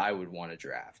Shadows that I would want to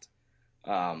draft.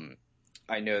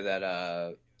 I know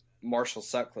that Marshall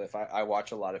Sutcliffe, I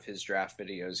watch a lot of his draft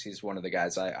videos. He's one of the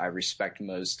guys I respect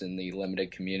most in the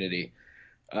limited community.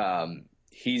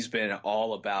 He's been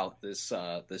all about this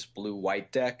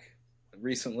blue-white deck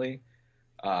recently.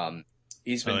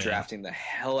 He's been drafting the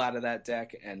hell out of that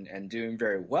deck and doing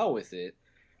very well with it.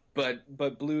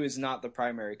 But blue is not the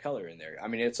primary color in there. I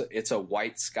mean, it's a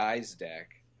White Skies deck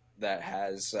that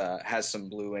has some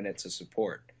blue in it to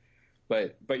support.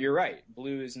 But you're right,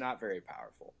 blue is not very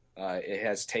powerful. It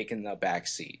has taken the back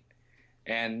seat,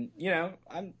 and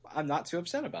I'm not too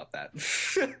upset about that.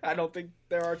 I don't think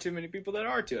there are too many people that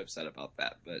are too upset about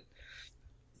that. But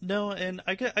no, and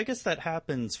I guess that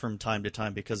happens from time to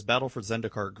time because Battle for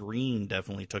Zendikar green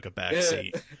definitely took a back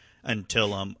seat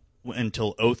until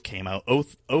Oath came out.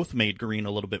 Oath made green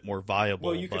a little bit more viable.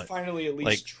 Well, you could finally at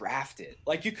least draft it.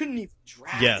 Like you couldn't even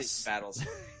draft it in battles.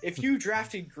 If you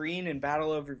drafted green in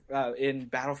Battle for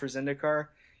Zendikar,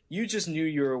 you just knew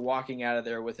you were walking out of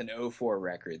there with an 0-4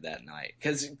 record that night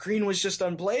because green was just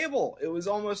unplayable. It was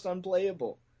almost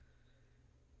unplayable.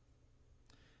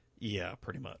 Yeah,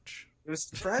 pretty much. It was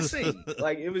depressing.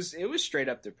 Like it was straight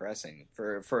up depressing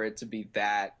for it to be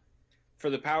that, for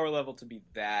the power level to be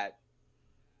that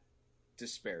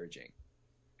disparaging.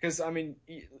 Because I mean,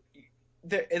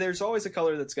 there's always a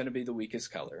color that's going to be the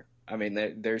weakest color. I mean,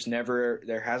 there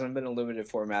hasn't been a limited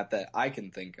format that I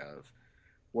can think of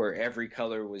where every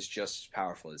color was just as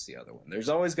powerful as the other one. There's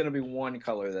always going to be one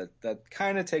color that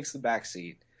kind of takes the back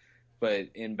seat. But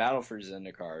in Battle for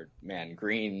Zendikar, man,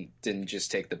 green didn't just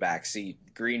take the back seat.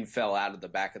 Green fell out of the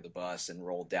back of the bus and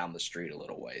rolled down the street a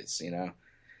little ways,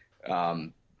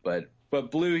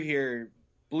 But blue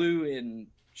in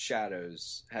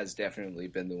Shadows has definitely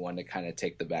been the one to kind of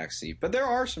take the back seat. But there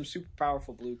are some super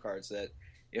powerful blue cards that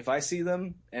if I see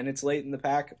them and it's late in the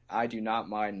pack, I do not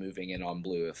mind moving in on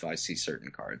blue if I see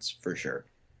certain cards, for sure.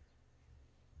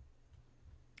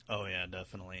 Oh, yeah,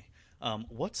 definitely.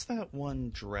 What's that one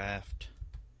draft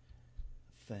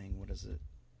thing? What is it?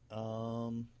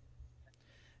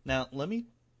 Now, let me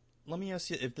ask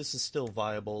you if this is still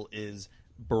viable. Is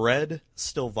bread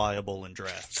still viable in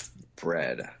draft?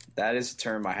 Bread. That is a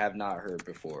term I have not heard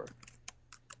before.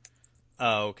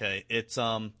 Oh, okay. It's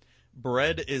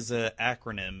bread is an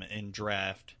acronym in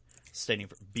draft stating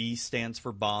for B stands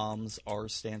for bombs, R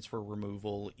stands for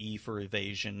removal, E for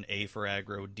evasion, A for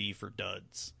aggro, D for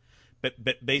duds.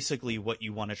 But basically what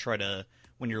you want to try to,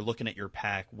 when you're looking at your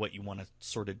pack, what you want to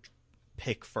sort of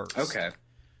pick first. Okay.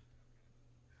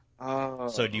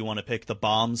 So do you want to pick the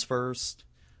bombs first?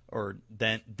 Or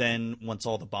then once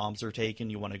all the bombs are taken,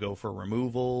 you want to go for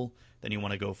removal, then you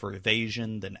want to go for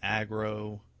evasion, then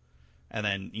aggro, and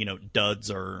then, duds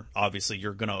are, obviously,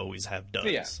 you're going to always have duds.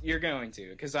 Yeah, you're going to.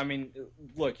 Because, I mean,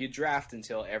 look, you draft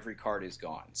until every card is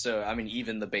gone. So, I mean,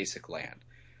 even the basic land.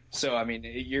 So, I mean,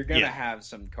 you're going to have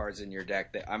some cards in your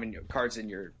deck cards in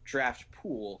your draft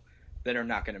pool that are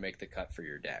not going to make the cut for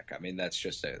your deck. I mean, that's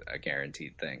just a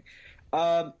guaranteed thing.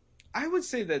 I would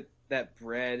say that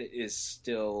bread is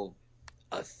still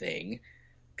a thing.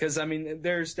 Because, I mean,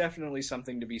 there's definitely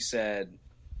something to be said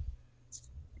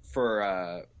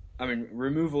for,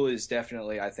 removal is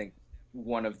definitely, I think,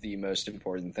 one of the most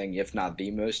important thing, if not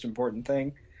the most important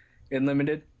thing in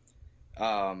Limited.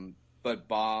 But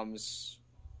bombs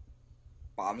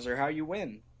are how you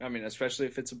win. I mean, especially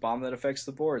if it's a bomb that affects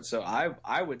the board. So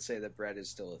I would say that bread is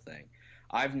still a thing.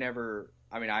 I have never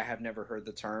heard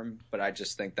the term, but I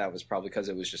just think that was probably because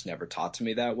it was just never taught to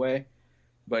me that way.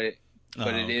 But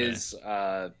it is.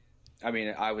 I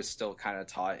was still kind of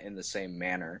taught in the same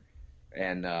manner,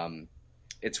 and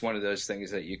it's one of those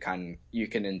things that you can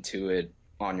intuit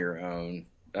on your own,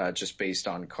 just based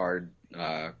on card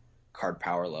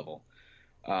power level.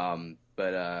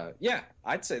 Yeah,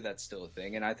 I'd say that's still a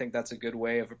thing, and I think that's a good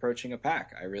way of approaching a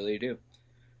pack. I really do.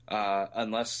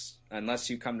 Unless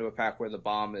you come to a pack where the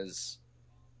bomb is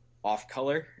off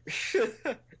color.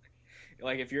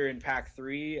 Like if you're in pack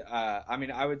 3,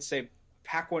 I would say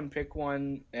pack one, pick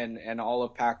one, and all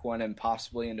of pack one, and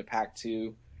possibly into pack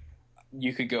two,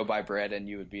 you could go buy bread, and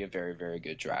you would be a very, very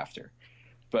good drafter.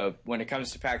 But when it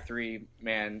comes to pack three,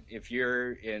 man, if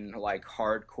you're in like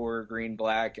hardcore green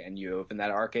black and you open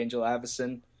that Archangel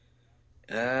Avacyn,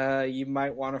 you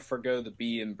might want to forgo the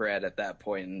B and bread at that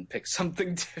point and pick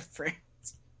something different.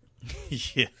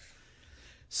 Yeah.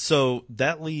 So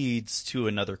that leads to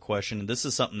another question, and this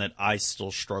is something that I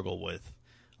still struggle with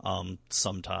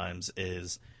sometimes,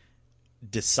 is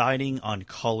deciding on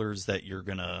colors that you're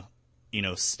going to,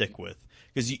 stick with.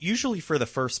 Because usually for the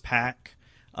first pack,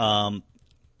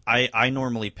 I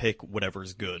normally pick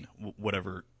whatever's good.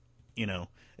 Whatever,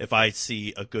 if I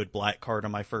see a good black card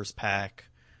on my first pack,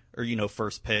 or,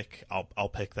 first pick, I'll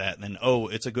pick that. And then, oh,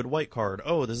 it's a good white card.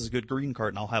 Oh, this is a good green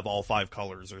card. And I'll have all 5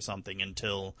 colors or something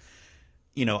until,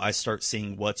 I start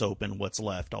seeing what's open, what's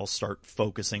left. I'll start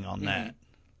focusing on that.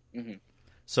 Mm-hmm.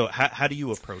 So how do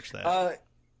you approach that?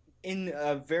 In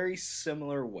a very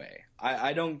similar way.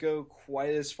 I don't go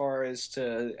quite as far as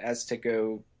to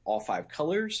go all 5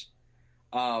 colors.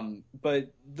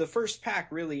 But the first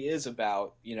pack really is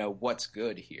about, what's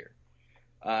good here.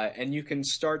 And you can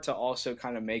start to also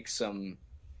kind of make some,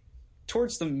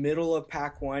 towards the middle of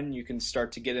pack one, you can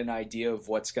start to get an idea of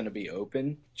what's going to be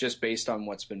open just based on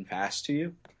what's been passed to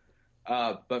you.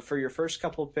 But for your first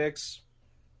couple of picks,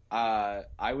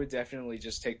 I would definitely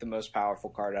just take the most powerful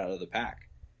card out of the pack.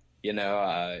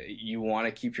 You want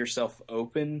to keep yourself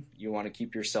open. You want to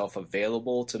keep yourself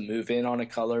available to move in on a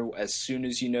color as soon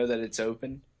as you know that it's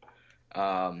open.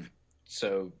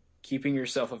 So keeping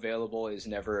yourself available is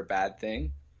never a bad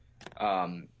thing.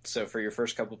 So for your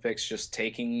first couple picks, just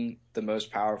taking the most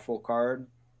powerful card,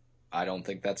 I don't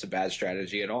think that's a bad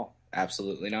strategy at all.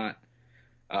 Absolutely not.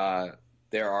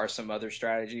 There are some other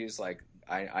strategies, like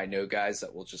I know guys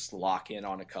that will just lock in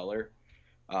on a color,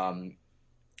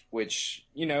 which,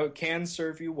 can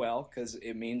serve you well because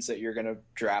it means that you're going to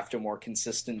draft a more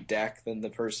consistent deck than the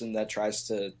person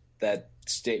that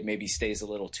maybe stays a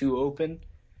little too open.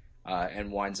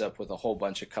 And winds up with a whole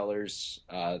bunch of colors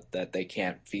that they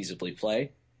can't feasibly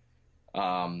play.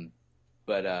 You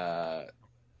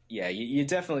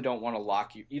definitely don't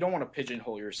want to you don't want to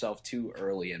pigeonhole yourself too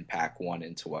early in pack one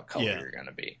into what color you're going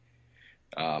to be.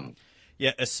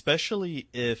 Especially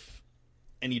if,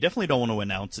 and you definitely don't want to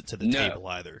announce it to the table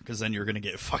either, because then you're going to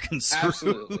get fucking screwed.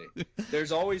 Absolutely.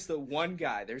 There's always the one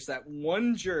guy. There's that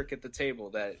one jerk at the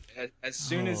table that as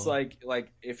soon as like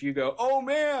if you go, oh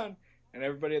man. And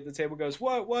everybody at the table goes,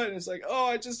 what? And it's like, oh,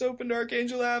 I just opened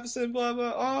Archangel Avacyn, blah,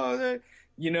 blah. Oh,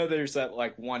 there's that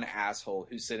like one asshole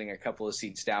who's sitting a couple of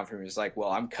seats down from me. He's like, well,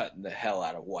 I'm cutting the hell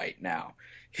out of white now.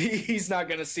 He's not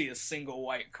going to see a single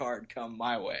white card come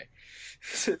my way.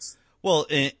 Well,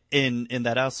 in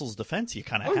that asshole's defense, you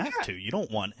kind of have to. You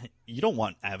don't want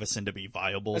Avacyn to be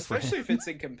viable, especially if it's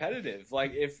in competitive.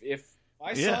 Like if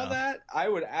I saw that, I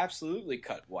would absolutely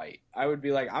cut white. I would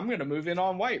be like, I'm going to move in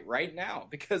on white right now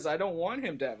because I don't want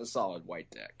him to have a solid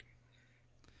white deck.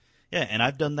 Yeah, and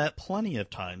I've done that plenty of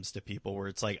times to people where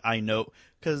it's like, I know,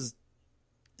 because,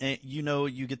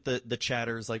 you get the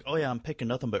chatters like, oh yeah, I'm picking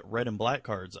nothing but red and black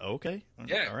cards. Okay.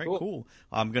 Yeah, all right, cool.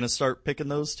 I'm going to start picking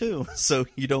those too, so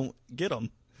you don't get them.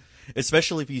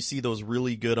 Especially if you see those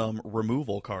really good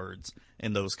removal cards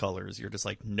in those colors. You're just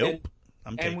like, nope.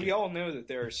 And we all know that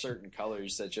there are certain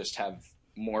colors that just have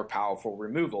more powerful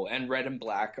removal, and red and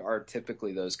black are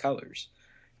typically those colors.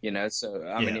 So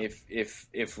I mean,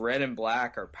 if red and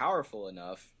black are powerful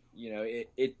enough,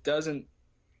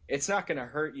 it's not going to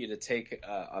hurt you to take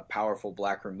a powerful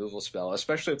black removal spell,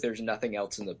 especially if there's nothing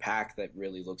else in the pack that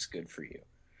really looks good for you.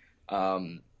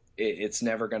 It's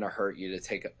never going to hurt you to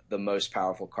take the most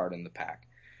powerful card in the pack.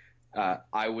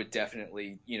 I would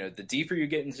definitely, the deeper you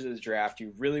get into the draft,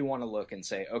 you really want to look and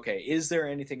say, okay, is there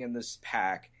anything in this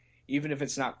pack, even if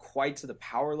it's not quite to the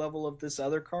power level of this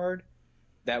other card,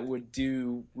 that would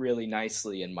do really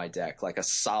nicely in my deck, like a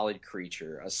solid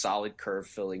creature, a solid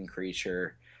curve-filling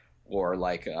creature, or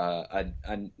like a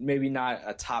maybe not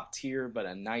a top tier, but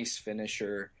a nice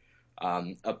finisher,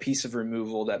 a piece of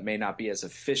removal that may not be as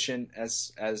efficient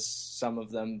as some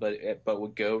of them, but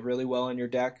would go really well in your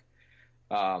deck.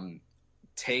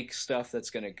 Take stuff that's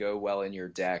going to go well in your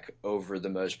deck over the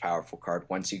most powerful card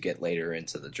once you get later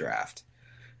into the draft.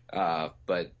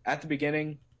 But at the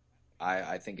beginning,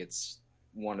 I think it's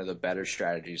one of the better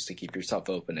strategies to keep yourself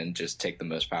open and just take the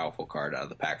most powerful card out of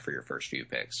the pack for your first few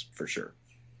picks, for sure.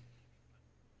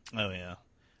 Oh, yeah.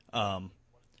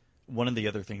 One of the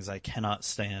other things I cannot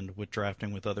stand with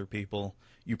drafting with other people,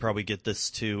 you probably get this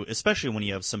too, especially when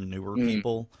you have some newer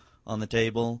people on the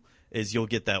table, is you'll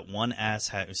get that one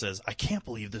asshat who says, I can't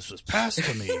believe this was passed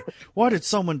to me. Why did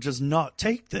someone just not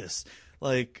take this?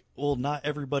 Like, well, not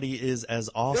everybody is as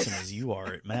awesome as you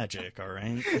are at Magic, all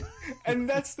right? And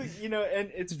that's the,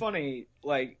 and it's funny,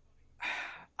 like,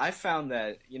 I found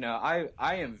that, I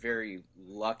am very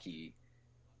lucky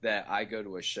that I go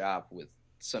to a shop with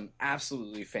some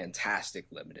absolutely fantastic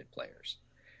limited players.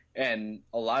 And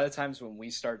a lot of times when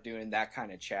we start doing that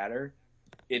kind of chatter,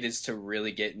 it is to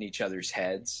really get in each other's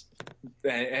heads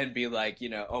and be like,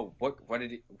 oh, what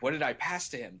did I pass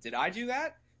to him? Did I do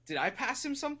that? Did I pass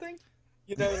him something?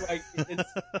 Like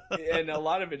and a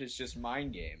lot of it is just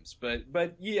mind games.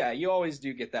 But yeah, you always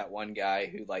do get that one guy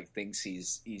who like thinks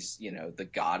he's the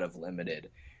god of limited,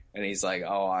 and he's like,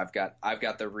 oh, I've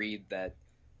got the read that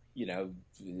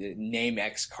name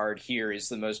X card here is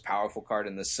the most powerful card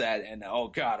in the set, and oh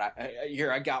god,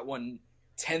 I got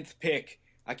 1/10th pick.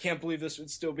 I can't believe this would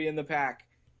still be in the pack,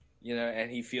 and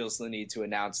he feels the need to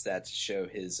announce that to show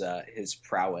his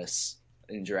prowess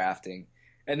in drafting,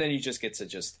 and then you just get to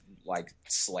just like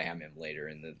slam him later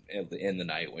in the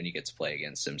night when you get to play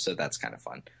against him. So that's kind of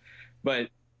fun. But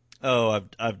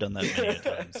I've done that many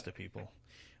times to people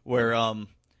where God,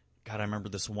 I remember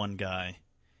this one guy.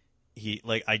 He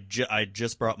like I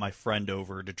just brought my friend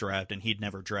over to draft, and he'd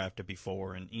never drafted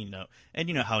before, and you know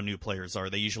how new players are.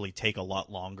 They usually take a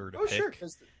lot longer to pick. Sure,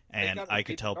 'cause and I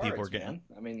could tell cards, people were getting.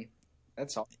 I mean,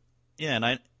 that's all. Yeah,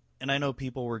 and I know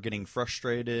people were getting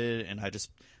frustrated, and I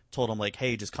just told him like,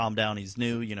 hey, just calm down. He's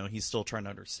new, he's still trying to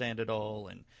understand it all.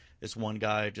 And this one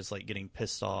guy just like getting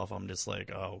pissed off. I'm just like,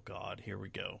 oh god, here we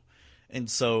go. And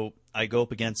so I go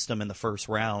up against him in the first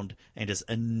round and just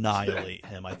annihilate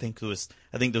him. I think this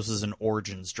was an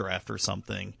Origins draft or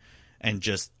something, and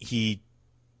just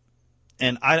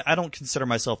and I don't consider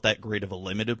myself that great of a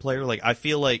limited player. Like I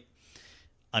feel like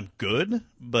I'm good,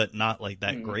 but not like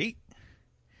that great.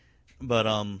 But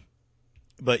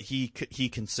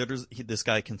this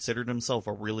guy considered himself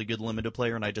a really good limited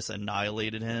player, and I just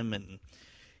annihilated him, and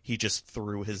he just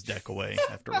threw his deck away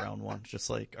after round one.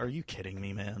 Just like, are you kidding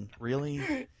me, man?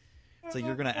 Really? So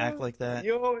you're gonna act like that?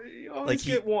 You always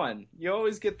get one. You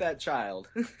always get that child.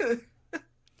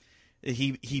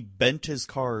 He bent his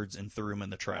cards and threw them in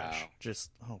the trash. Wow.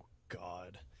 Just oh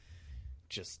god.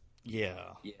 Just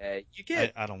yeah. Yeah, you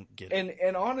get. I don't get it.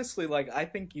 And honestly, like I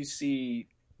think you see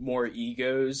more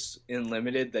egos in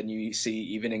limited than you see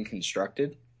even in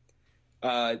constructed.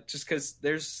 Just because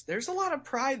there's a lot of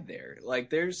pride there.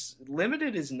 Like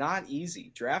limited is not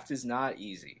easy. Draft is not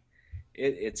easy.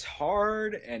 It's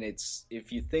hard, and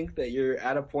if you think that you're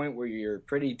at a point where you're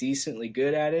pretty decently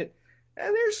good at it,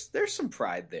 and there's some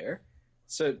pride there.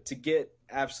 So to get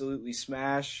absolutely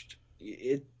smashed,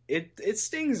 it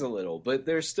stings a little, but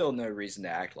there's still no reason to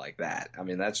act like that. I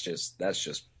mean, that's just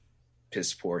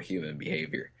piss poor human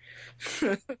behavior.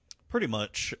 Pretty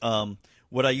much.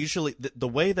 What I usually the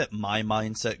way that my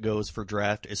mindset goes for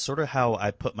draft is sort of how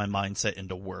I put my mindset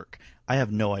into work. I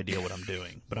have no idea what I'm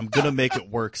doing, but I'm gonna make it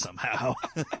work somehow.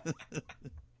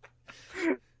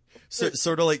 So,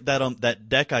 sort of like that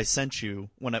deck I sent you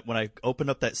when I opened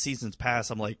up that Season's Pass.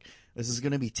 I'm like, this is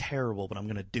gonna be terrible, but I'm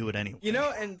gonna do it anyway.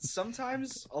 And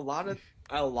sometimes a lot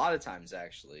of times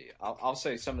actually, I'll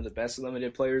say some of the best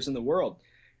limited players in the world,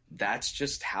 that's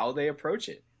just how they approach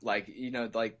it. Like,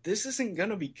 like this isn't going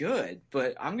to be good,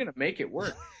 but I'm going to make it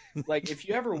work. Like if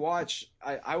you ever watch,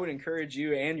 I would encourage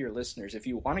you and your listeners, if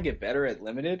you want to get better at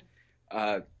limited,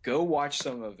 go watch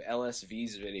some of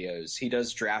LSV's videos. He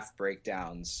does draft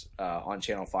breakdowns on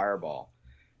Channel Fireball.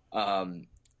 And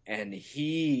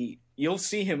you'll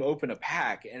see him open a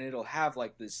pack and it'll have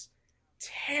like this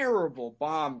terrible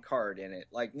bomb card in it,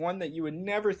 like one that you would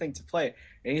never think to play.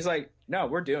 And he's like, no,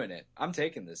 we're doing it. I'm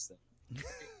taking this thing.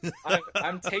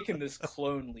 I'm taking this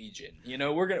Clone Legion.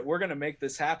 We're gonna make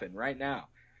this happen right now.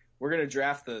 We're gonna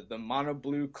draft the mono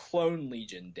blue Clone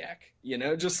Legion deck.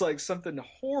 Just like something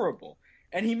horrible,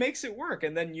 and he makes it work.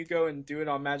 And then you go and do it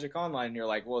on Magic Online, and you're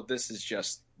like, well, this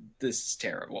is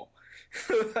terrible.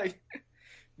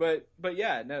 But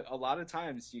yeah, no. A lot of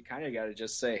times you kind of got to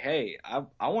just say, hey,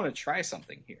 I want to try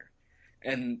something here,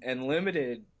 and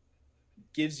limited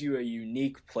gives you a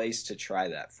unique place to try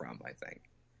that from, I think.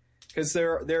 Because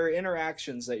there are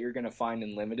interactions that you're going to find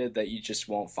in limited that you just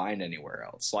won't find anywhere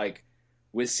else. Like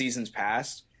with Seasons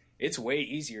Past, it's way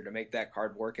easier to make that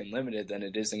card work in limited than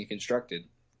it is in constructed.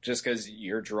 Just because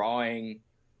you're drawing,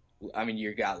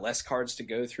 you got less cards to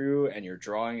go through, and you're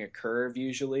drawing a curve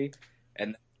usually,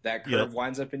 and that curve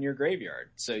winds up in your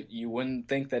graveyard. So you wouldn't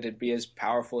think that it'd be as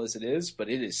powerful as it is, but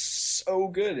it is so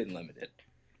good in limited.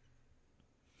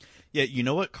 Yeah, you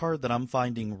know what card that I'm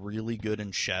finding really good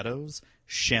in Shadows?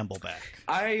 Shambleback.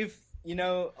 I've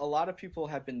a lot of people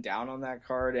have been down on that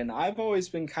card, and I've always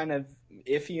been kind of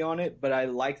iffy on it, but I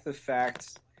like the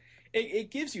fact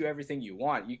it gives you everything you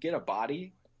want. You get a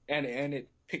body, and it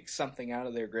picks something out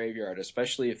of their graveyard,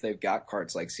 especially if they've got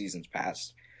cards like Seasons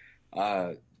Past.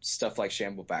 Stuff like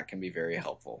Shambleback can be very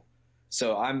helpful.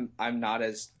 So I'm not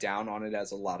as down on it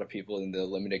as a lot of people in the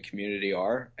limited community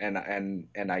are, and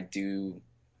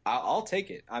I'll take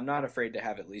it. I'm not afraid to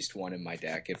have at least one in my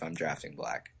deck if I'm drafting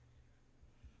black.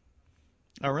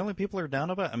 Oh, really? People are down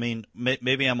about it? I mean,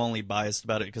 maybe I'm only biased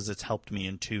about it because it's helped me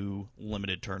in 2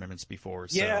 limited tournaments before.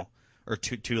 So, yeah. Or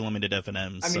two limited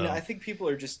FNMs. I mean, I think people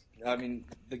are just. I mean,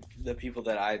 the people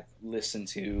that I listen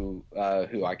to,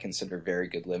 who I consider very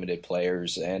good limited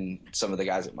players, and some of the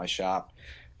guys at my shop,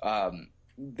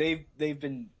 they've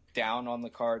been down on the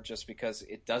card just because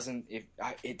it doesn't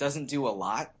do a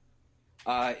lot.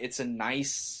 It's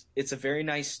a very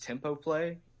nice tempo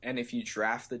play, and if you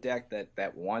draft the deck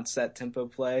that wants that tempo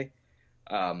play,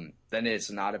 then it's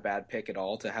not a bad pick at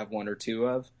all to have 1 or 2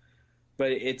 of.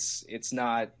 But it's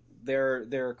not. There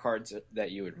are cards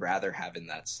that you would rather have in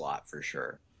that slot for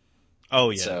sure. Oh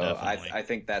yeah, so definitely. I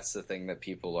think that's the thing that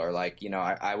people are like,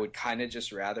 I would kind of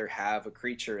just rather have a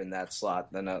creature in that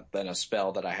slot than a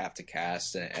spell that I have to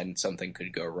cast and something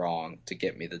could go wrong to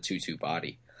get me the 2/2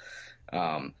 body.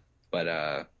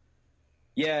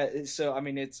 Yeah. So I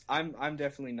mean, I'm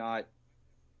definitely not.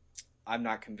 I'm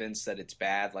not convinced that it's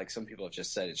bad. Like some people have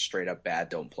just said it's straight up bad,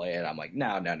 don't play it. I'm like,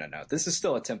 no. This is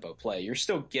still a tempo play. You're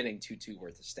still getting 2/2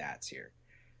 worth of stats here.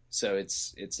 So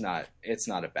it's not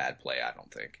a bad play, I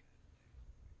don't think.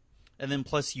 And then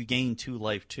plus you gain 2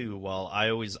 life too. While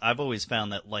I've always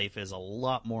found that life is a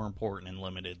lot more important in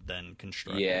limited than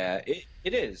constructed. Yeah,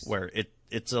 it is. Where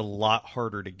it's a lot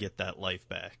harder to get that life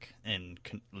back in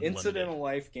incidental limited.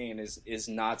 Life gain is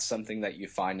not something that you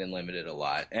find in limited a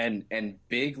lot, and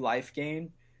big life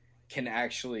gain can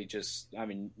actually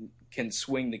can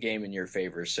swing the game in your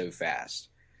favor so fast.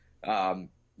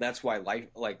 That's why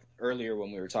like earlier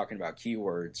when we were talking about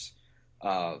keywords,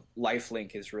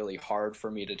 lifelink is really hard for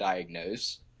me to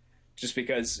diagnose, just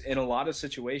because in a lot of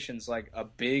situations, like a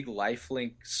big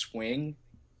lifelink swing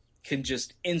can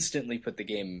just instantly put the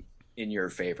game in your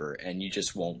favor, and you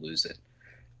just won't lose it.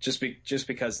 Just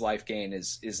because life gain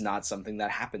is not something that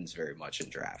happens very much in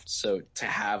drafts. So to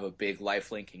have a big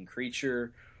life linking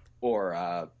creature, or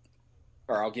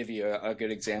I'll give you a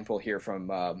good example here from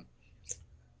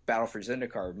Battle for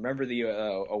Zendikar. Remember the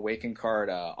Awaken card,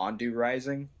 Ondu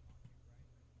Rising?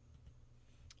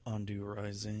 Ondu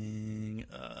Rising.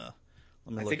 I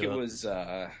think it was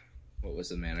what was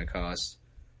the mana cost?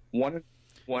 One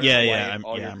Yeah,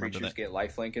 all I your creatures get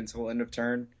lifelink until end of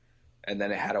turn, and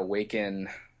then it had Awaken.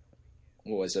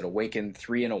 What was it? Awaken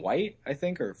 3 and a white, I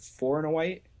think, or 4 and a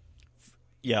white.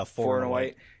 Yeah, 4 and a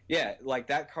white. Yeah, like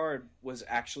that card was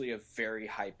actually a very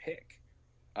high pick.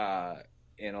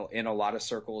 In a lot of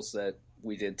circles that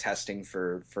we did testing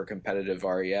for competitive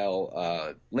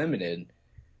REL limited,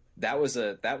 that was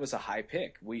a high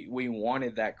pick. We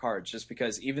wanted that card just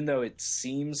because even though it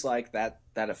seems like that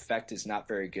effect is not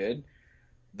very good,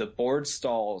 the board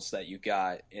stalls that you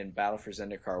got in Battle for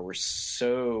Zendikar were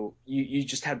so you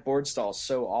just had board stalls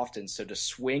so often. So to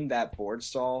swing that board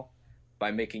stall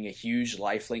by making a huge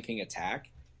life linking attack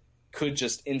could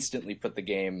just instantly put the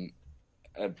game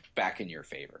back in your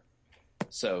favor.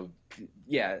 So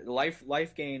yeah, life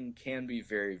gain can be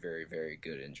very, very, very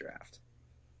good in draft.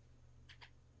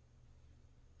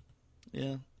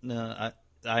 Yeah, no,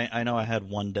 I know I had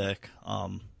one deck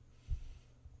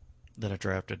that I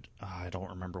drafted. I don't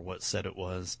remember what set it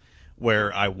was,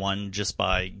 where I won just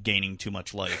by gaining too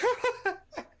much life.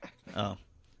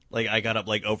 Like I got up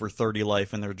like over 30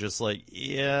 life, and they're just like,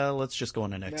 "Yeah, let's just go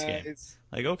in the next game." It's...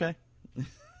 Like, okay.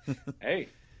 Hey,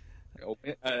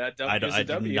 a I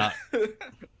W. not.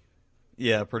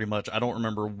 Yeah, pretty much. I don't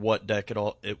remember what deck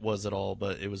it was at all,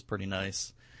 but it was pretty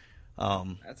nice.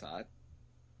 That's odd.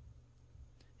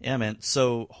 Yeah, man.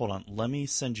 So, hold on. Let me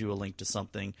send you a link to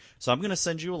something. So, I'm going to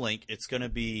send you a link. It's going to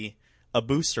be a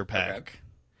booster pack. Okay.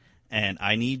 And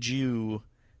I need you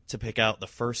to pick out the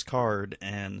first card.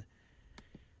 And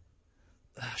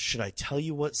should I tell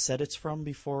you what set it's from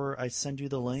before I send you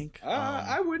the link?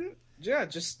 I wouldn't. Yeah,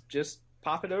 just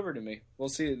pop it over to me. We'll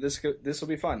see. This will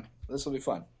be fun. This will be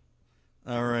fun.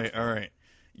 All right.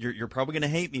 You're probably going to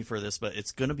hate me for this, but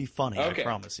it's going to be funny. Okay. I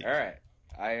promise you. All right.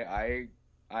 I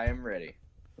am ready.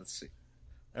 Let's see.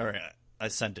 All right. I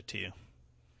sent it to you.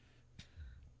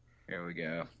 Here we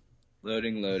go.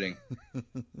 Loading.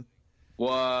 What?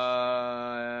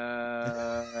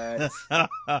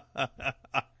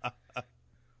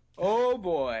 Oh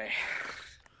boy.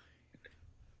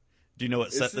 Do you know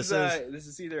what set this is? This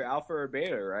is either alpha or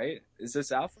beta, right? Is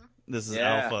this alpha? This is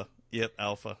Yeah. Alpha. Yep,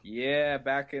 Alpha. Yeah,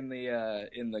 back in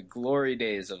the glory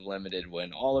days of limited,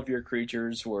 when all of your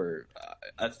creatures were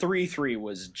a 3/3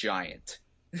 was giant.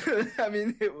 I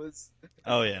mean, it was.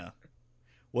 Oh yeah.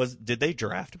 Did they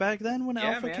draft back then when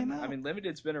Yeah, Alpha man. came out? I mean,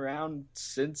 limited's been around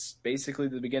since basically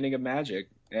the beginning of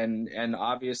Magic, and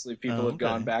obviously people have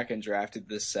gone back and drafted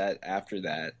this set after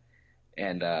that,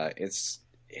 and it's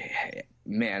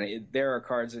man, there are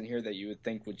cards in here that you would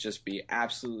think would just be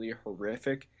absolutely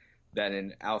horrific, that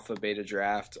in alpha beta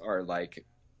draft are like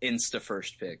insta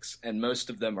first picks, and most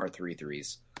of them are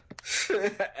 3/3s.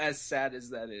 As sad as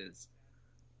that is.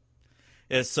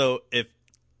 Yeah, so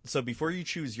before you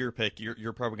choose your pick,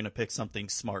 you're probably going to pick something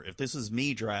smart. If this was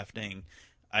me drafting,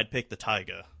 I'd pick the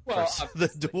Taiga. Well, the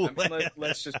dual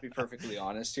let's just be perfectly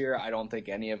honest here. I don't think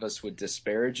any of us would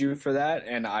disparage you for that,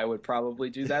 and I would probably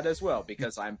do that as well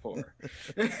because I'm poor.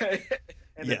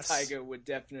 And yes. The Taiga would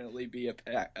definitely be a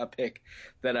pick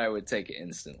that I would take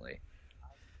instantly.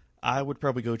 I would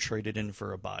probably go trade it in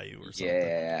for a Bayou or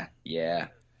something. Yeah.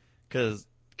 Because,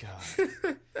 God.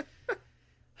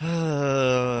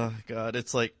 God,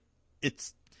 it's like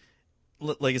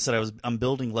I said, I'm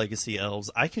building Legacy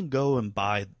Elves. I can go and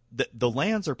buy the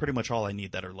lands are pretty much all I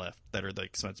need that are left, that are the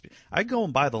expensive. I can go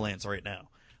and buy the lands right now.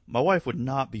 My wife would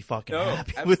not be fucking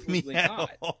happy with me at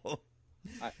all.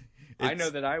 I know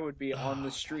that I would be on the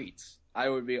streets. I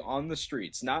would be on the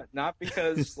streets, not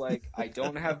because like I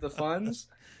don't have the funds,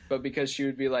 but because she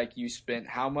would be like, "You spent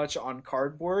how much on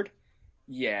cardboard?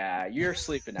 Yeah, you're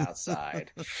sleeping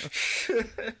outside."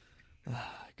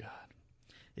 God.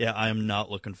 Yeah, I am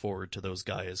not looking forward to those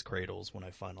Gaia's Cradles when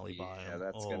I finally buy them.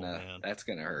 That's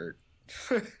gonna hurt.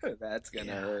 That's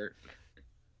gonna hurt.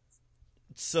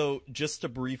 So, just to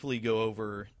briefly go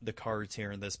over the cards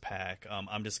here in this pack,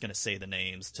 I'm just going to say the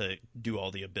names to do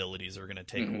all the abilities are going to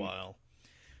take a while.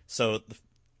 So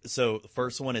the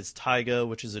first one is Taiga,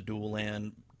 which is a dual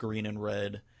land, green and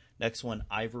red. Next one,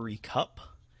 Ivory Cup.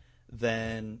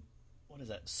 Then, what is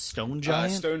that? Stone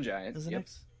Giant? Stone Giant. Is the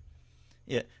next?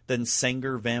 Yeah. Then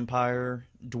Sengir Vampire,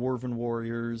 Dwarven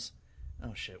Warriors.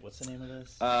 Oh shit, what's the name of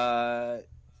this?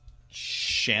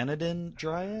 Shanodon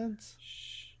Dryads?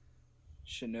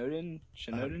 Shanodon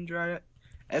Dryad?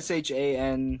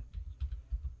 Shan.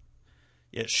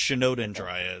 Yeah, Shanodon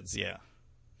Dryads, yeah.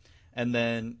 And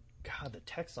then, God, the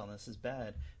text on this is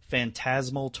bad.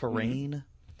 Phantasmal Terrain,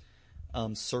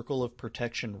 Circle of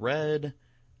Protection Red,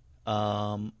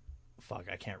 fuck,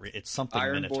 I can't read. It's something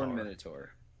Ironborn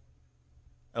Minotaur.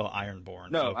 Oh,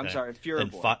 Ironborn. No, okay. I'm sorry,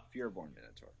 Furborn. Furborn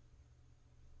Minotaur.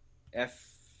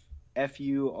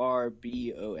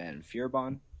 Furbon.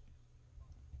 Furbon.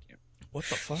 What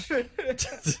the fuck?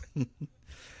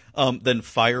 Then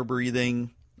Fire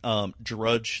Breathing,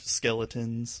 Drudge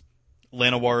Skeletons,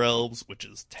 Llanowar Elves, which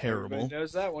is terrible. Everybody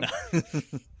knows that one.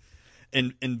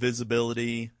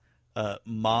 Invisibility,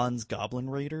 Mons Goblin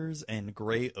Raiders, and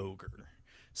Grey Ogre.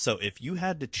 So if you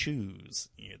had to choose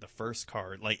the first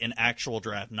card, like an actual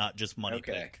draft, not just money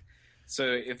pick. So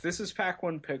if this is pack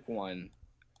one, pick one.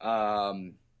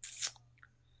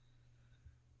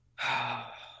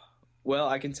 Well,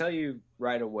 I can tell you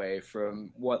right away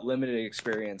from what limited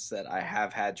experience that I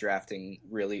have had drafting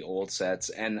really old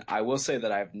sets, and I will say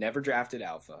that I've never drafted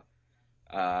Alpha.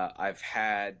 I've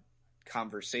had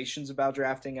conversations about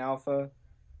drafting Alpha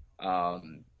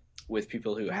with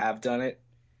people who have done it,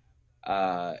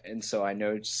 and so I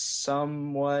know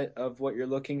somewhat of what you're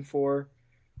looking for.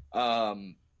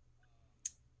 The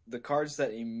cards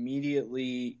that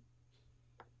immediately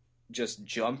just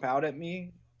jump out at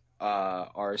me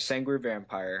are Sengir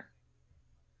Vampire,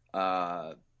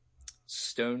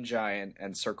 Stone Giant,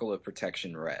 and Circle of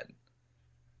Protection Red.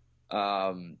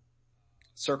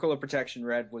 Circle of Protection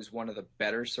Red was one of the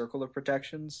better Circle of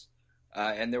Protections,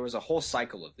 and there was a whole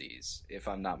cycle of these, if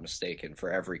I'm not mistaken,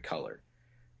 for every color.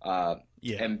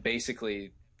 And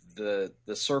basically, the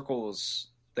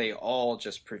circles, they all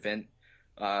just prevent...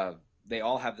 they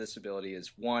all have this ability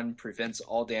as one, prevents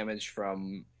all damage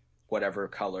from whatever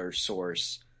color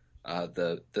source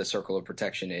the Circle of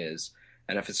Protection is.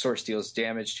 And if its source deals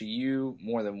damage to you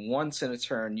more than once in a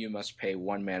turn, you must pay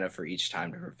 1 mana for each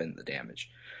time to prevent the damage.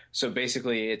 So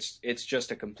basically, it's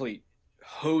just a complete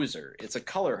hoser. It's a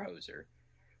color hoser.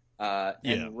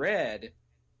 And red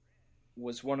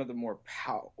was one of the more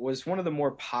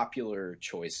popular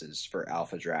choices for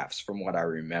alpha drafts, from what I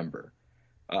remember.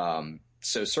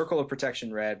 So Circle of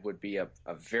Protection Red would be a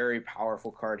very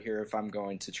powerful card here if I'm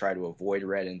going to try to avoid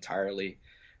red entirely.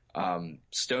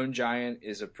 Stone Giant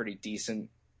is a pretty decent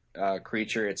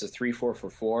creature. It's a 3/4 for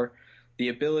 4. The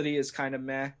ability is kind of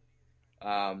meh.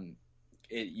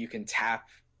 you can tap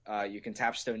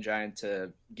Stone Giant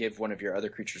to give one of your other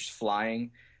creatures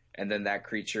flying, and then that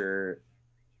creature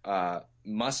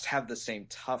must have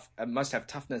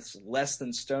toughness less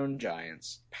than Stone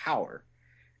Giant's power,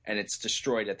 and it's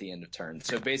destroyed at the end of turn.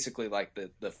 So basically, like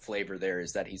the flavor there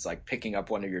is that he's like picking up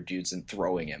one of your dudes and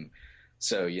throwing him.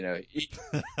 So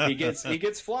he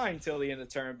gets flying till the end of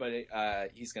turn, but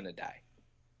he's gonna die.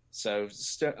 So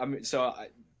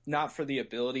not for the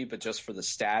ability, but just for the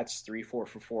stats, 3/4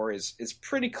 for 4 is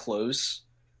pretty close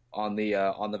on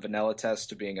the vanilla test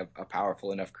to being a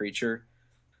powerful enough creature.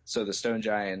 So the Stone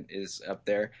Giant is up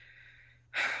there.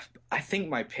 I think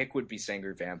my pick would be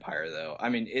Sengir Vampire, though. I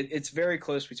mean, it's very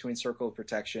close between Circle of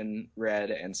Protection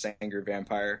Red and Sengir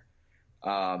Vampire.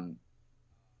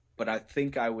 But I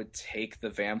think I would take the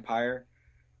Vampire.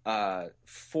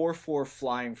 4/4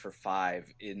 flying for 5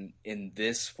 in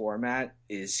this format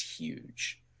is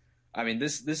huge. I mean,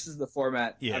 this is the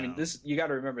format. Yeah. I mean, you got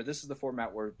to remember, this is the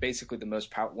format where basically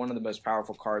one of the most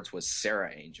powerful cards was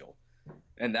Serra Angel,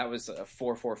 and that was a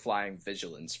 4/4 flying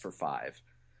vigilance for 5.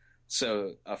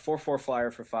 So a 4/4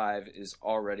 flyer for 5 is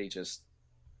already just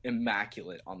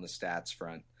immaculate on the stats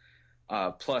front.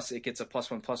 Plus, it gets a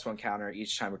 +1/+1 counter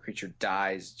each time a creature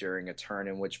dies during a turn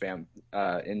in which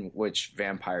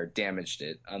Vampire damaged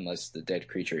it, unless the dead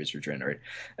creature is regenerated.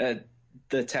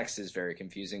 The text is very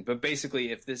confusing, but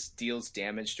basically, if this deals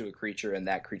damage to a creature and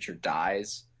that creature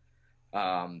dies,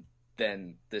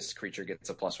 then this creature gets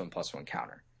a +1/+1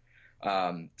 counter.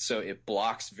 So it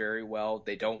blocks very well.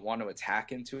 They don't want to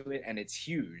attack into it, and it's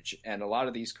huge. And a lot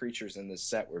of these creatures in this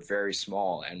set were very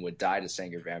small and would die to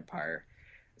Sengir Vampire.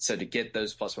 So to get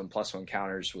those +1/+1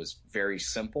 counters was very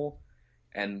simple.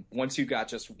 And once you got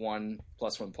just one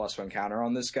 +1/+1 counter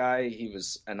on this guy, he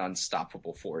was an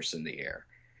unstoppable force in the air.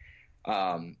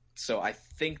 So I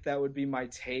think that would be my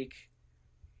take.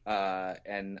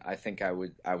 And I think I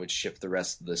would ship the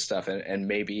rest of the stuff and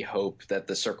maybe hope that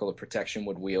the Circle of Protection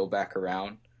would wheel back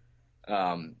around,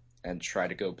 and try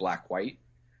to go black-white.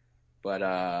 But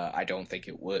I don't think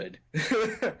it would.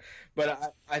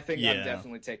 But I think I'm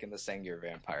definitely taking the Sengir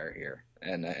Vampire here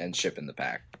and shipping the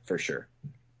pack for sure.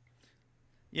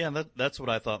 Yeah, that's what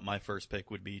I thought my first pick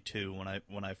would be too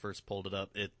when I first pulled it up.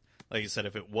 It, like I said,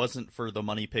 if it wasn't for the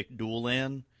money pick dual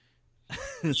land,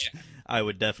 I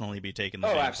would definitely be taking the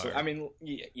Vampire. Absolutely. I mean,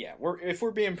 yeah. If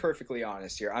we're being perfectly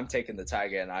honest here, I'm taking the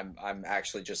Taiga, and I'm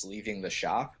actually just leaving the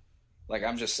shop. Like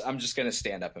I'm just gonna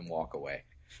stand up and walk away.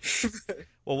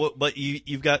 Well, but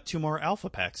you've got 2 more alpha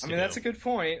packs. I mean, that's a good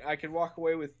point. I could walk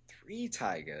away with 3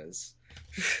 Taigas.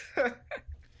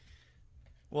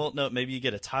 Well, no, maybe you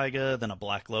get a Taiga, then a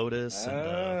Black Lotus,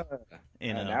 and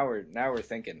now we're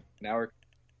thinking.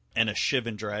 And a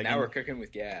Shivan Dragon. Now we're cooking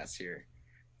with gas here.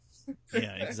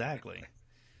 Yeah, exactly.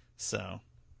 So,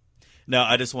 no,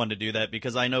 I just wanted to do that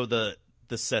because I know the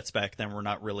sets back then were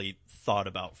not really thought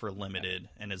about for limited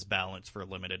and as balanced for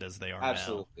limited as they are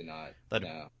Absolutely now.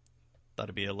 Absolutely not.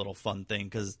 That'd be a little fun thing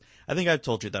because I think I've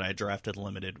told you that I drafted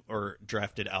limited or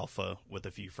drafted alpha with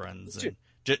a few friends and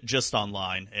just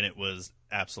online, and it was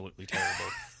absolutely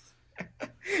terrible.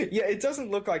 Yeah, it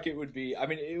doesn't look like it would be. I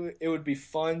mean, it would be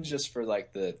fun just for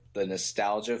like the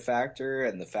nostalgia factor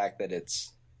and the fact that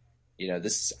it's,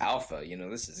 this is alpha.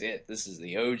 This is it. This is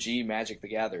the OG Magic the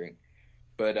Gathering.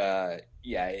 But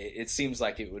yeah, it seems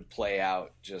like it would play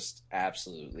out just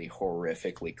absolutely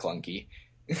horrifically clunky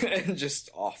and just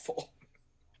awful.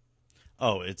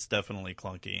 Oh, it's definitely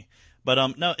clunky.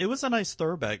 But no, it was a nice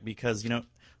throwback because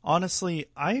honestly,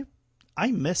 I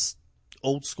miss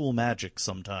old school Magic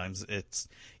sometimes. It's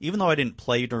even though I didn't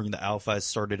play during the alpha, I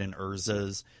started in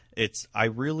Urza's. I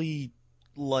really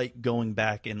like going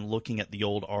back and looking at the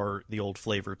old art, the old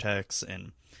flavor text,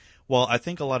 and while I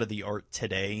think a lot of the art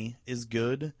today is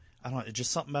good, I don't know, it's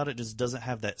just something about it just doesn't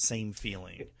have that same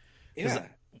feeling. Yeah.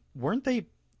 Weren't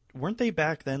they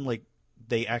back then like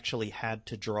they actually had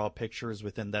to draw pictures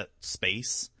within that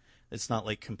space? It's not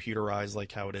like computerized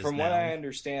like how it is now. From what I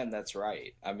understand, that's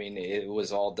right. I mean, it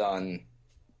was all done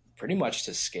pretty much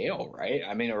to scale, right?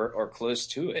 I mean, or close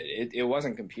to it. It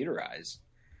wasn't computerized.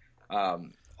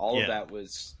 All of that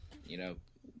was,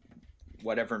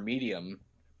 whatever medium.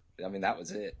 I mean, that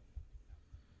was it.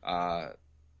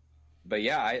 But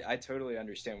yeah, I totally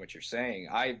understand what you're saying.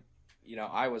 I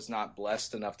was not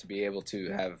blessed enough to be able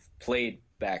to have played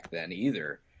back then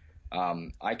either.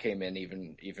 I came in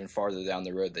even farther down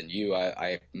the road than you.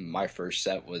 My first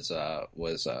set was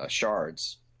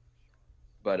Shards,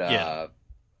 but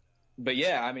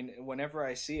yeah, I mean, whenever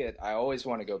I see it, I always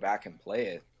want to go back and play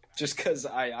it, just because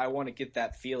I want to get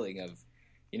that feeling of,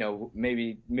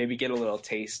 maybe get a little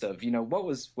taste of, what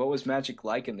was Magic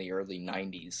like in the early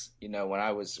 90s, when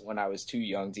I was too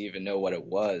young to even know what it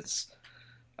was.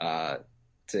 To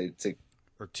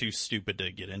Or too stupid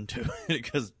to get into it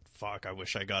because fuck, I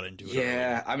wish I got into it Yeah,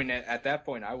 earlier. I mean, at that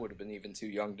point, I would have been even too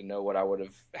young to know what I would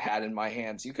have had in my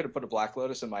hands. You could have put a Black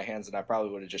Lotus in my hands, and I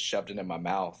probably would have just shoved it in my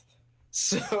mouth.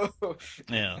 So,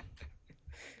 Yeah.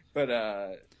 but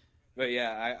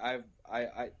yeah,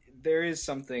 there is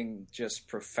something just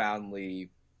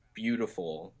profoundly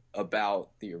beautiful about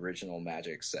the original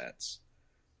Magic sets.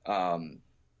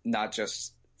 Not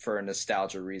just for a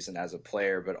nostalgia reason as a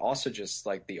player, but also just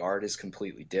like the art is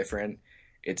completely different.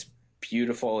 It's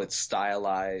beautiful, it's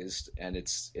stylized, and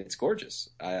it's gorgeous.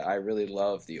 I really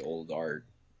love the old art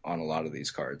on a lot of these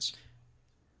cards.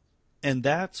 And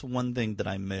that's one thing that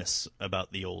I miss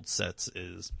about the old sets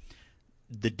is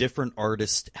the different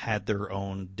artists had their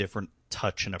own different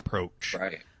touch and approach.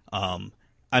 Right.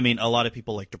 I mean, a lot of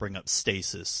people like to bring up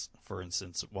Stasis, for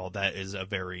instance. While that is a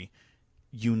very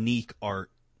unique art,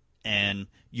 and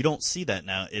you don't see that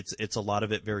now. It's a lot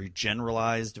of it very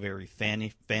generalized, very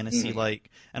fantasy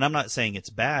like. And I'm not saying it's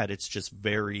bad. It's just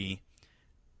very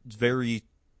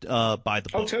by the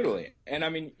book. Oh, totally. And I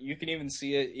mean, you can even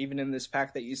see it even in this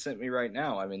pack that you sent me right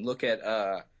now. I mean, look at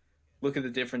the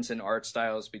difference in art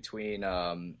styles between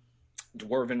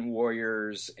Dwarven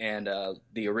Warriors and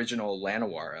the original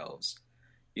Llanowar elves.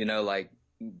 Like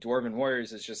Dwarven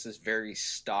Warriors is just this very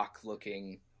stock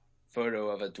looking photo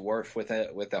of a dwarf with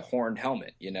a horned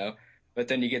helmet, But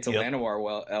then you get to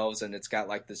Llanowar elves, and it's got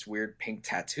like this weird pink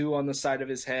tattoo on the side of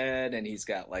his head, and he's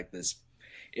got like this.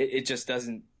 It just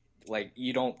doesn't, like,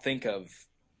 you don't think of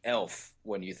elf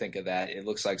when you think of that. It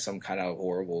looks like some kind of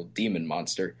horrible demon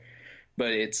monster,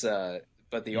 but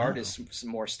but the art is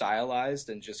more stylized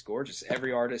and just gorgeous.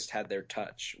 Every artist had their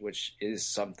touch, which is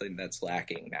something that's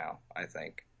lacking now, I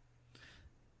think.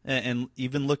 And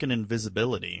even look at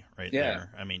invisibility right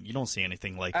there. I mean, you don't see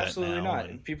anything like Absolutely that now. Not.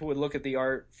 And people would look at the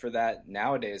art for that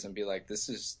nowadays and be like, "This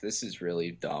is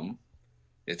really dumb.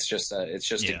 It's just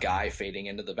a guy fading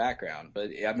into the background."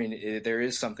 But I mean, there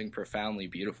is something profoundly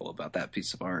beautiful about that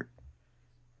piece of art.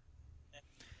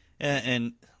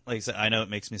 And like I said, I know it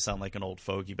makes me sound like an old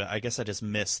fogey, but I guess I just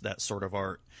miss that sort of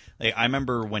art. Like, I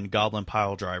remember when Goblin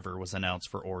Piledriver was announced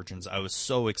for Origins, I was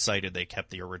so excited they kept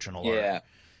the original art.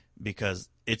 Because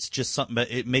it's just something,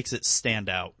 but it makes it stand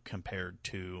out compared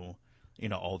to,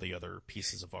 all the other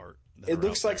pieces of art. It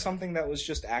looks like something that was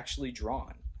just actually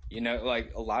drawn.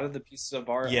 Like a lot of the pieces of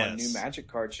art on new Magic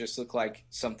cards just look like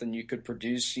something you could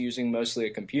produce using mostly a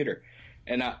computer.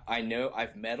 And I know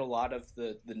I've met a lot of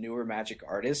the newer Magic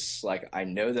artists. Like, I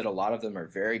know that a lot of them are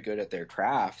very good at their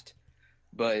craft,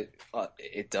 but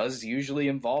it does usually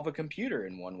involve a computer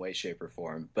in one way, shape, or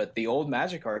form. But the old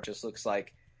Magic art just looks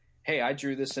like, hey, I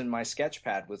drew this in my sketch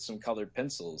pad with some colored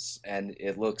pencils, and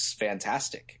it looks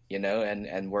fantastic,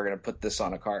 and we're going to put this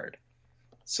on a card.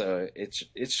 So it's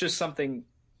just something,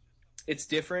 it's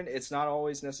different. It's not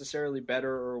always necessarily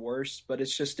better or worse, but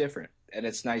it's just different. And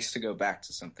it's nice to go back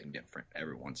to something different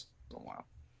every once in a while.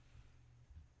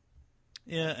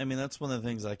 Yeah, I mean, that's one of the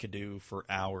things I could do for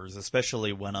hours,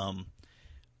 especially when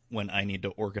I need to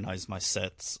organize my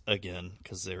sets again,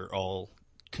 because they're all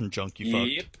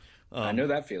conjunctifucked. Yep. I know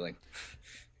that feeling.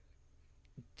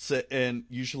 So, and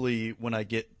usually when I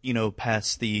get,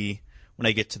 when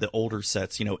I get to the older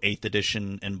sets, 8th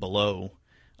edition and below,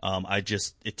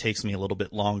 it takes me a little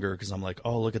bit longer because I'm like,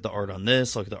 oh, look at the art on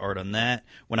this, look at the art on that.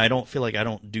 When I don't feel like I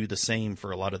don't do the same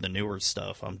for a lot of the newer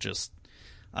stuff, I don't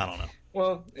know.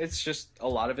 Well, it's just a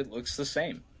lot of it looks the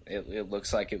same. It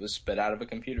looks like it was spit out of a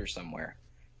computer somewhere.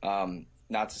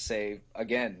 Not to say,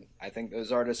 again, I think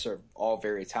those artists are all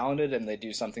very talented and they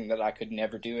do something that I could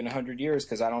never do in 100 years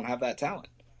because I don't have that talent.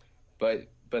 But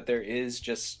there is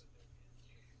just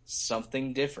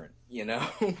something different,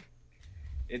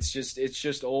 It's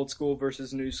just old school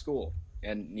versus new school.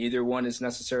 And neither one is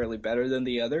necessarily better than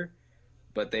the other,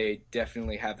 but they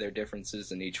definitely have their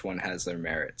differences and each one has their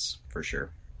merits, for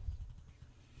sure.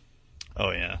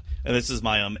 Oh, yeah. And this is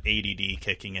my ADD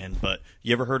kicking in, but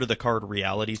you ever heard of the card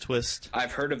Reality Twist?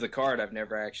 I've heard of the card. I've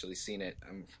never actually seen it.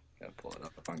 I'm going to pull it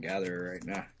up on Gatherer right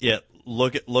now. Yeah,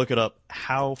 look it up.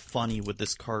 How funny would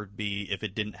this card be if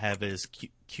it didn't have its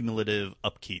cumulative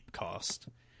upkeep cost?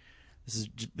 This is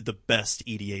the best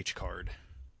EDH card.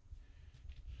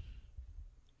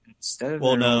 Instead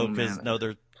of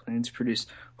they're planes produced.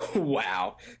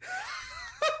 Wow.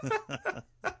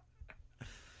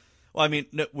 Well, I mean,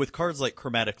 with cards like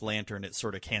Chromatic Lantern, it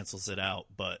sort of cancels it out,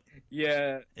 but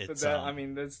yeah,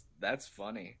 that's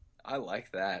funny. I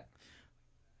like that.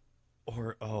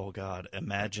 Or, oh god,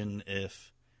 imagine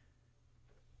if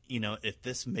if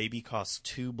this maybe costs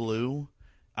 2 blue,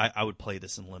 I would play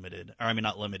this in limited. Or I mean,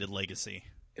 not limited, legacy.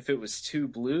 If it was 2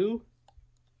 blue,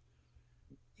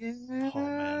 Oh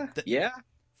man, yeah, yeah.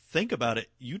 think about it.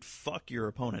 You'd fuck your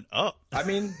opponent up. I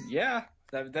mean, yeah.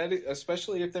 That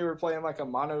especially if they were playing like a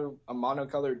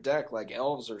monocolored deck like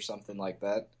elves or something like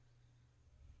that.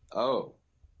 Oh,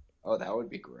 that would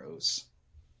be gross.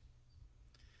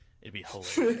 It'd be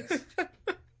hilarious.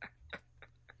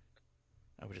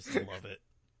 I would just love it,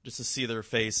 just to see their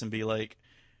face and be like,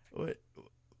 "What?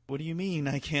 What do you mean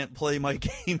I can't play my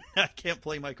game? I can't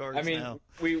play my cards I mean, now."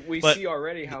 we But see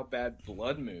already how bad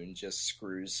Blood Moon just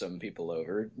screws some people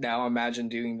over. Now imagine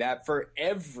doing that for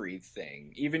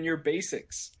everything, even your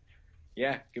basics.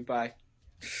 Yeah, goodbye.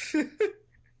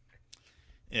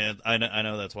 yeah, I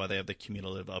know that's why they have the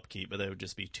cumulative upkeep, but that would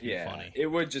just be too Yeah, funny. it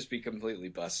would just be completely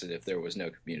busted if there was no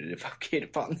commutative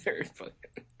upkeep on there. But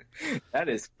that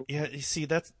is, Yeah, you see,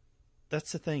 that's the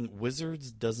thing.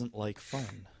 Wizards doesn't like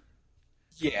fun.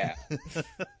 yeah.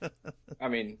 I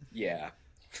mean, yeah.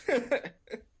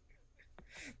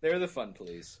 They're the fun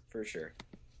police, for sure.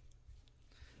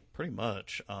 Pretty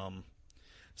much.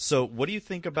 So what do you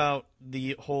think about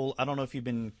the whole, I don't know if you've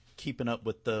been keeping up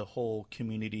with the whole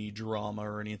community drama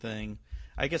or anything.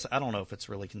 I guess I don't know if it's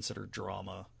really considered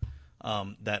drama.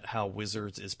 That how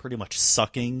Wizards is pretty much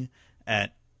sucking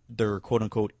at their quote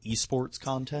unquote esports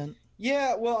content.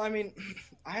 Yeah, well, I mean,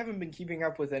 I haven't been keeping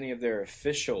up with any of the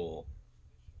official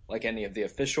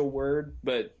word,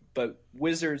 but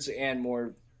Wizards and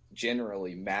more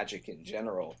generally Magic in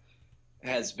general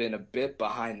has been a bit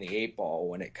behind the eight ball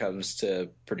when it comes to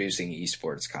producing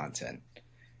esports content.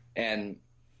 And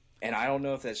I don't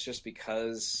know if that's just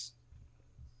because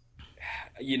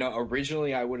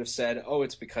originally I would have said, "Oh,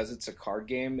 it's because it's a card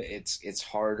game. It's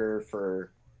harder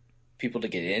for people to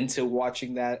get into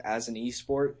watching that as an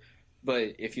esport."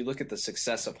 But if you look at the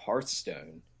success of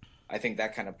Hearthstone, I think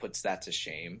that kind of puts that to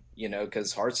shame,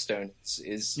 because Hearthstone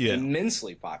is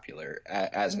immensely popular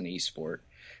as an esport.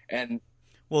 And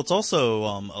well, it's also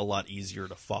a lot easier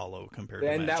to follow compared to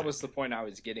Magic. And that was the point I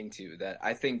was getting to, that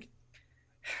I think,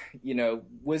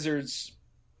 Wizards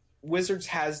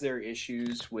has their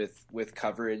issues with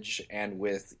coverage and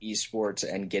with esports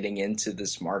and getting into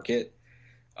this market.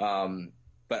 But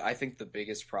I think the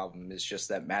biggest problem is just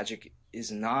that Magic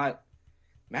is not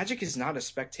a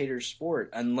spectator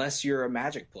sport unless you're a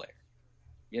Magic player.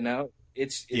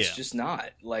 It's just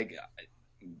not. Like,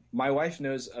 my wife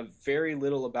knows a very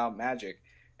little about Magic,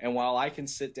 and while I can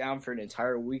sit down for an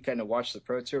entire weekend to watch the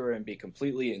Pro Tour and be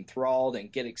completely enthralled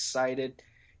and get excited,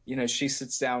 she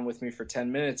sits down with me for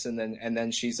 10 minutes and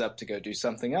then she's up to go do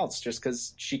something else just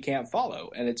because she can't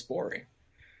follow and it's boring.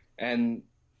 And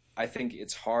I think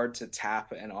it's hard to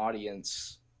tap an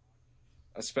audience,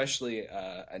 especially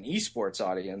an esports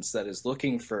audience that is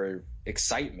looking for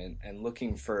excitement and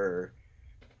looking for,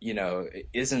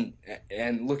 looking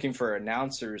for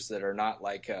announcers that are not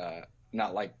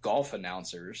like golf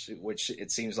announcers, which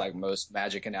it seems like most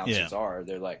Magic announcers are.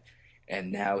 They're like,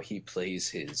 and now he plays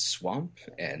his swamp,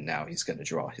 and now he's going to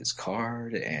draw his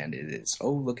card, and it is,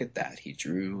 oh, look at that, he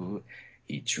drew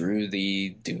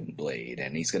the Doomblade,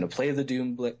 and he's going to play the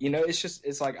Doomblade.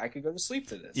 It's like I could go to sleep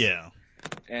to this. Yeah.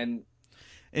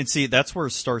 And see, that's where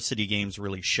Star City Games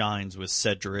really shines with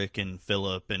Cedric and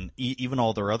Philip and even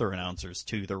all their other announcers,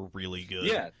 too. They're really good.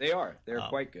 Yeah, they are. They're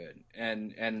quite good.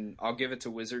 And I'll give it to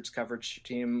Wizards coverage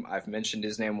team. I've mentioned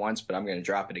his name once, but I'm going to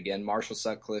drop it again. Marshall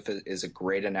Sutcliffe is a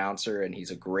great announcer, and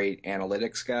he's a great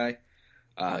analytics guy.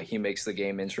 He makes the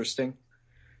game interesting.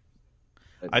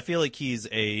 I feel like he's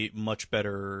a much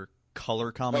better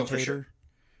color commentator. For sure.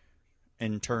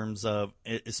 In terms of,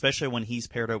 especially when he's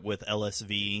paired up with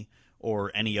LSV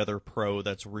or any other pro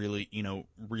that's really,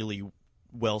 really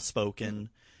well-spoken,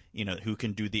 who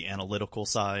can do the analytical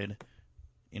side.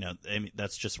 I mean,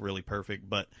 that's just really perfect.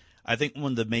 But I think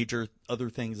one of the major other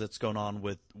things that's going on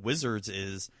with Wizards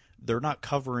is they're not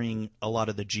covering a lot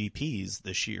of the GPs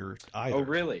this year either. Oh,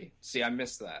 really? See, I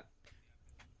missed that.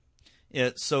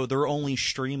 Yeah, so they're only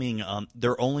streaming.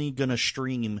 They're only gonna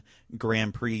stream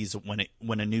Grand Prix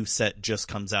when a new set just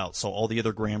comes out. So all the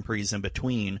other Grand Prix in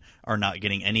between are not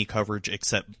getting any coverage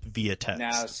except via text.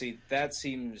 Now, see, that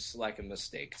seems like a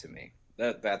mistake to me.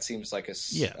 That seems like a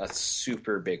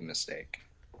super big mistake.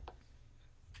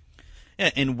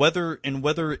 Yeah, and whether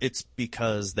it's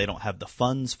because they don't have the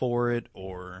funds for it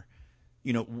or,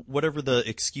 whatever the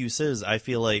excuse is, I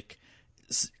feel like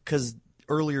because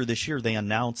earlier this year they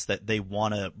announced that they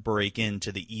want to break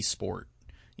into the esport,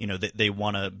 that they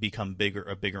want to become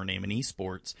a bigger name in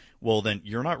esports. Well, then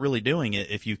you're not really doing it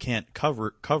if you can't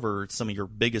cover some of your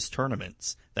biggest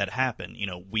tournaments that happen,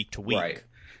 week to week. Right.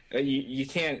 You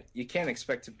can't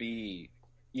expect to be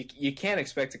you can't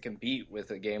expect to compete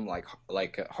with a game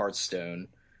like Hearthstone,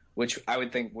 which I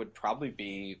would think would probably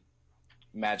be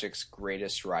Magic's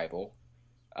greatest rival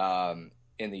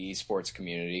in the esports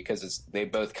community, because they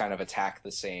both kind of attack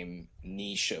the same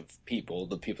niche of people,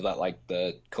 the people that like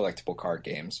the collectible card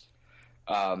games.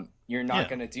 You're not Yeah.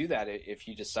 going to do that if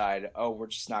you decide, oh, we're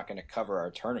just not going to cover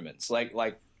our tournaments. Like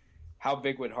how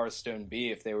big would Hearthstone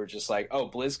be if they were just like, oh,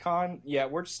 BlizzCon, yeah,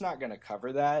 we're just not going to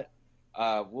cover that.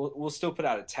 We'll still put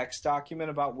out a text document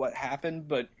about what happened,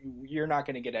 but you're not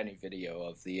going to get any video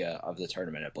of the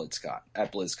tournament at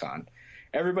BlizzCon.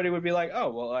 Everybody would be like, oh,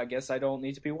 well, I guess I don't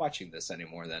need to be watching this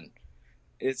anymore. Then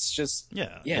it's just,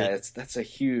 Yeah. yeah, that's a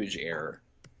huge error.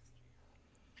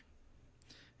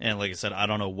 And like I said, I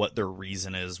don't know what their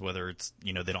reason is, whether it's,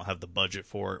 they don't have the budget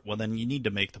for it. Well, then you need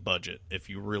to make the budget if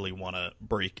you really want to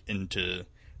break into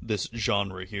this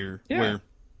genre here. Yeah.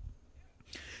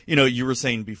 Where, you were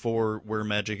saying before where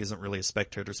Magic isn't really a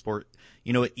spectator sport.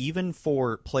 Even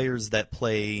for players that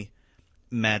play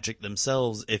Magic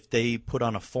themselves, if they put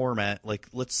on a format, like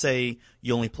let's say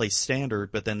you only play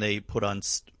Standard, but then they put on,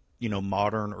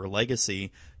 Modern or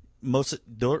Legacy,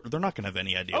 they're not going to have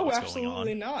any idea what's going on.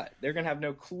 Absolutely not. They're going to have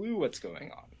no clue what's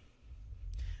going on.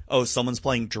 Oh, someone's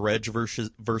playing Dredge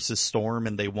versus Storm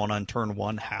and they won on turn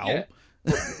 1. How? Yeah.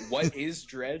 What is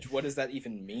Dredge? What does that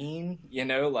even mean?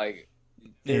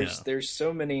 There's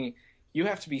so many. You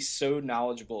have to be so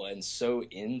knowledgeable and so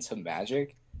into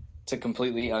Magic to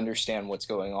completely understand what's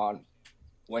going on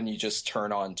when you just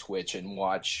turn on Twitch and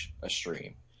watch a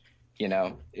stream.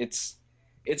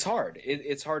 It's hard.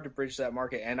 It's hard to bridge that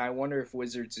market, and I wonder if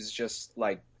Wizards is just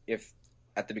like, if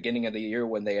at the beginning of the year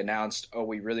when they announced, oh,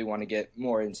 we really want to get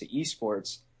more into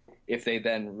esports, if they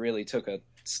then really took a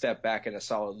step back and a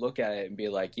solid look at it and be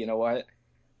like, you know what,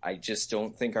 I just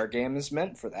don't think our game is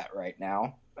meant for that right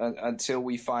now, until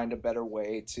we find a better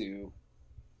way to,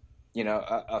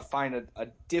 find a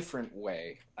different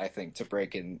way, I think, to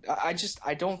break in.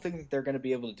 I don't think that they're going to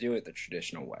be able to do it the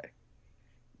traditional way.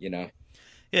 Yeah.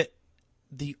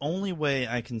 The only way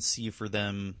I can see for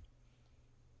them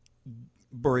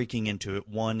breaking into it,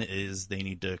 one is they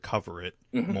need to cover it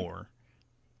more,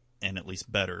 and at least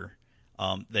better.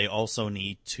 They also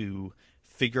need to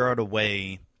figure out a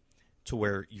way to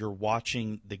where you're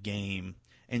watching the game,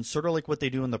 and sort of like what they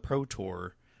do in the Pro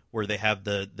Tour, where they have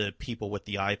the people with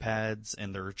the iPads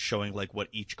and they're showing like what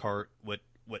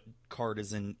card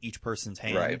is in each person's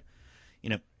hand. Right.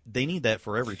 They need that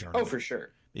for every tournament. Oh, for sure.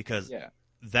 Because yeah.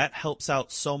 That helps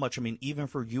out so much. I mean, even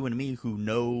for you and me who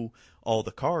know all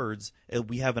the cards,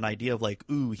 we have an idea of like,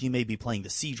 ooh, he may be playing the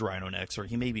Siege Rhino next, or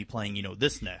he may be playing,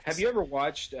 this next. Have you ever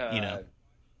watched? I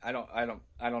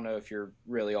don't know if you're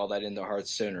really all that into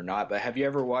Hearthstone or not, but have you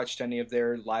ever watched any of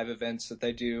their live events that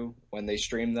they do when they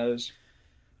stream those?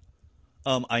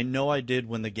 I know I did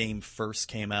when the game first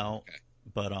came out. Okay.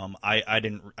 But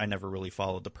I never really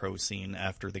followed the pro scene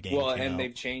after the game came out. Well, and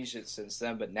they've changed it since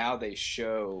then, but now they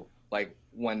show, like,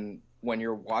 when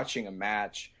you're watching a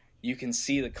match, you can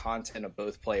see the content of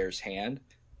both players' hand,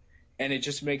 and it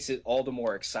just makes it all the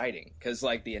more exciting, because,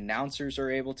 like, the announcers are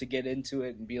able to get into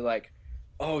it and be like,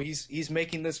 oh, he's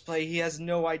making this play, he has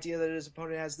no idea that his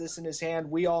opponent has this in his hand,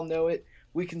 we all know it,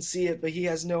 we can see it, but he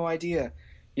has no idea.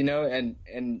 And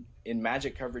in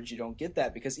Magic coverage, you don't get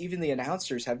that, because even the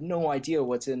announcers have no idea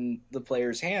what's in the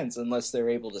player's hands unless they're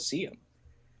able to see them.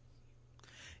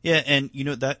 Yeah, and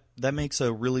that makes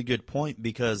a really good point,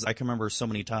 because I can remember so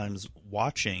many times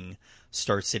watching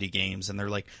Star City games, and they're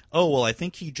like, oh, well, I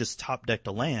think he just top-decked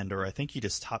a land, or I think he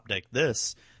just top-decked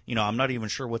this. I'm not even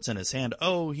sure what's in his hand.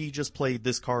 Oh, he just played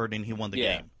this card and he won the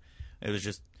game. It was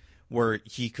just where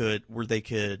they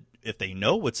could, if they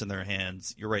know what's in their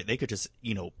hands, you're right, they could just,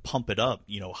 pump it up,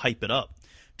 hype it up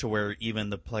to where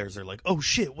even the players are like, oh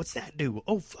shit, what's that do?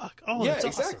 Oh fuck. Oh, yeah, that's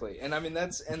exactly. Awesome. And I mean,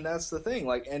 that's the thing.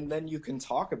 Like, and then you can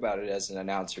talk about it as an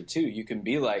announcer too. You can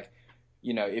be like,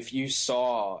 if you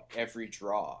saw every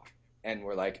draw and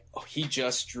we're like, oh, he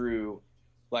just drew,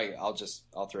 like,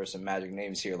 I'll throw some Magic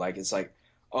names here. Like, it's like,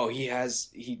 oh,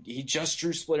 he just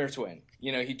drew Splinter Twin.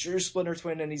 He drew Splinter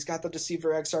Twin and he's got the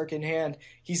Deceiver Exarch in hand.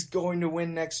 He's going to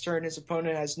win next turn. His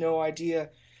opponent has no idea.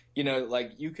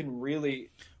 Like, you can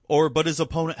really. But his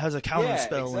opponent has a counter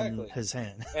spell in his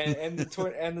hand. and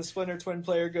the Splinter Twin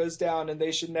player goes down and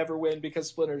they should never win because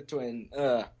Splinter Twin.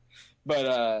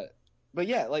 But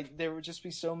yeah, like, there would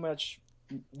be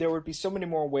so many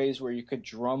more ways where you could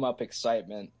drum up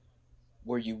excitement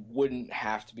where you wouldn't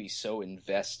have to be so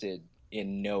invested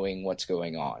in knowing what's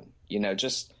going on.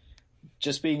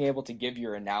 Just being able to give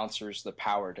your announcers the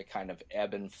power to kind of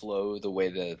ebb and flow the way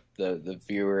the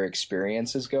viewer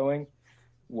experience is going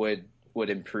would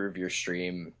improve your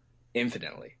stream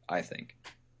infinitely, I think.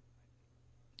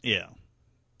 Yeah.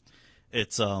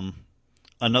 It's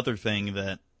another thing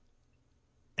that,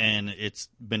 and it's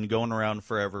been going around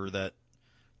forever, that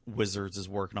Wizards is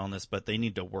working on this, but they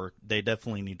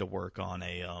definitely need to work on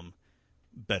a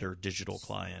better digital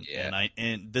client. Yeah.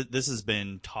 And this has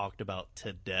been talked about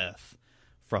to death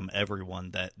from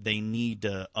everyone, that they need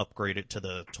to upgrade it to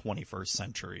the 21st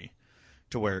century,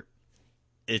 to where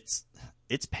it's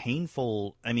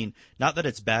painful. I mean, not that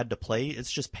it's bad to play, it's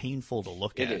just painful to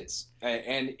look at. It is.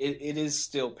 And it is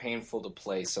still painful to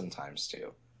play sometimes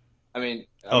too. I mean,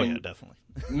 yeah, definitely.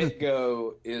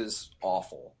 MitGo is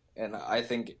awful, and I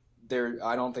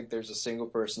don't think there's a single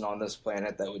person on this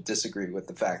planet that would disagree with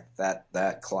the fact that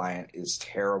that client is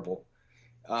terrible.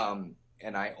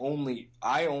 And I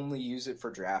only use it for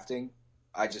drafting.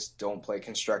 I just don't play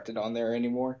Constructed on there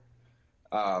anymore.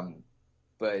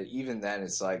 But even then,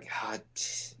 it's like,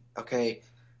 okay,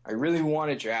 I really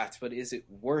want to draft, but is it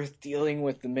worth dealing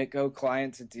with the MitGo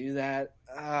client to do that?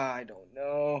 I don't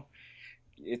know.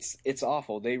 It's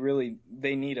awful. They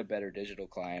need a better digital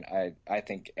client. I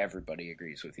think everybody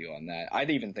agrees with you on that.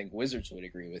 I'd even think Wizards would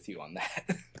agree with you on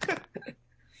that.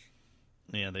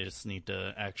 Yeah, they just need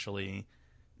to actually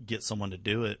get someone to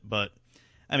do it. But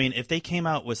I mean, if they came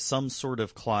out with some sort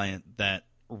of client that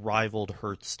rivaled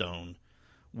Hearthstone,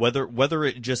 whether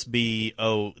it just be,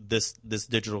 this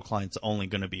digital client's only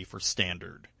going to be for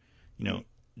Standard,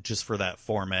 just for that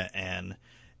format, and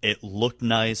it looked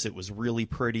nice, it was really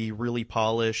pretty, really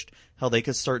polished. Hell, they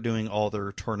could start doing all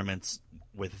their tournaments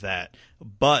with that.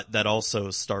 But that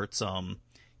also starts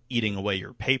eating away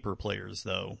your paper players,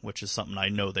 though, which is something I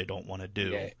know they don't want to do.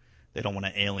 Yeah. They don't want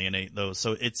to alienate those.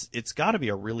 So it's got to be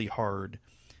a really hard,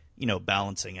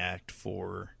 balancing act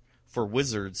for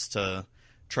Wizards to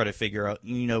try to figure out,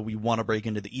 we want to break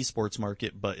into the esports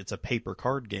market, but it's a paper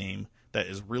card game that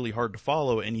is really hard to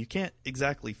follow, and you can't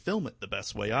exactly film it the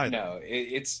best way either. No,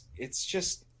 it's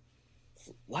just,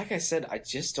 like I said, I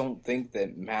just don't think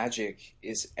that Magic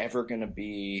is ever going to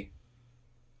be...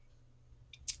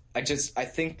 I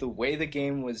think the way the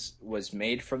game was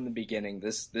made from the beginning,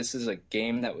 this is a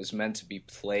game that was meant to be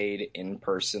played in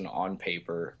person on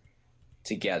paper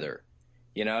together,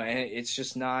 and it's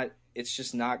just not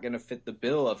going to fit the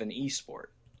bill of an esport.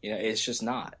 It's just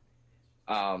not.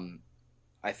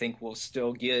 I think we'll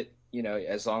still get,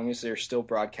 as long as they're still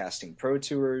broadcasting Pro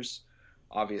Tours,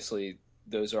 obviously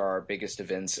those are our biggest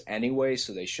events anyway,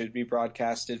 so they should be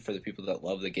broadcasted for the people that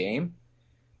love the game.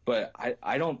 But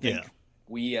I don't think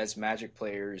we as Magic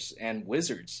players and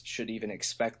Wizards should even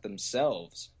expect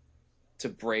themselves to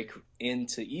break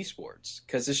into esports,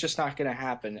 because it's just not going to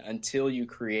happen until you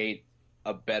create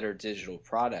a better digital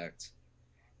product.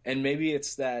 And maybe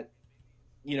it's that,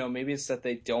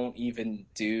 they don't even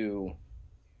do...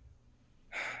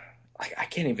 I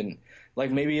can't even,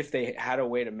 maybe if they had a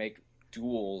way to make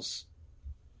duels,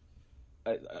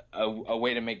 a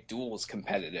way to make duels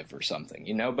competitive or something,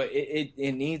 but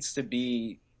it needs to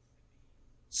be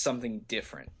something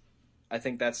different. I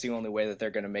think that's the only way that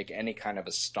they're going to make any kind of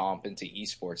a stomp into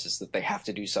esports, is that they have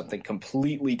to do something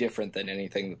completely different than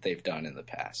anything that they've done in the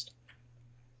past.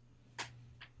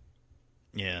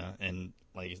 Yeah, and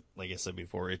like I said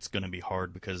before, it's going to be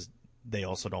hard because they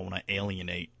also don't want to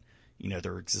alienate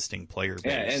their existing player base.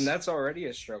 Yeah, and that's already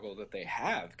a struggle that they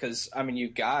have, because I mean,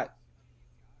 you've got,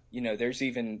 there's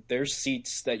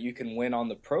seats that you can win on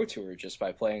the Pro Tour just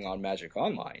by playing on Magic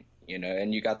Online,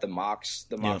 and you got the Mox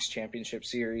Championship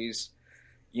Series.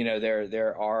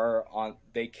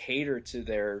 They cater to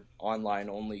their online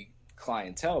only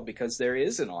clientele, because there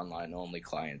is an online only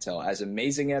clientele. As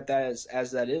amazing as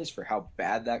that is for how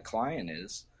bad that client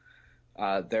is,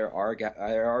 there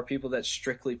are people that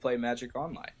strictly play Magic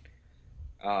Online.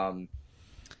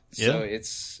 So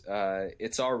it's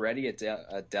already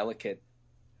a delicate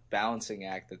balancing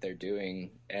act that they're doing,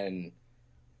 and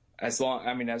as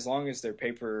long as their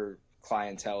paper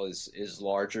clientele is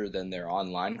larger than their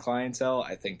online clientele,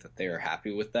 I think that they are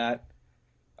happy with that.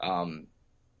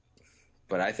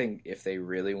 But I think if they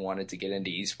really wanted to get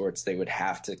into esports, they would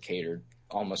have to cater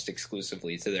almost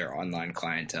exclusively to their online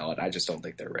clientele, and I just don't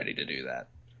think they're ready to do that.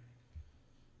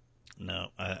 No,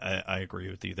 I agree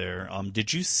with you there.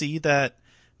 Did you see that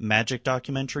Magic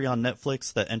documentary on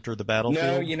Netflix that Enter the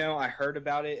Battlefield? No, I heard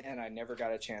about it, and I never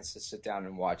got a chance to sit down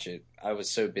and watch it. I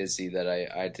was so busy that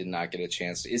I did not get a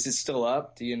chance. Is it still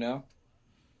up? Do you know?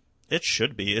 It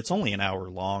should be. It's only an hour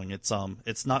long. It's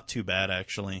not too bad,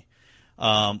 actually.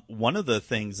 One of the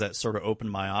things that sort of opened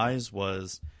my eyes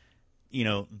was,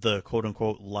 the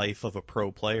quote-unquote life of a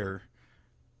pro player.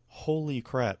 Holy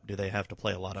crap, do they have to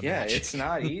play a lot of Magic. Yeah, it's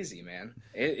not easy, man.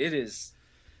 It is.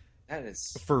 That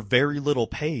is. for very little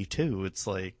pay too. It's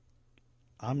like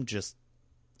I'm just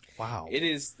wow. It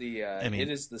is the I mean, it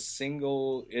is the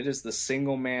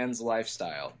single man's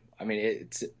lifestyle. I mean,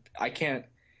 it's I can't.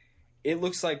 It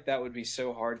looks like that would be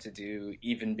so hard to do,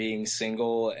 even being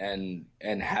single and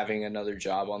having another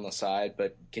job on the side.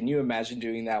 But can you imagine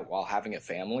doing that while having a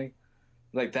family?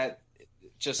 Like that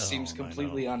just seems I know.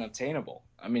 completely unobtainable.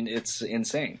 I mean, it's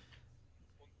insane.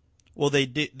 Well, they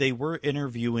did. They were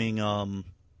interviewing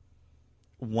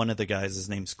one of the guys. His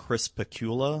name's Chris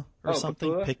Picula or Oh, something.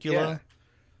 Papua? Yeah. Picula,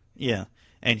 yeah.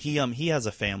 And he has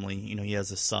a family. You know, he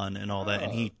has a son and all that.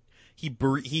 And Oh,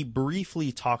 he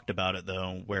briefly talked about it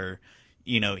though, where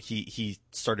you know he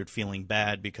started feeling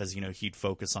bad because you know he'd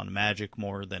focus on Magic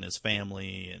more than his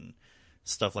family and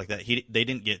stuff like that. They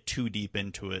didn't get too deep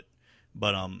into it,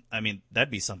 but I mean that'd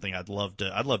be something I'd love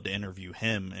to interview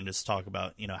him and just talk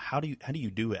about you know how do you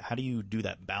do it? How do you do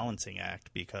that balancing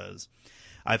act? Because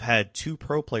I've had two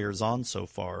pro players on so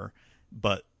far,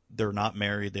 but they're not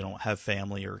married, they don't have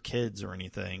family or kids or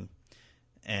anything,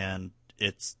 and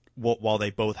it's while they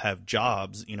both have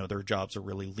jobs, you know, their jobs are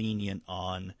really lenient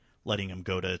on letting them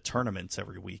go to tournaments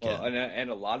every well, weekend. and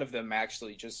a lot of them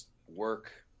actually just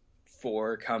work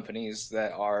for companies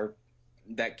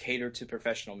that cater to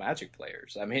professional Magic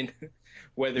players. I mean,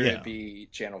 whether it Yeah. be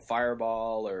Channel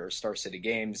Fireball or Star City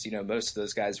Games, you know, most of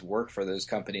those guys work for those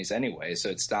companies anyway. So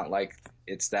it's not like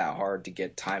it's that hard to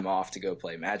get time off to go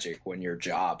play Magic when your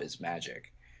job is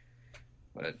Magic.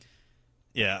 But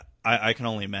Yeah, I can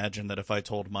only imagine that if I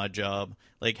told my job,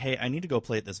 like, hey, I need to go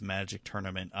play at this Magic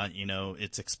tournament, you know,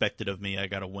 it's expected of me, I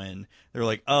gotta win. They're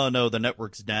like, oh no, the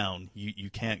network's down, you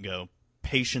can't go.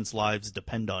 Patients' lives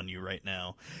depend on you right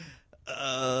now.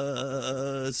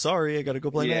 Sorry, I gotta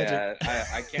go play Magic. yeah,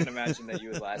 I can't imagine that you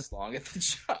would last long at the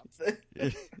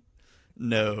job.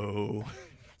 No,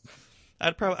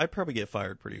 I'd probably get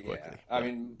fired pretty Yeah, quickly. I But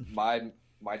mean,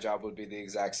 my job would be the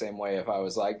exact same way if I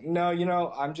was like, no, you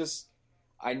know,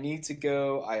 I need to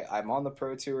go. I'm on the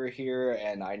pro tour here,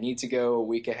 and I need to go a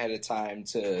week ahead of time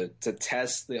to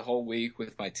test the whole week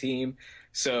with my team.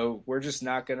 So we're just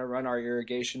not going to run our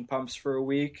irrigation pumps for a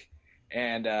week,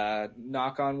 and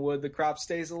knock on wood, the crop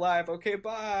stays alive. Okay,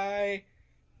 bye.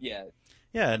 Yeah,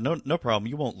 yeah, no problem.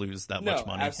 You won't lose that much no,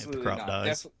 money if the absolutely crop not.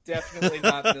 dies. Definitely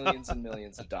not millions and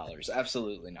millions of dollars.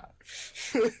 Absolutely not.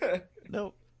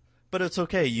 No, but it's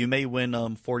okay. You may win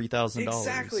 $40,000.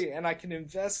 Exactly, and I can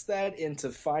invest that into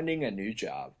finding a new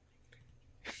job.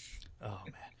 Oh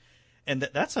man, and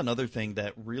that's another thing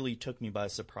that really took me by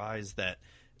surprise that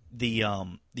the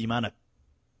amount of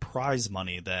prize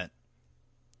money that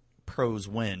pros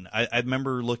win. I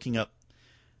remember looking up.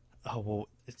 Oh well,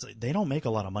 it's like they don't make a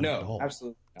lot of money at No, all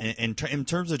absolutely not. in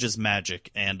terms of just Magic,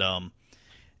 and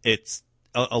it's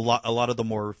a lot of the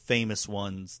more famous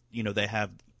ones. You know, they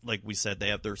have like we said, they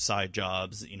have their side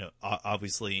jobs. You know,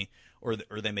 obviously, or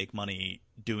they make money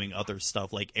doing other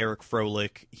stuff. Like Eric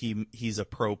Froelich, he's a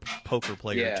pro poker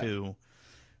player Yeah, too.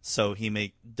 So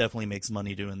definitely makes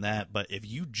money doing that. But if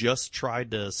you just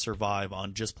tried to survive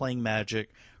on just playing Magic,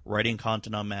 writing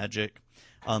content on Magic,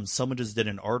 someone just did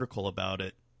an article about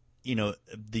it. You know,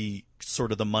 the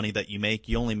sort of the money that you make,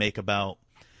 you only make about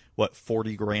what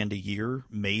 40 grand a year,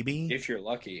 maybe. if you're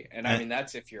lucky, and I Uh, mean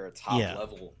that's if you're a top yeah,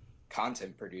 level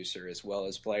content producer as well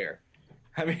as player.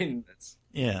 I mean, that's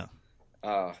yeah,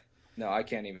 uh, no, I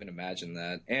can't even imagine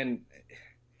that. And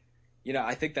you know,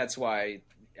 I think that's why,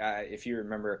 if you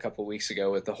remember a couple weeks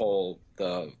ago with the whole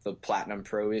the Platinum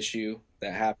Pro issue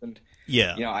that happened,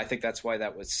 yeah, you know, I think that's why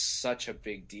that was such a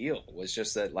big deal. Was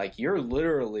just that like you're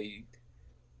literally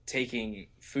taking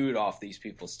food off these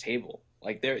people's table.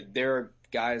 Like there are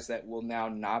guys that will now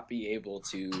not be able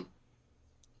to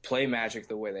play Magic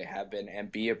the way they have been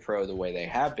and be a pro the way they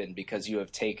have been because you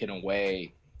have taken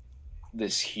away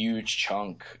this huge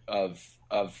chunk of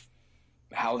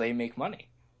how they make money.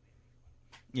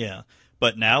 yeah.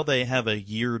 But now they have a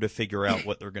year to figure out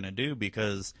what they're going to do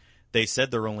because they said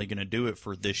they're only going to do it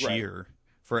for this Right. year.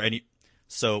 For any,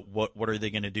 so what are they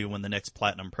going to do when the next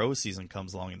Platinum Pro season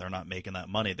comes along and they're not making that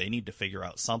money? They need to figure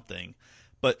out something.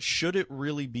 But should it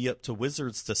really be up to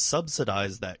Wizards to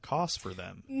subsidize that cost for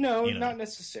them? No, You know? not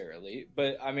necessarily.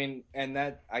 But I mean, and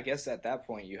that I guess at that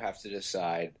point you have to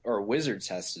decide, or Wizards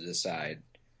has to decide,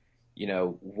 you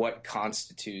know, what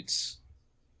constitutes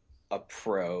a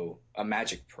pro, a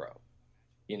Magic pro.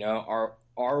 You know,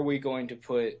 are we going to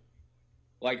put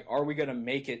like are we going to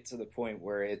make it to the point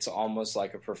where it's almost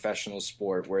like a professional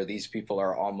sport where these people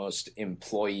are almost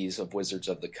employees of Wizards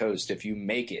of the Coast? If you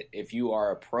make it, if you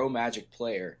are a pro Magic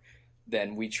player,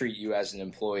 then we treat you as an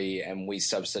employee and we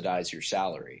subsidize your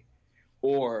salary.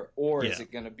 Or is Yeah.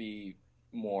 it going to be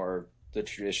more the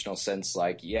traditional sense,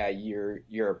 like, yeah,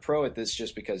 you're a pro at this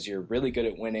just because you're really good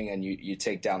at winning and you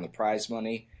take down the prize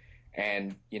money,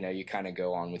 and you kind of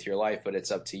go on with your life, but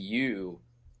it's up to you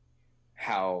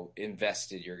how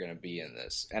invested you're going to be in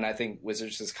this. And I think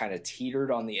Wizards has kind of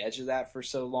teetered on the edge of that for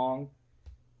so long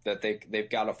that they've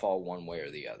got to fall one way or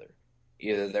the other.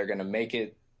 Either they're going to make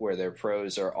it where their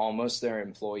pros are almost their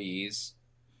employees,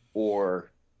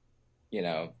 or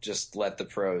just let the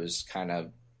pros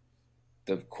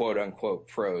the quote unquote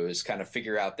pros kind of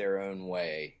figure out their own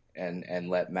way and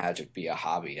let Magic be a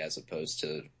hobby as opposed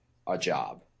to a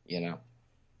job,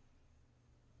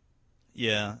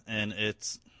 Yeah, and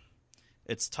it's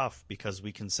tough because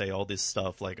we can say all this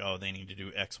stuff like, oh, they need to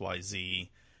do X, Y, Z,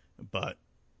 but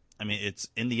I mean, it's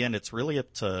in the end, it's really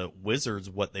up to Wizards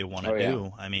what they want to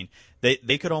do. I mean,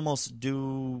 they could almost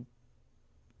do.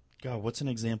 God, what's an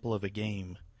example of a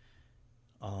game?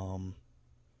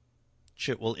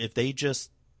 Well, if they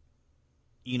just,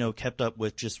 kept up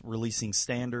with just releasing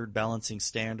standard, balancing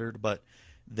standard, but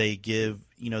they give,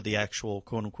 the actual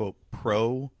quote unquote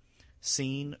pro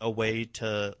scene a way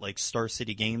to, like, Star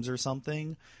City Games or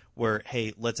something, where,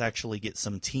 hey, let's actually get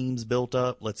some teams built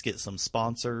up, let's get some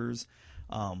sponsors,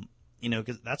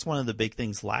 because that's one of the big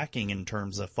things lacking in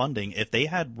terms of funding. If they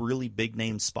had really big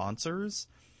name sponsors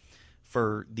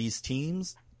for these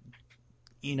teams,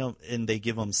 and they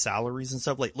give them salaries and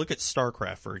stuff. Like, look at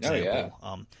StarCraft, for example.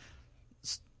 Oh, yeah.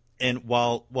 And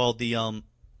while the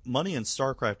money in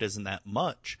StarCraft isn't that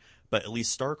much, but at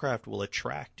least StarCraft will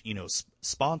attract,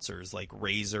 sponsors like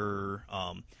Razer,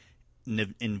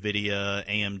 NVIDIA,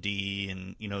 AMD,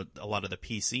 and, a lot of the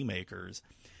PC makers.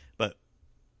 But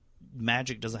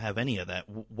Magic doesn't have any of that.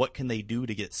 What can they do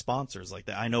to get sponsors like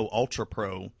that? I know Ultra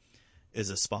Pro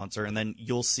is a sponsor, and then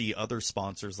you'll see other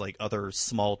sponsors like other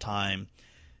small-time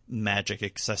Magic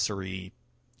accessory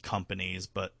companies,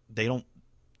 but they don't,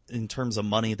 in terms of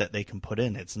money that they can put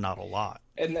in, it's not a lot.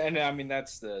 And I mean,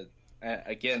 that's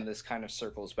again, this kind of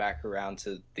circles back around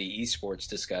to the esports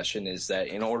discussion, is that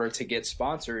in order to get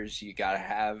sponsors, you gotta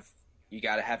have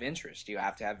interest, you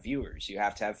have to have viewers, you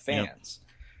have to have fans.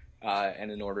 Yep.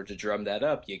 And in order to drum that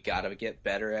up, you got to get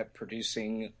better at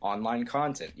producing online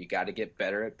content. You got to get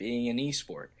better at being an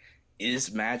esport.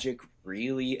 Is Magic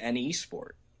really an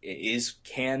esport?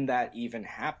 Can that even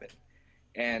happen?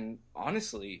 And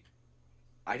honestly,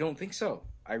 I don't think so.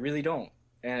 I really don't.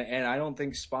 And I don't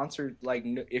think sponsored, like,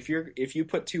 if you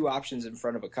put two options in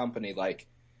front of a company like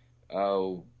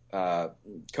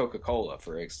Coca-Cola,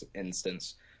 for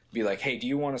instance, be like, hey, do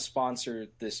you want to sponsor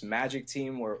this Magic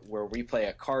team where we play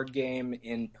a card game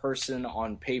in person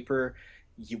on paper?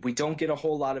 We don't get a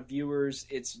whole lot of viewers.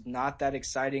 It's not that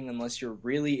exciting unless you're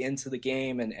really into the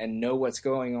game and know what's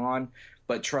going on.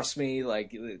 But trust me,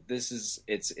 like,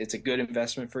 it's a good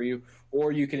investment for you.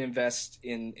 Or you can invest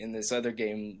in this other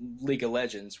game, League of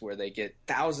Legends, where they get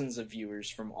thousands of viewers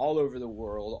from all over the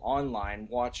world online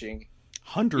watching.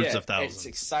 Hundreds of thousands. It's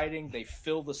exciting. They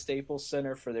fill the Staples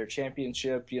Center for their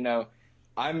championship.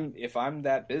 If I'm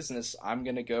that business, I'm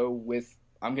gonna go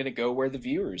where the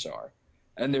viewers are.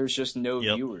 And there's just no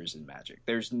viewers in Magic.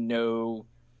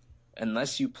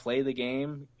 Unless you play the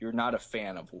game, you're not a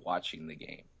fan of watching the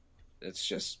game. That's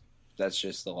just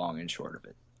the long and short of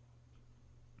it.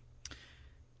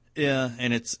 Yeah,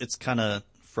 and it's kind of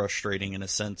frustrating in a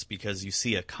sense because you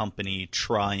see a company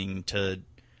trying to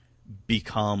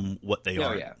become what they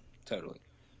are. Oh yeah, totally.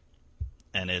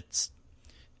 And it's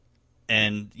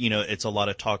a lot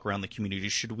of talk around the community.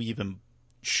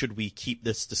 Should we keep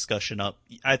this discussion up?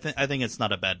 I think it's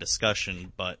not a bad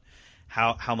discussion, but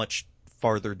how much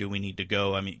farther do we need to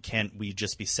go? I mean, can't we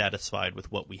just be satisfied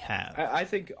with what we have? I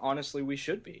think honestly we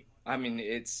should be. I mean,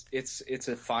 it's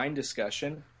a fine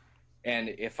discussion, and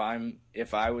if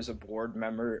I was a board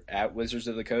member at Wizards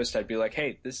of the Coast, I'd be like,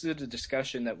 hey, this is a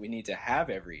discussion that we need to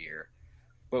have every year,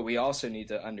 but we also need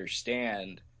to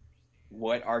understand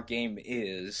what our game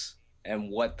is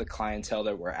and what the clientele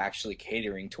that we're actually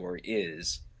catering toward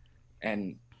is.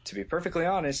 And to be perfectly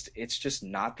honest, it's just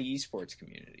not the esports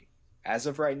community. As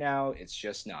of right now, it's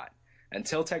just not.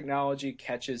 Until technology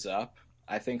catches up,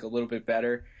 I think, a little bit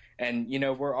better. And,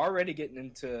 we're already getting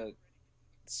into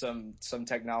some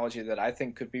technology that I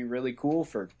think could be really cool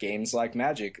for games like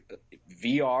Magic.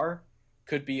 VR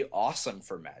could be awesome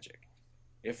for Magic.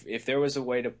 If there was a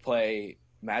way to play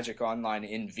Magic Online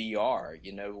in VR,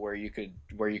 where you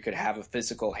could have a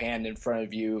physical hand in front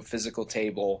of you, a physical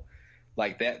table,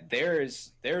 like that,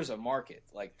 there's a market.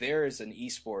 Like, there is an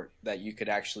esport that you could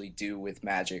actually do with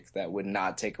Magic that would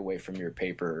not take away from your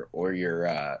paper or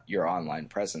your online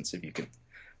presence if you could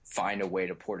find a way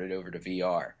to port it over to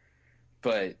VR.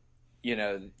 But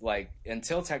like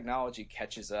until technology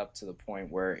catches up to the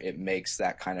point where it makes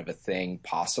that kind of a thing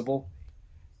possible,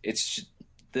 it's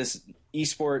this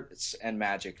esports and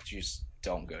Magic just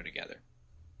don't go together.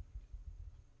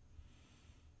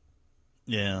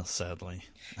 Yeah, sadly.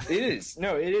 It is.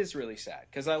 No, it is really sad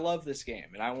because I love this game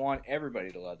and I want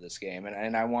everybody to love this game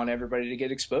and I want everybody to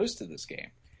get exposed to this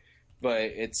game. But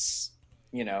it's,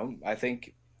 I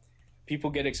think people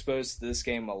get exposed to this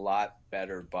game a lot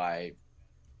better by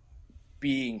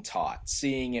being taught,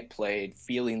 seeing it played,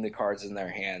 feeling the cards in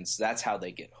their hands. That's how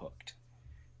they get hooked.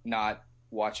 Not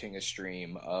watching a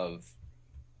stream of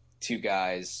two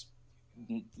guys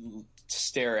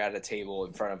stare at a table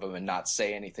in front of them and not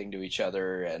say anything to each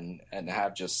other and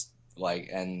have just like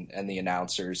and the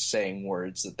announcers saying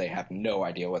words that they have no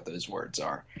idea what those words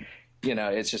are.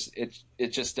 It's just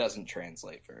it just doesn't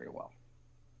translate very well.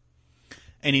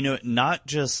 And not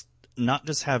just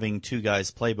having two guys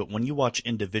play, but when you watch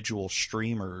individual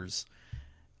streamers,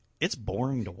 it's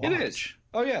boring to watch. It is.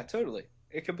 Oh yeah, totally.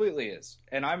 It completely is.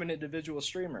 And I'm an individual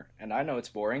streamer and I know it's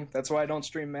boring. That's why I don't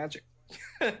stream Magic.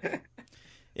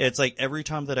 It's like every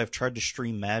time that I've tried to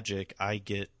stream Magic, I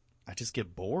just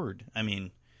get bored. I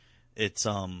mean, it's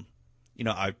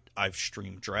I've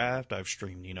streamed Draft, I've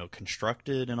streamed,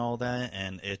 Constructed and all that,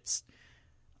 and it's,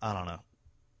 I don't know.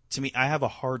 To me, I have a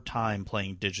hard time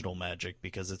playing digital Magic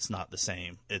because it's not the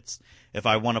same. It's, if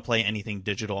I want to play anything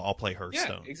digital, I'll play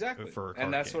Hearthstone. Yeah, exactly.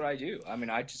 And that's what I do. I mean,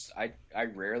 I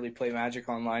rarely play Magic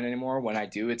online anymore. When I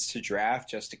do, it's to draft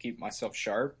just to keep myself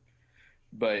sharp.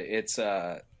 But it's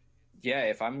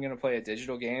if I'm going to play a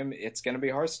digital game, it's going to be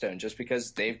Hearthstone just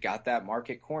because they've got that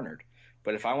market cornered.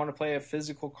 But if I want to play a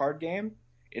physical card game,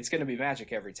 it's going to be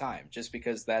Magic every time just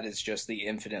because that is just the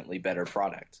infinitely better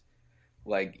product.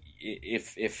 Like,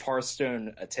 if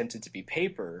Hearthstone attempted to be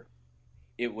paper,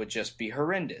 it would just be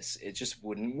horrendous. It just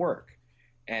wouldn't work.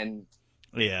 And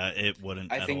yeah, it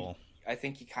wouldn't at all. I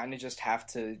think you kind of just have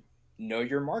to know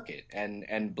your market.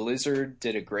 And Blizzard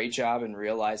did a great job in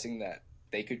realizing that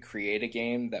they could create a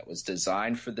game that was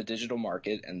designed for the digital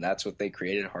market, and that's what they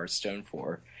created Hearthstone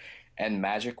for. And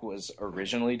Magic was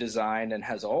originally designed and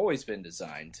has always been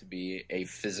designed to be a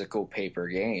physical paper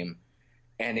game,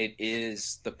 and it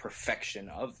is the perfection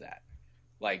of that.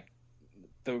 Like,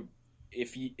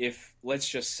 if let's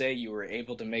just say you were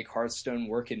able to make Hearthstone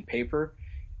work in paper,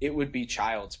 it would be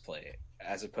child's play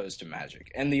as opposed to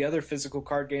Magic. And the other physical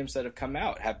card games that have come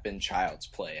out have been child's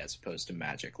play as opposed to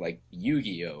Magic, like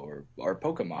Yu-Gi-Oh! or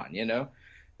Pokemon,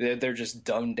 They're just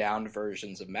dumbed down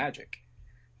versions of Magic.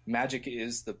 Magic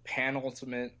is the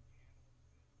penultimate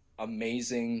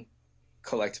amazing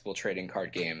collectible trading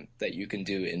card game that you can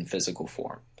do in physical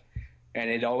form. And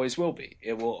it always will be.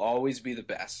 It will always be the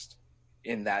best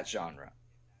in that genre.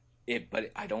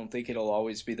 But I don't think it'll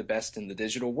always be the best in the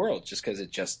digital world just because it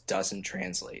just doesn't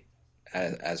translate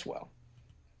as well.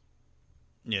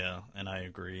 Yeah, and I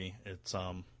agree. It's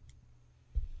I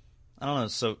don't know.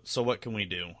 So what can we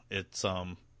do? It's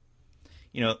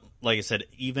like I said,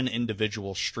 even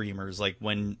individual streamers, like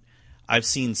when I've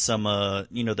seen some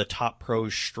the top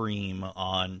pros stream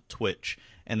on Twitch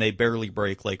and they barely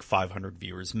break like 500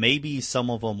 viewers. Maybe some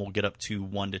of them will get up to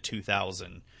 1,000 to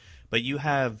 2,000, but you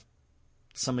have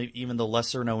some even the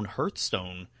lesser known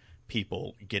Hearthstone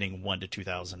people getting 1,000 to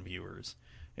 2,000 viewers.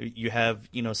 You have,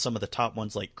 some of the top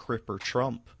ones like Crip or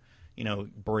Trump,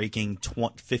 breaking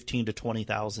 15 to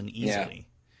 20,000 easily.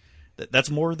 Yeah. That's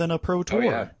more than a pro tour.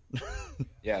 Oh, yeah.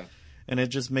 Yeah. And it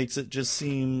just makes it just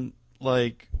seem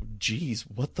like, geez,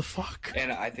 what the fuck?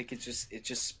 And I think it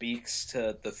just speaks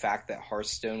to the fact that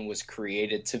Hearthstone was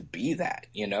created to be that,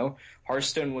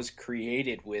 Hearthstone was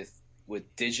created with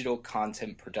digital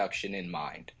content production in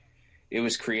mind. It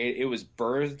was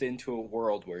birthed into a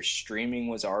world where streaming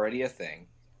was already a thing.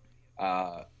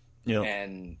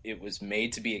 And it was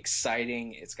made to be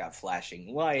exciting. It's got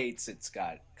flashing lights. It's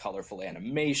got colorful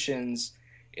animations.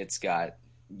 It's got,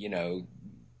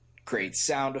 great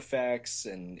sound effects.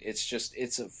 And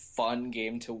it's a fun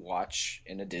game to watch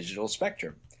in a digital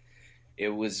spectrum. It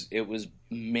was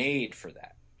made for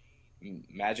that.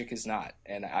 Magic is not.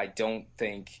 And I don't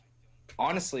think,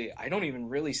 honestly, I don't even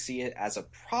really see it as a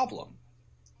problem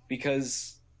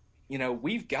because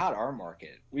we've got our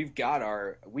market. We've got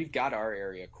our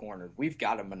area cornered. We've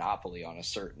got a monopoly on a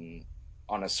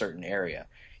certain area.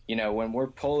 When we're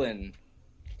pulling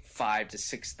 5,000 to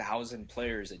 6,000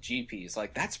 players at GPs,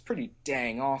 like that's pretty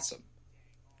dang awesome.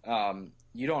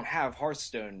 You don't have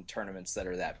Hearthstone tournaments that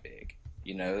are that big,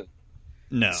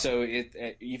 No. So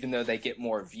even though they get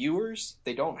more viewers,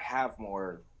 they don't have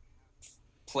more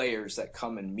players that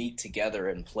come and meet together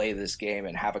and play this game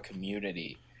and have a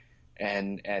community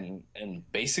and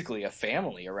basically a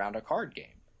family around a card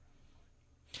game.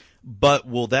 But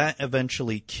will that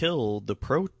eventually kill the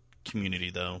pro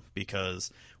community, though?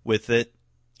 Because with it,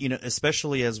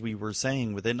 especially as we were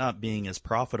saying, with it not being as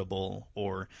profitable,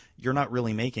 or you're not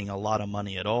really making a lot of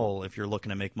money at all if you're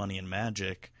looking to make money in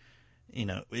Magic,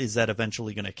 is that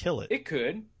eventually going to kill it? It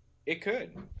could. It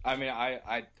could. I mean,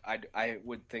 I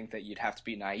would think that you'd have to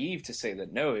be naive to say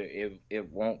that no,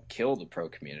 it won't kill the pro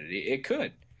community. It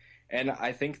could. And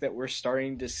I think that we're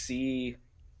starting to see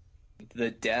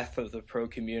the death of the pro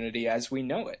community as we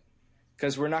know it.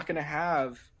 Because we're not going to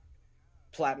have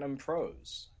platinum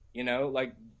pros.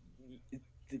 Like,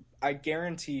 I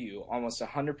guarantee you almost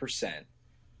 100%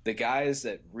 the guys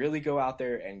that really go out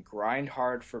there and grind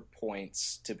hard for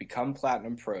points to become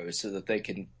platinum pros so that they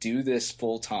can do this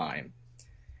full time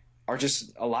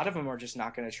a lot of them are just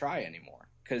not going to try anymore.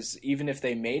 Because even if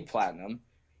they made platinum,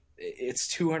 it's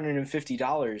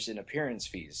 $250 in appearance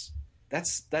fees.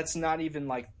 That's not even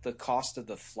like the cost of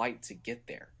the flight to get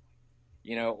there,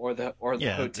 or the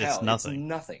hotel. It's nothing. It's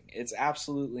nothing. It's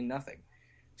absolutely nothing.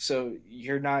 So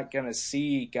you're not going to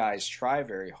see guys try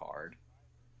very hard.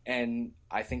 And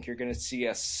I think you're going to see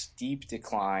a steep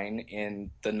decline in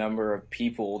the number of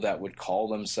people that would call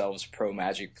themselves pro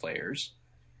Magic players.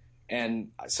 And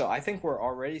so I think we're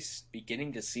already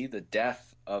beginning to see the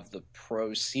death of the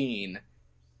pro scene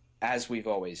as we've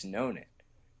always known it.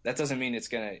 That doesn't mean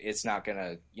it's not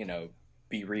gonna,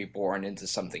 be reborn into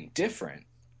something different,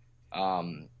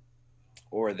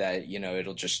 or that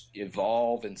it'll just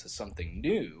evolve into something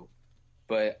new.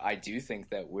 But I do think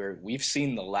that we've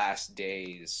seen the last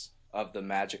days of the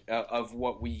Magic of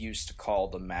what we used to call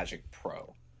the Magic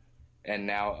Pro, and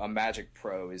now a Magic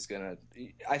Pro is gonna.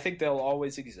 I think they'll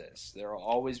always exist. There will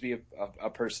always be a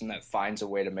person that finds a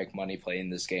way to make money playing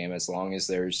this game as long as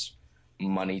there's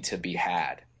money to be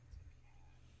had.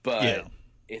 But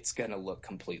it's going to look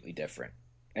completely different.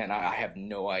 And I have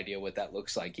no idea what that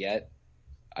looks like yet.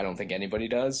 I don't think anybody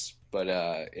does. But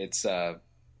it's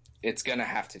going to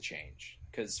have to change.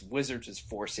 Because Wizards is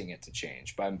forcing it to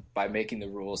change by making the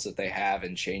rules that they have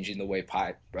and changing the way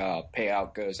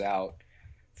payout goes out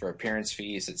for appearance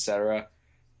fees, etc.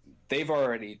 They've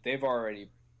already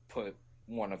put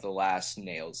one of the last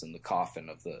nails in the coffin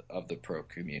of the pro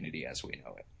community as we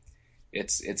know it.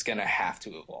 It's going to have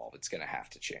to evolve. It's going to have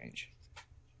to change.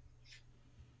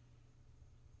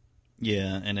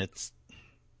 Yeah, and it's,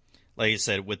 like I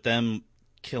said, with them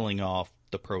killing off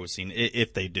the pro scene,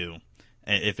 if they do,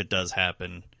 if it does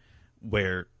happen,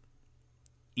 where,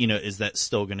 is that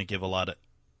still going to give a lot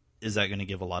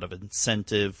of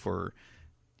incentive for,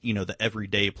 the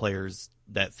everyday players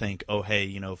that think, oh, hey,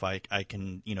 if I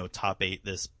can, top 8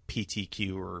 this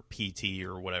PTQ or PT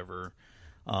or whatever,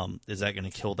 is that going to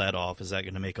kill that off? Is that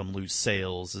going to make them lose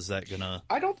sales? Is that going to...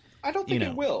 I don't think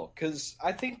it will, because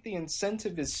I think the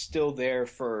incentive is still there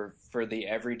for the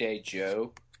everyday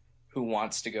Joe who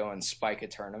wants to go and spike a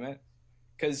tournament.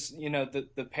 Because, the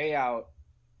payout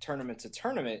tournament to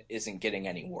tournament isn't getting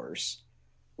any worse.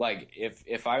 Like,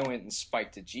 if I went and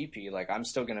spiked a GP, like, I'm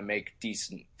still going to make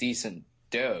decent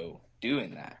dough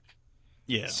doing that.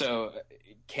 Yeah. So,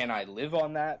 can I live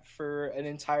on that for an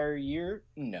entire year?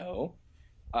 No.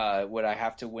 Would I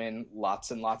have to win lots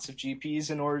and lots of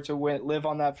GPs in order to live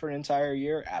on that for an entire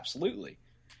year? Absolutely.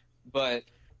 But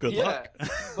good luck.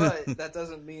 But that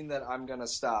doesn't mean that I'm going to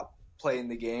stop playing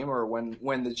the game, or when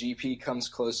the GP comes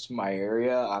close to my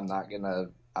area, I'm not going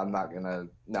to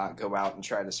not go out and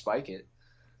try to spike it.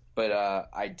 But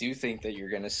I do think that you're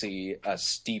going to see a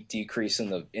steep decrease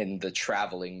in the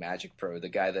traveling Magic Pro, the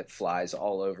guy that flies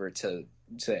all over to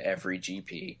every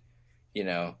GP.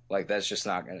 Like, that's just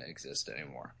not going to exist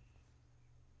anymore.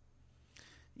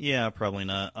 Yeah, probably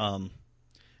not.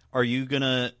 Are you going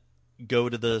to go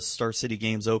to the Star City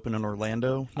Games Open in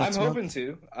Orlando next month? I'm hoping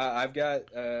to. I've got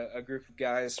a group of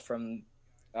guys from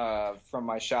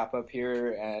my shop up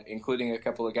here, including a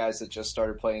couple of guys that just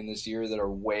started playing this year that are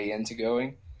way into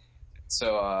going.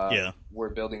 So we're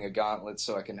building a gauntlet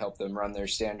so I can help them run their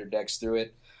standard decks through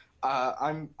it.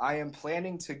 I am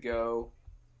planning to go.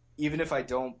 Even if I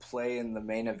don't play in the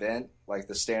main event, like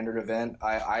the standard event,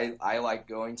 I like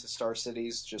going to Star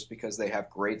Cities just because they have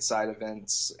great side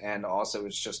events, and also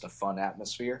it's just a fun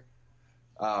atmosphere.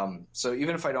 So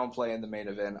even if I don't play in the main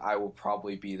event, I will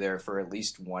probably be there for at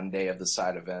least one day of the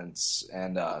side events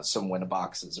and some win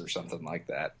boxes or something like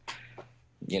that.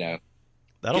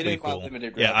 That'll be cool.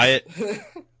 Yeah,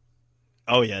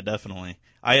 oh yeah, definitely.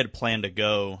 I had planned to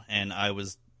go, and I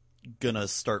was gonna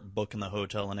start booking the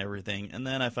hotel and everything, and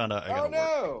then I found out I gotta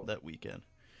work that weekend.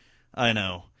 I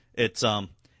know. It's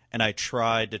and I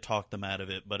tried to talk them out of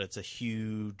it, but it's a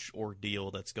huge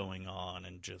ordeal that's going on,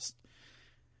 and just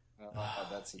Oh,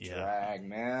 that's a yeah. drag,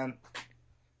 man.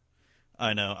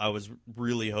 I know. I was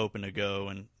really hoping to go,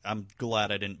 and I'm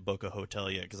glad I didn't book a hotel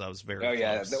yet because I was very Oh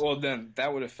yeah. close. Well, then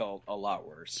that would have felt a lot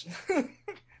worse.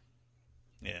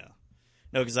 Yeah.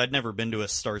 No, because I'd never been to a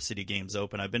Star City Games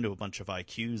Open. I've been to a bunch of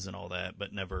IQs and all that,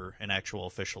 but never an actual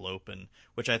official Open,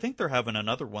 which I think they're having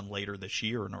another one later this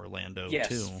year in Orlando, Yes,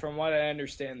 too. from what I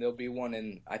understand, there'll be one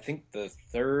in I think the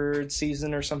third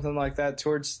season or something like that.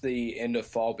 Towards the end of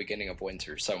fall, beginning of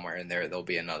winter, somewhere in there, there'll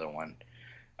be another one,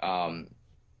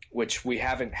 which we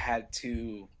haven't had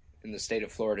to in the state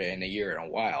of Florida in a year and a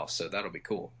while. So that'll be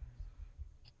cool.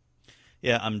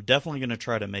 Yeah, I'm definitely going to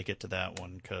try to make it to that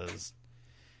one because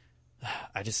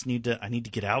I need to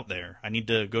get out there. I need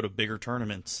to go to bigger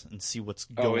tournaments and see what's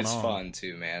going on. Oh, it's fun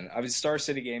too, man. I mean, Star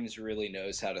City Games really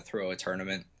knows how to throw a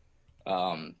tournament.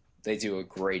 They do a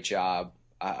great job.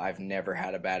 I've never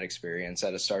had a bad experience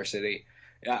at a Star City.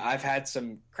 I've had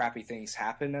some crappy things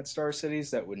happen at Star Cities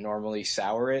that would normally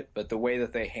sour it, but the way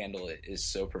that they handle it is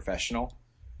so professional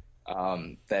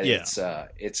that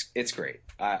it's great.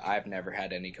 I've never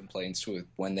had any complaints with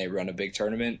when they run a big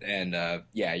tournament, and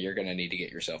yeah, you're gonna need to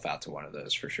get yourself out to one of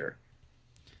those for sure.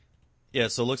 Yeah,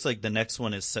 so it looks like the next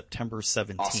one is September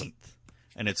 17th, Awesome.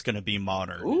 and it's going to be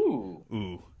modern.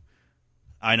 Ooh.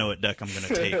 I know what deck I'm going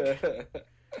to take.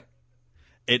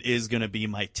 It is going to be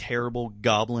my terrible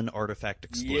Goblin Artifact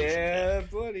Explosion Yeah,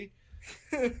 deck. buddy.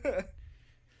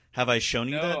 Have I shown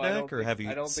you No, that I don't deck, or think- have you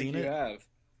I don't seen think it? you have.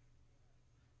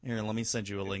 Here, let me send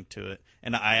you a link to it.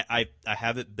 And I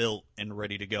have it built and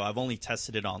ready to go. I've only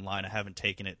tested it online. I haven't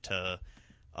taken it to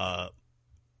the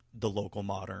local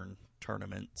modern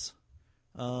tournaments.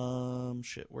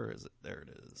 Shit, where is it? There it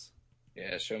is.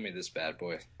 Yeah, show me this bad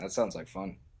boy. That sounds like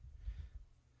fun.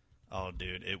 Oh,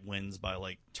 dude, it wins by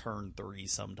like turn 3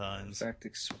 sometimes. Artifact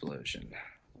Explosion.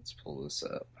 Let's pull this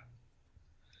up.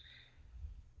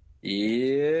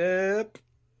 Yep.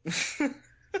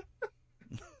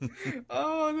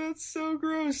 Oh, that's so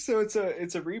gross. So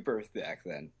it's a rebirth deck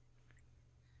then.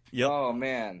 Yep. Oh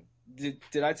man.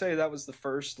 Did I tell you that was the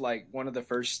first one of the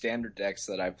first standard decks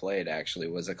that I played actually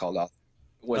was it called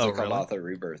Really? Author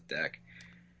Rebirth deck.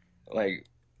 Like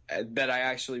that I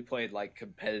actually played like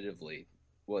competitively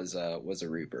was a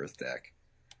rebirth deck.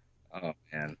 Oh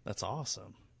man. That's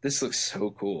awesome. This looks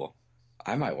so cool.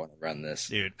 I might want to run this.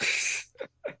 Dude.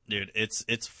 Dude, it's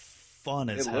fun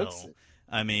as It hell. looks it.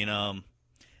 I mean,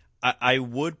 I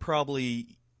would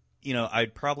probably,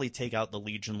 I'd probably take out the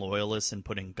Legion Loyalists and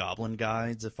put in Goblin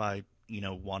Guides if I,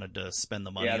 wanted to spend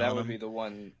the money Yeah, on that would them. be the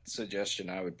one suggestion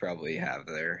I would probably have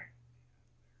there.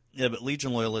 Yeah, but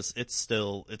Legion Loyalists, it's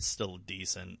still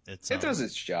decent. It does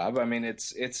its job. I mean,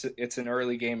 it's an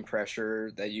early game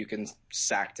pressure that you can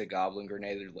sack to Goblin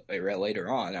Grenade later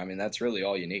on. I mean, that's really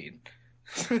all you need.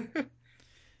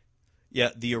 Yeah,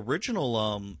 the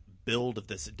original build of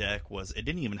this deck was it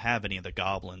didn't even have any of the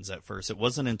goblins at first. It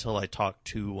wasn't until I talked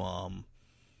to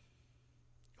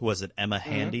who was it, Emma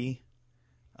Handy,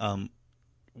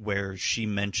 where she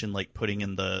mentioned like putting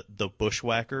in the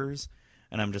bushwhackers,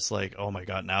 and I'm just like, oh my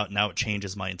god, now it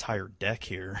changes my entire deck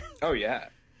here. Oh yeah.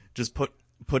 Just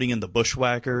putting in the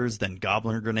bushwhackers, then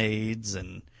goblin grenades,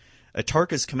 and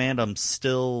Atarka's Command. I'm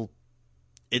still,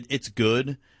 it's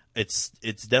good. It's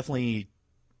definitely,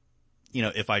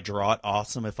 if I draw it,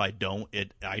 awesome. If I don't,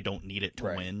 I don't need it to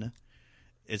Right. win.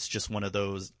 It's just one of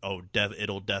those. Oh,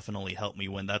 it'll definitely help me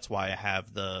win. That's why I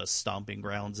have the Stomping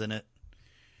Grounds in it.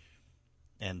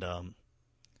 And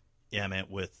yeah, man,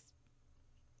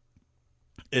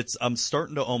 I'm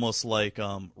starting to almost like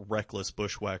Reckless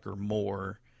Bushwhacker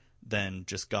more than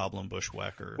just Goblin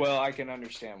Bushwhacker. Well, I can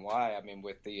understand why. I mean,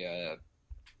 with the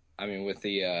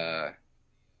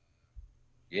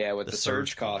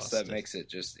surge cost, that makes it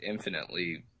just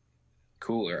infinitely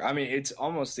cooler. I mean, it's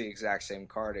almost the exact same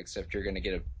card, except you're going to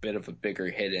get a bit of a bigger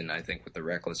hit in, I think, with the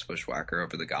Reckless Bushwhacker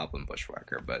over the Goblin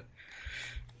Bushwhacker. But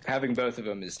having both of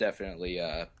them is definitely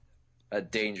a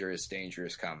dangerous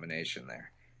combination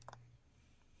there.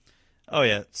 Oh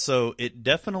yeah, so it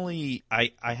definitely,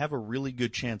 I have a really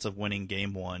good chance of winning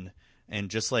game 1, and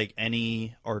just like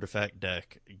any artifact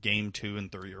deck, game 2 and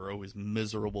 3 are always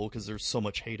miserable because there's so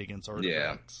much hate against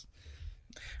artifacts.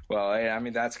 Well, I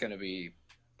mean, that's going to be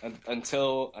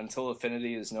until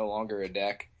Affinity is no longer a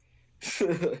deck,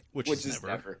 which is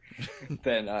never.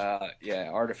 Then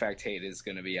artifact hate is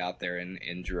going to be out there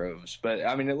in droves. But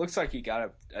I mean, it looks like you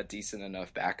got a decent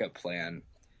enough backup plan,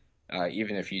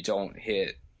 even if you don't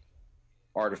hit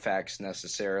artifacts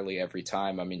necessarily every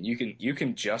time. I mean, you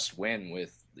can just win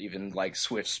with even like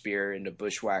Swift Spear into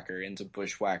Bushwhacker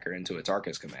into its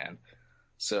Arcus command.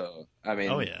 So, I Oh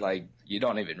mean, yeah. like, you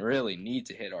don't even really need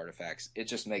to hit artifacts. It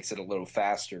just makes it a little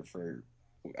faster for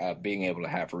being able to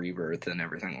have rebirth and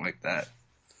everything like that.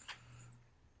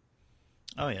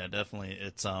 Oh yeah, definitely.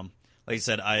 It's like I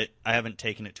said, I haven't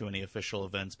taken it to any official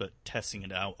events, but testing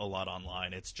it out a lot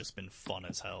online, it's just been fun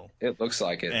as hell. It looks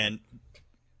like it.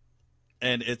 And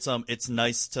it's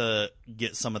nice to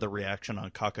get some of the reaction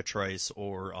on Cockatrice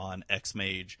or on X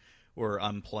Mage, where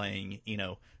I'm playing,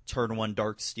 turn one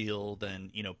Darksteel,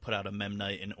 then put out a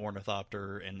Memnite and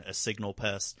Ornithopter and a Signal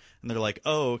Pest, and they're like,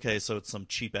 oh okay, so it's some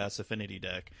cheap ass affinity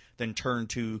deck. Then turn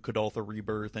two Kadoltha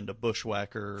Rebirth into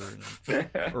Bushwhacker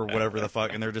or whatever the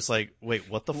fuck, and they're just like, wait,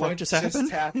 what the fuck just happened? What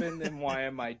just happened, and why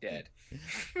am I dead?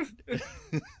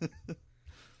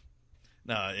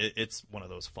 No, it's one of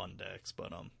those fun decks,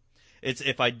 but it's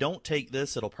if I don't take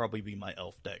this, it'll probably be my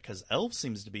Elf deck because Elf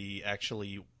seems to be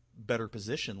actually better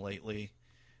positioned lately.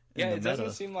 Yeah, it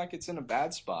doesn't seem like it's in a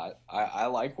bad spot. I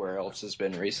like where Elves has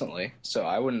been recently, so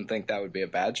I wouldn't think that would be a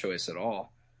bad choice at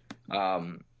all.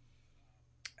 I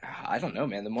don't know,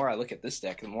 man. The more I look at this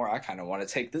deck, the more I kind of want to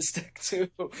take this deck too.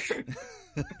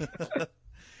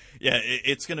 Yeah,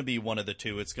 it's going to be one of the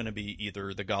two. It's going to be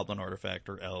either the Goblin Artifact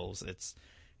or Elves. It's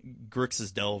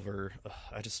Grixis Delver. Ugh,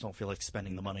 I just don't feel like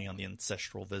spending the money on the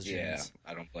Ancestral Visions. Yeah,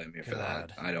 I don't blame you for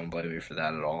that. I don't blame you for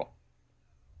that at all.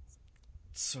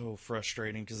 It's so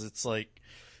frustrating because it's like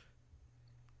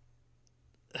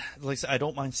I said, I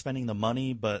don't mind spending the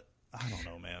money, but I don't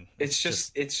know, man. It's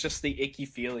just the icky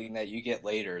feeling that you get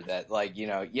later that, like,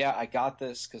 yeah, I got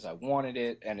this because I wanted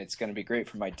it and it's going to be great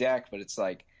for my deck, but it's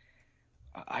like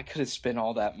I could have spent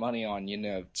all that money on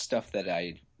stuff that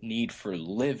I need for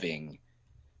living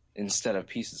instead of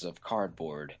pieces of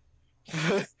cardboard.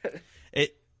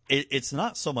 It's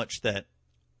not so much that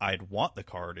I'd want the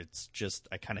card. It's just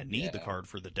I kind of need the card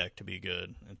for the deck to be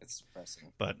good. It's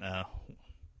depressing. But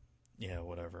yeah,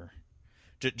 whatever.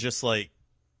 Just like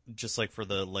for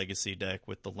the Legacy deck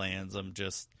with the lands, I'm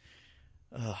just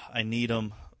I need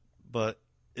them, but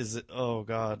is it? Oh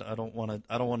God, I don't want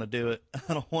to do it.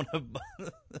 I don't want to.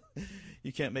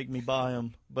 You can't make me buy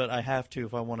them, but I have to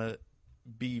if I want to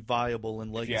be viable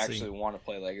in Legacy. If you actually want to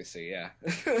play Legacy, yeah.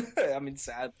 I mean,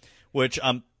 sad. Which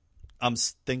I'm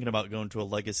thinking about going to a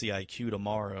Legacy IQ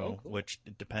tomorrow, cool. which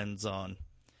depends on.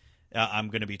 I'm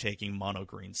going to be taking Mono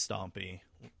Green Stompy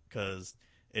because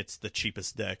it's the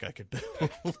cheapest deck I could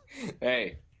build.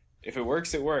 Hey, if it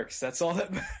works, it works. That's all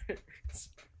that matters.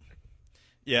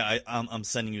 Yeah, I'm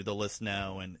sending you the list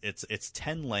now, and it's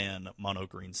 10 land Mono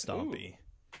Green Stompy.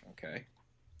 Ooh. Okay.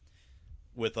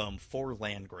 With 4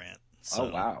 land grant.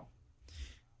 So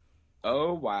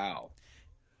Oh wow.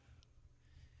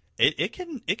 It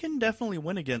can definitely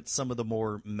win against some of the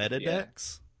more meta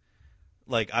decks.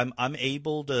 Like I'm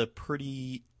able to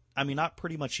not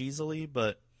pretty much easily,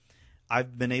 but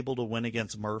I've been able to win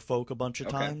against Merfolk a bunch of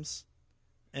times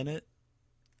in it.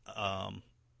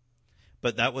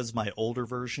 But that was my older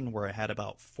version where I had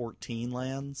about 14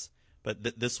 lands.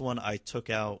 But this one I took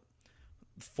out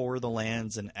 4 of the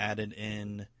lands and added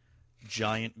in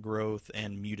Giant Growth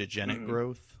and Mutagenic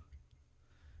Growth.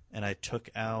 And I took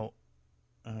out...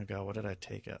 Oh God, what did I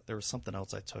take out? There was something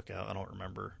else I took out. I don't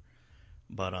remember.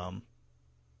 But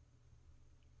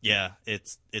yeah,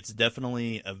 it's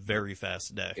definitely a very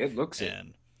fast deck. It looks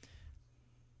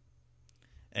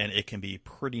and it can be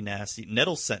pretty nasty.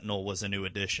 Nettle Sentinel was a new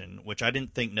addition, which I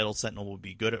didn't think Nettle Sentinel would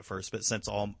be good at first, but since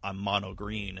I'm mono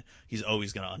green, he's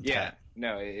always going to untap. Yeah,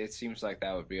 no, it seems like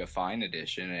that would be a fine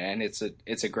addition, and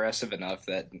it's aggressive enough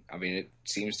that, I mean, it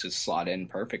seems to slot in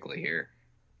perfectly here.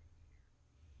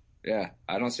 Yeah,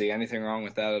 I don't see anything wrong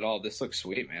with that at all. This looks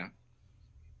sweet, man.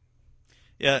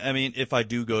 Yeah, I mean, if I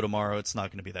do go tomorrow, it's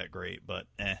not going to be that great, but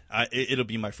it'll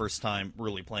be my first time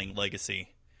really playing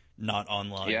Legacy, not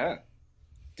online. Yeah.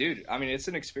 Dude, I mean, it's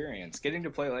an experience. Getting to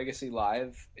play Legacy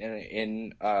live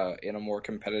in a more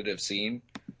competitive scene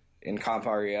in Comp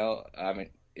REL, I mean,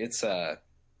 it's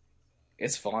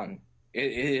fun.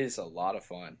 It is a lot of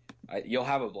fun. You'll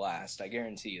have a blast. I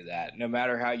guarantee you that. No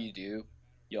matter how you do,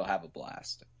 you'll have a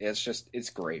blast. It's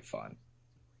great fun.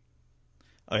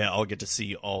 Oh yeah, I'll get to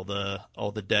see all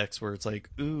the decks where it's like,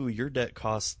 ooh, your deck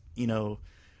costs,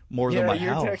 more than my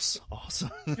house.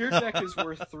 Awesome. Your deck is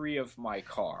worth 3 of my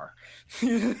car.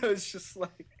 It's just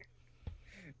like,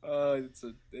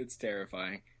 it's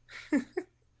terrifying.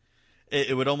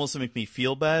 It would almost make me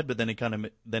feel bad, but then again,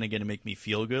 it make me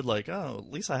feel good. Like, oh, at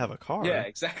least I have a car. Yeah,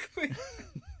 exactly.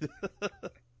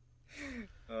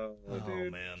 Oh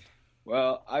dude. Man.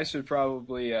 Well, I should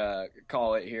probably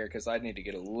call it here because I need to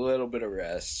get a little bit of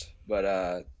rest.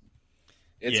 But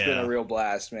it's been a real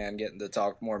blast, man, getting to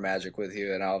talk more Magic with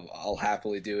you, and I'll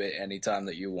happily do it anytime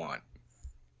that you want.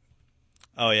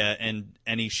 Oh yeah, and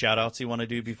any shout outs you want to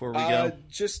do before we go?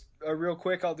 Just real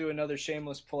quick, I'll do another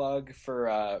shameless plug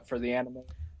for the anime.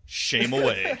 Shame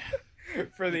away.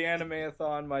 For the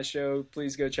Animeathon, my show,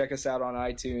 please go check us out on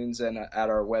iTunes and at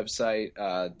our website,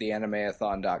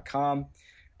 theanimeathon.com.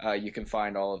 You can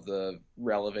find all of the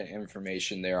relevant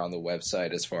information there on the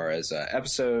website as far as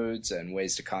episodes and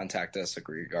ways to contact us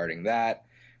regarding that.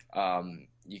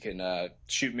 You can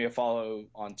shoot me a follow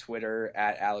on Twitter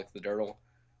at Alec the Dirtle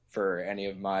for any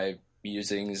of my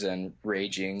musings and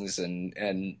ragings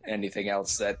and anything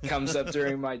else that comes up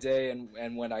during my day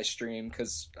and when I stream,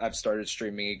 because I've started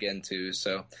streaming again too.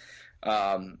 So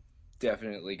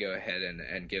definitely go ahead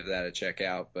and give that a check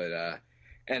out. But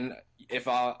and if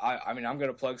I mean, I'm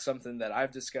going to plug something that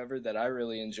I've discovered that I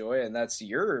really enjoy, and that's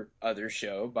your other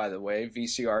show, by the way,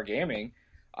 VCR Gaming.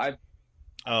 I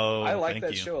like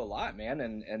that show a lot, man,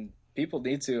 and people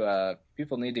need to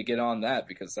get on that,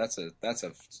 because that's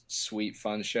a sweet,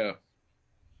 fun show.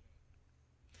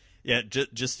 Yeah,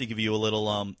 just to give you a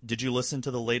little, did you listen to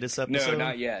the latest episode? No,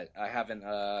 not yet. I haven't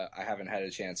had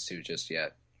a chance to just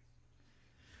yet.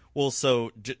 Well,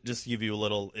 so just to give you a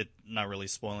little, not really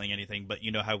spoiling anything, but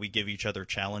you know how we give each other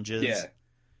challenges, yeah,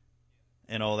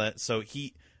 and all that.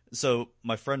 So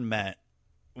my friend Matt,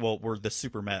 well, we're the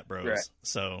Super Matt Bros. Right.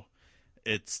 So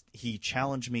he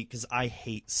challenged me because I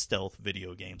hate stealth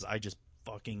video games. I just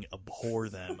fucking abhor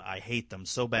them. I hate them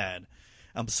so bad.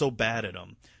 I'm so bad at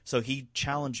them. So he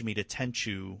challenged me to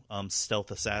Tenchu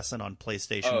Stealth Assassin on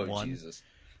PlayStation 1. Jesus.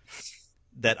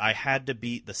 That I had to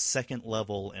beat the second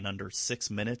level in under 6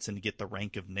 minutes and get the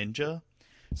rank of ninja.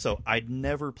 So I'd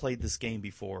never played this game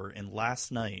before, and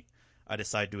last night I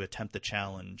decided to attempt the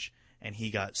challenge, and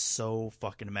he got so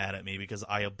fucking mad at me because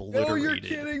I obliterated. Oh,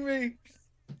 you're kidding me!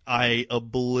 I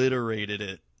obliterated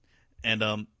it,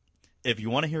 and if you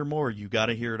want to hear more, you got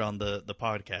to hear it on the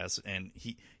podcast. And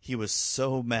he was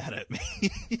so mad at me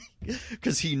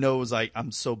because he knows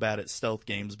I'm so bad at stealth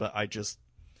games, but I just.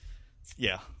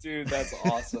 Yeah. Dude, that's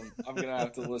awesome. I'm going to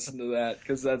have to listen to that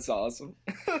because that's awesome.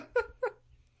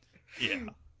 Yeah.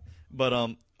 But,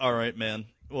 all right, man.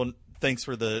 Well, thanks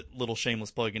for the little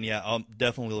shameless plug. And yeah, I'm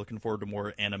definitely looking forward to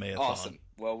more Animeathon. Awesome.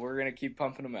 Well, we're going to keep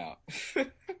pumping them out. All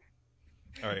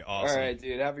right, awesome. All right,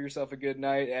 dude. Have yourself a good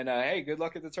night. And, hey, good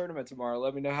luck at the tournament tomorrow.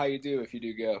 Let me know how you do if you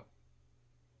do go.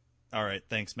 All right.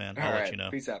 Thanks, man. I'll let you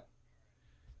know. Peace out.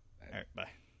 All right, bye.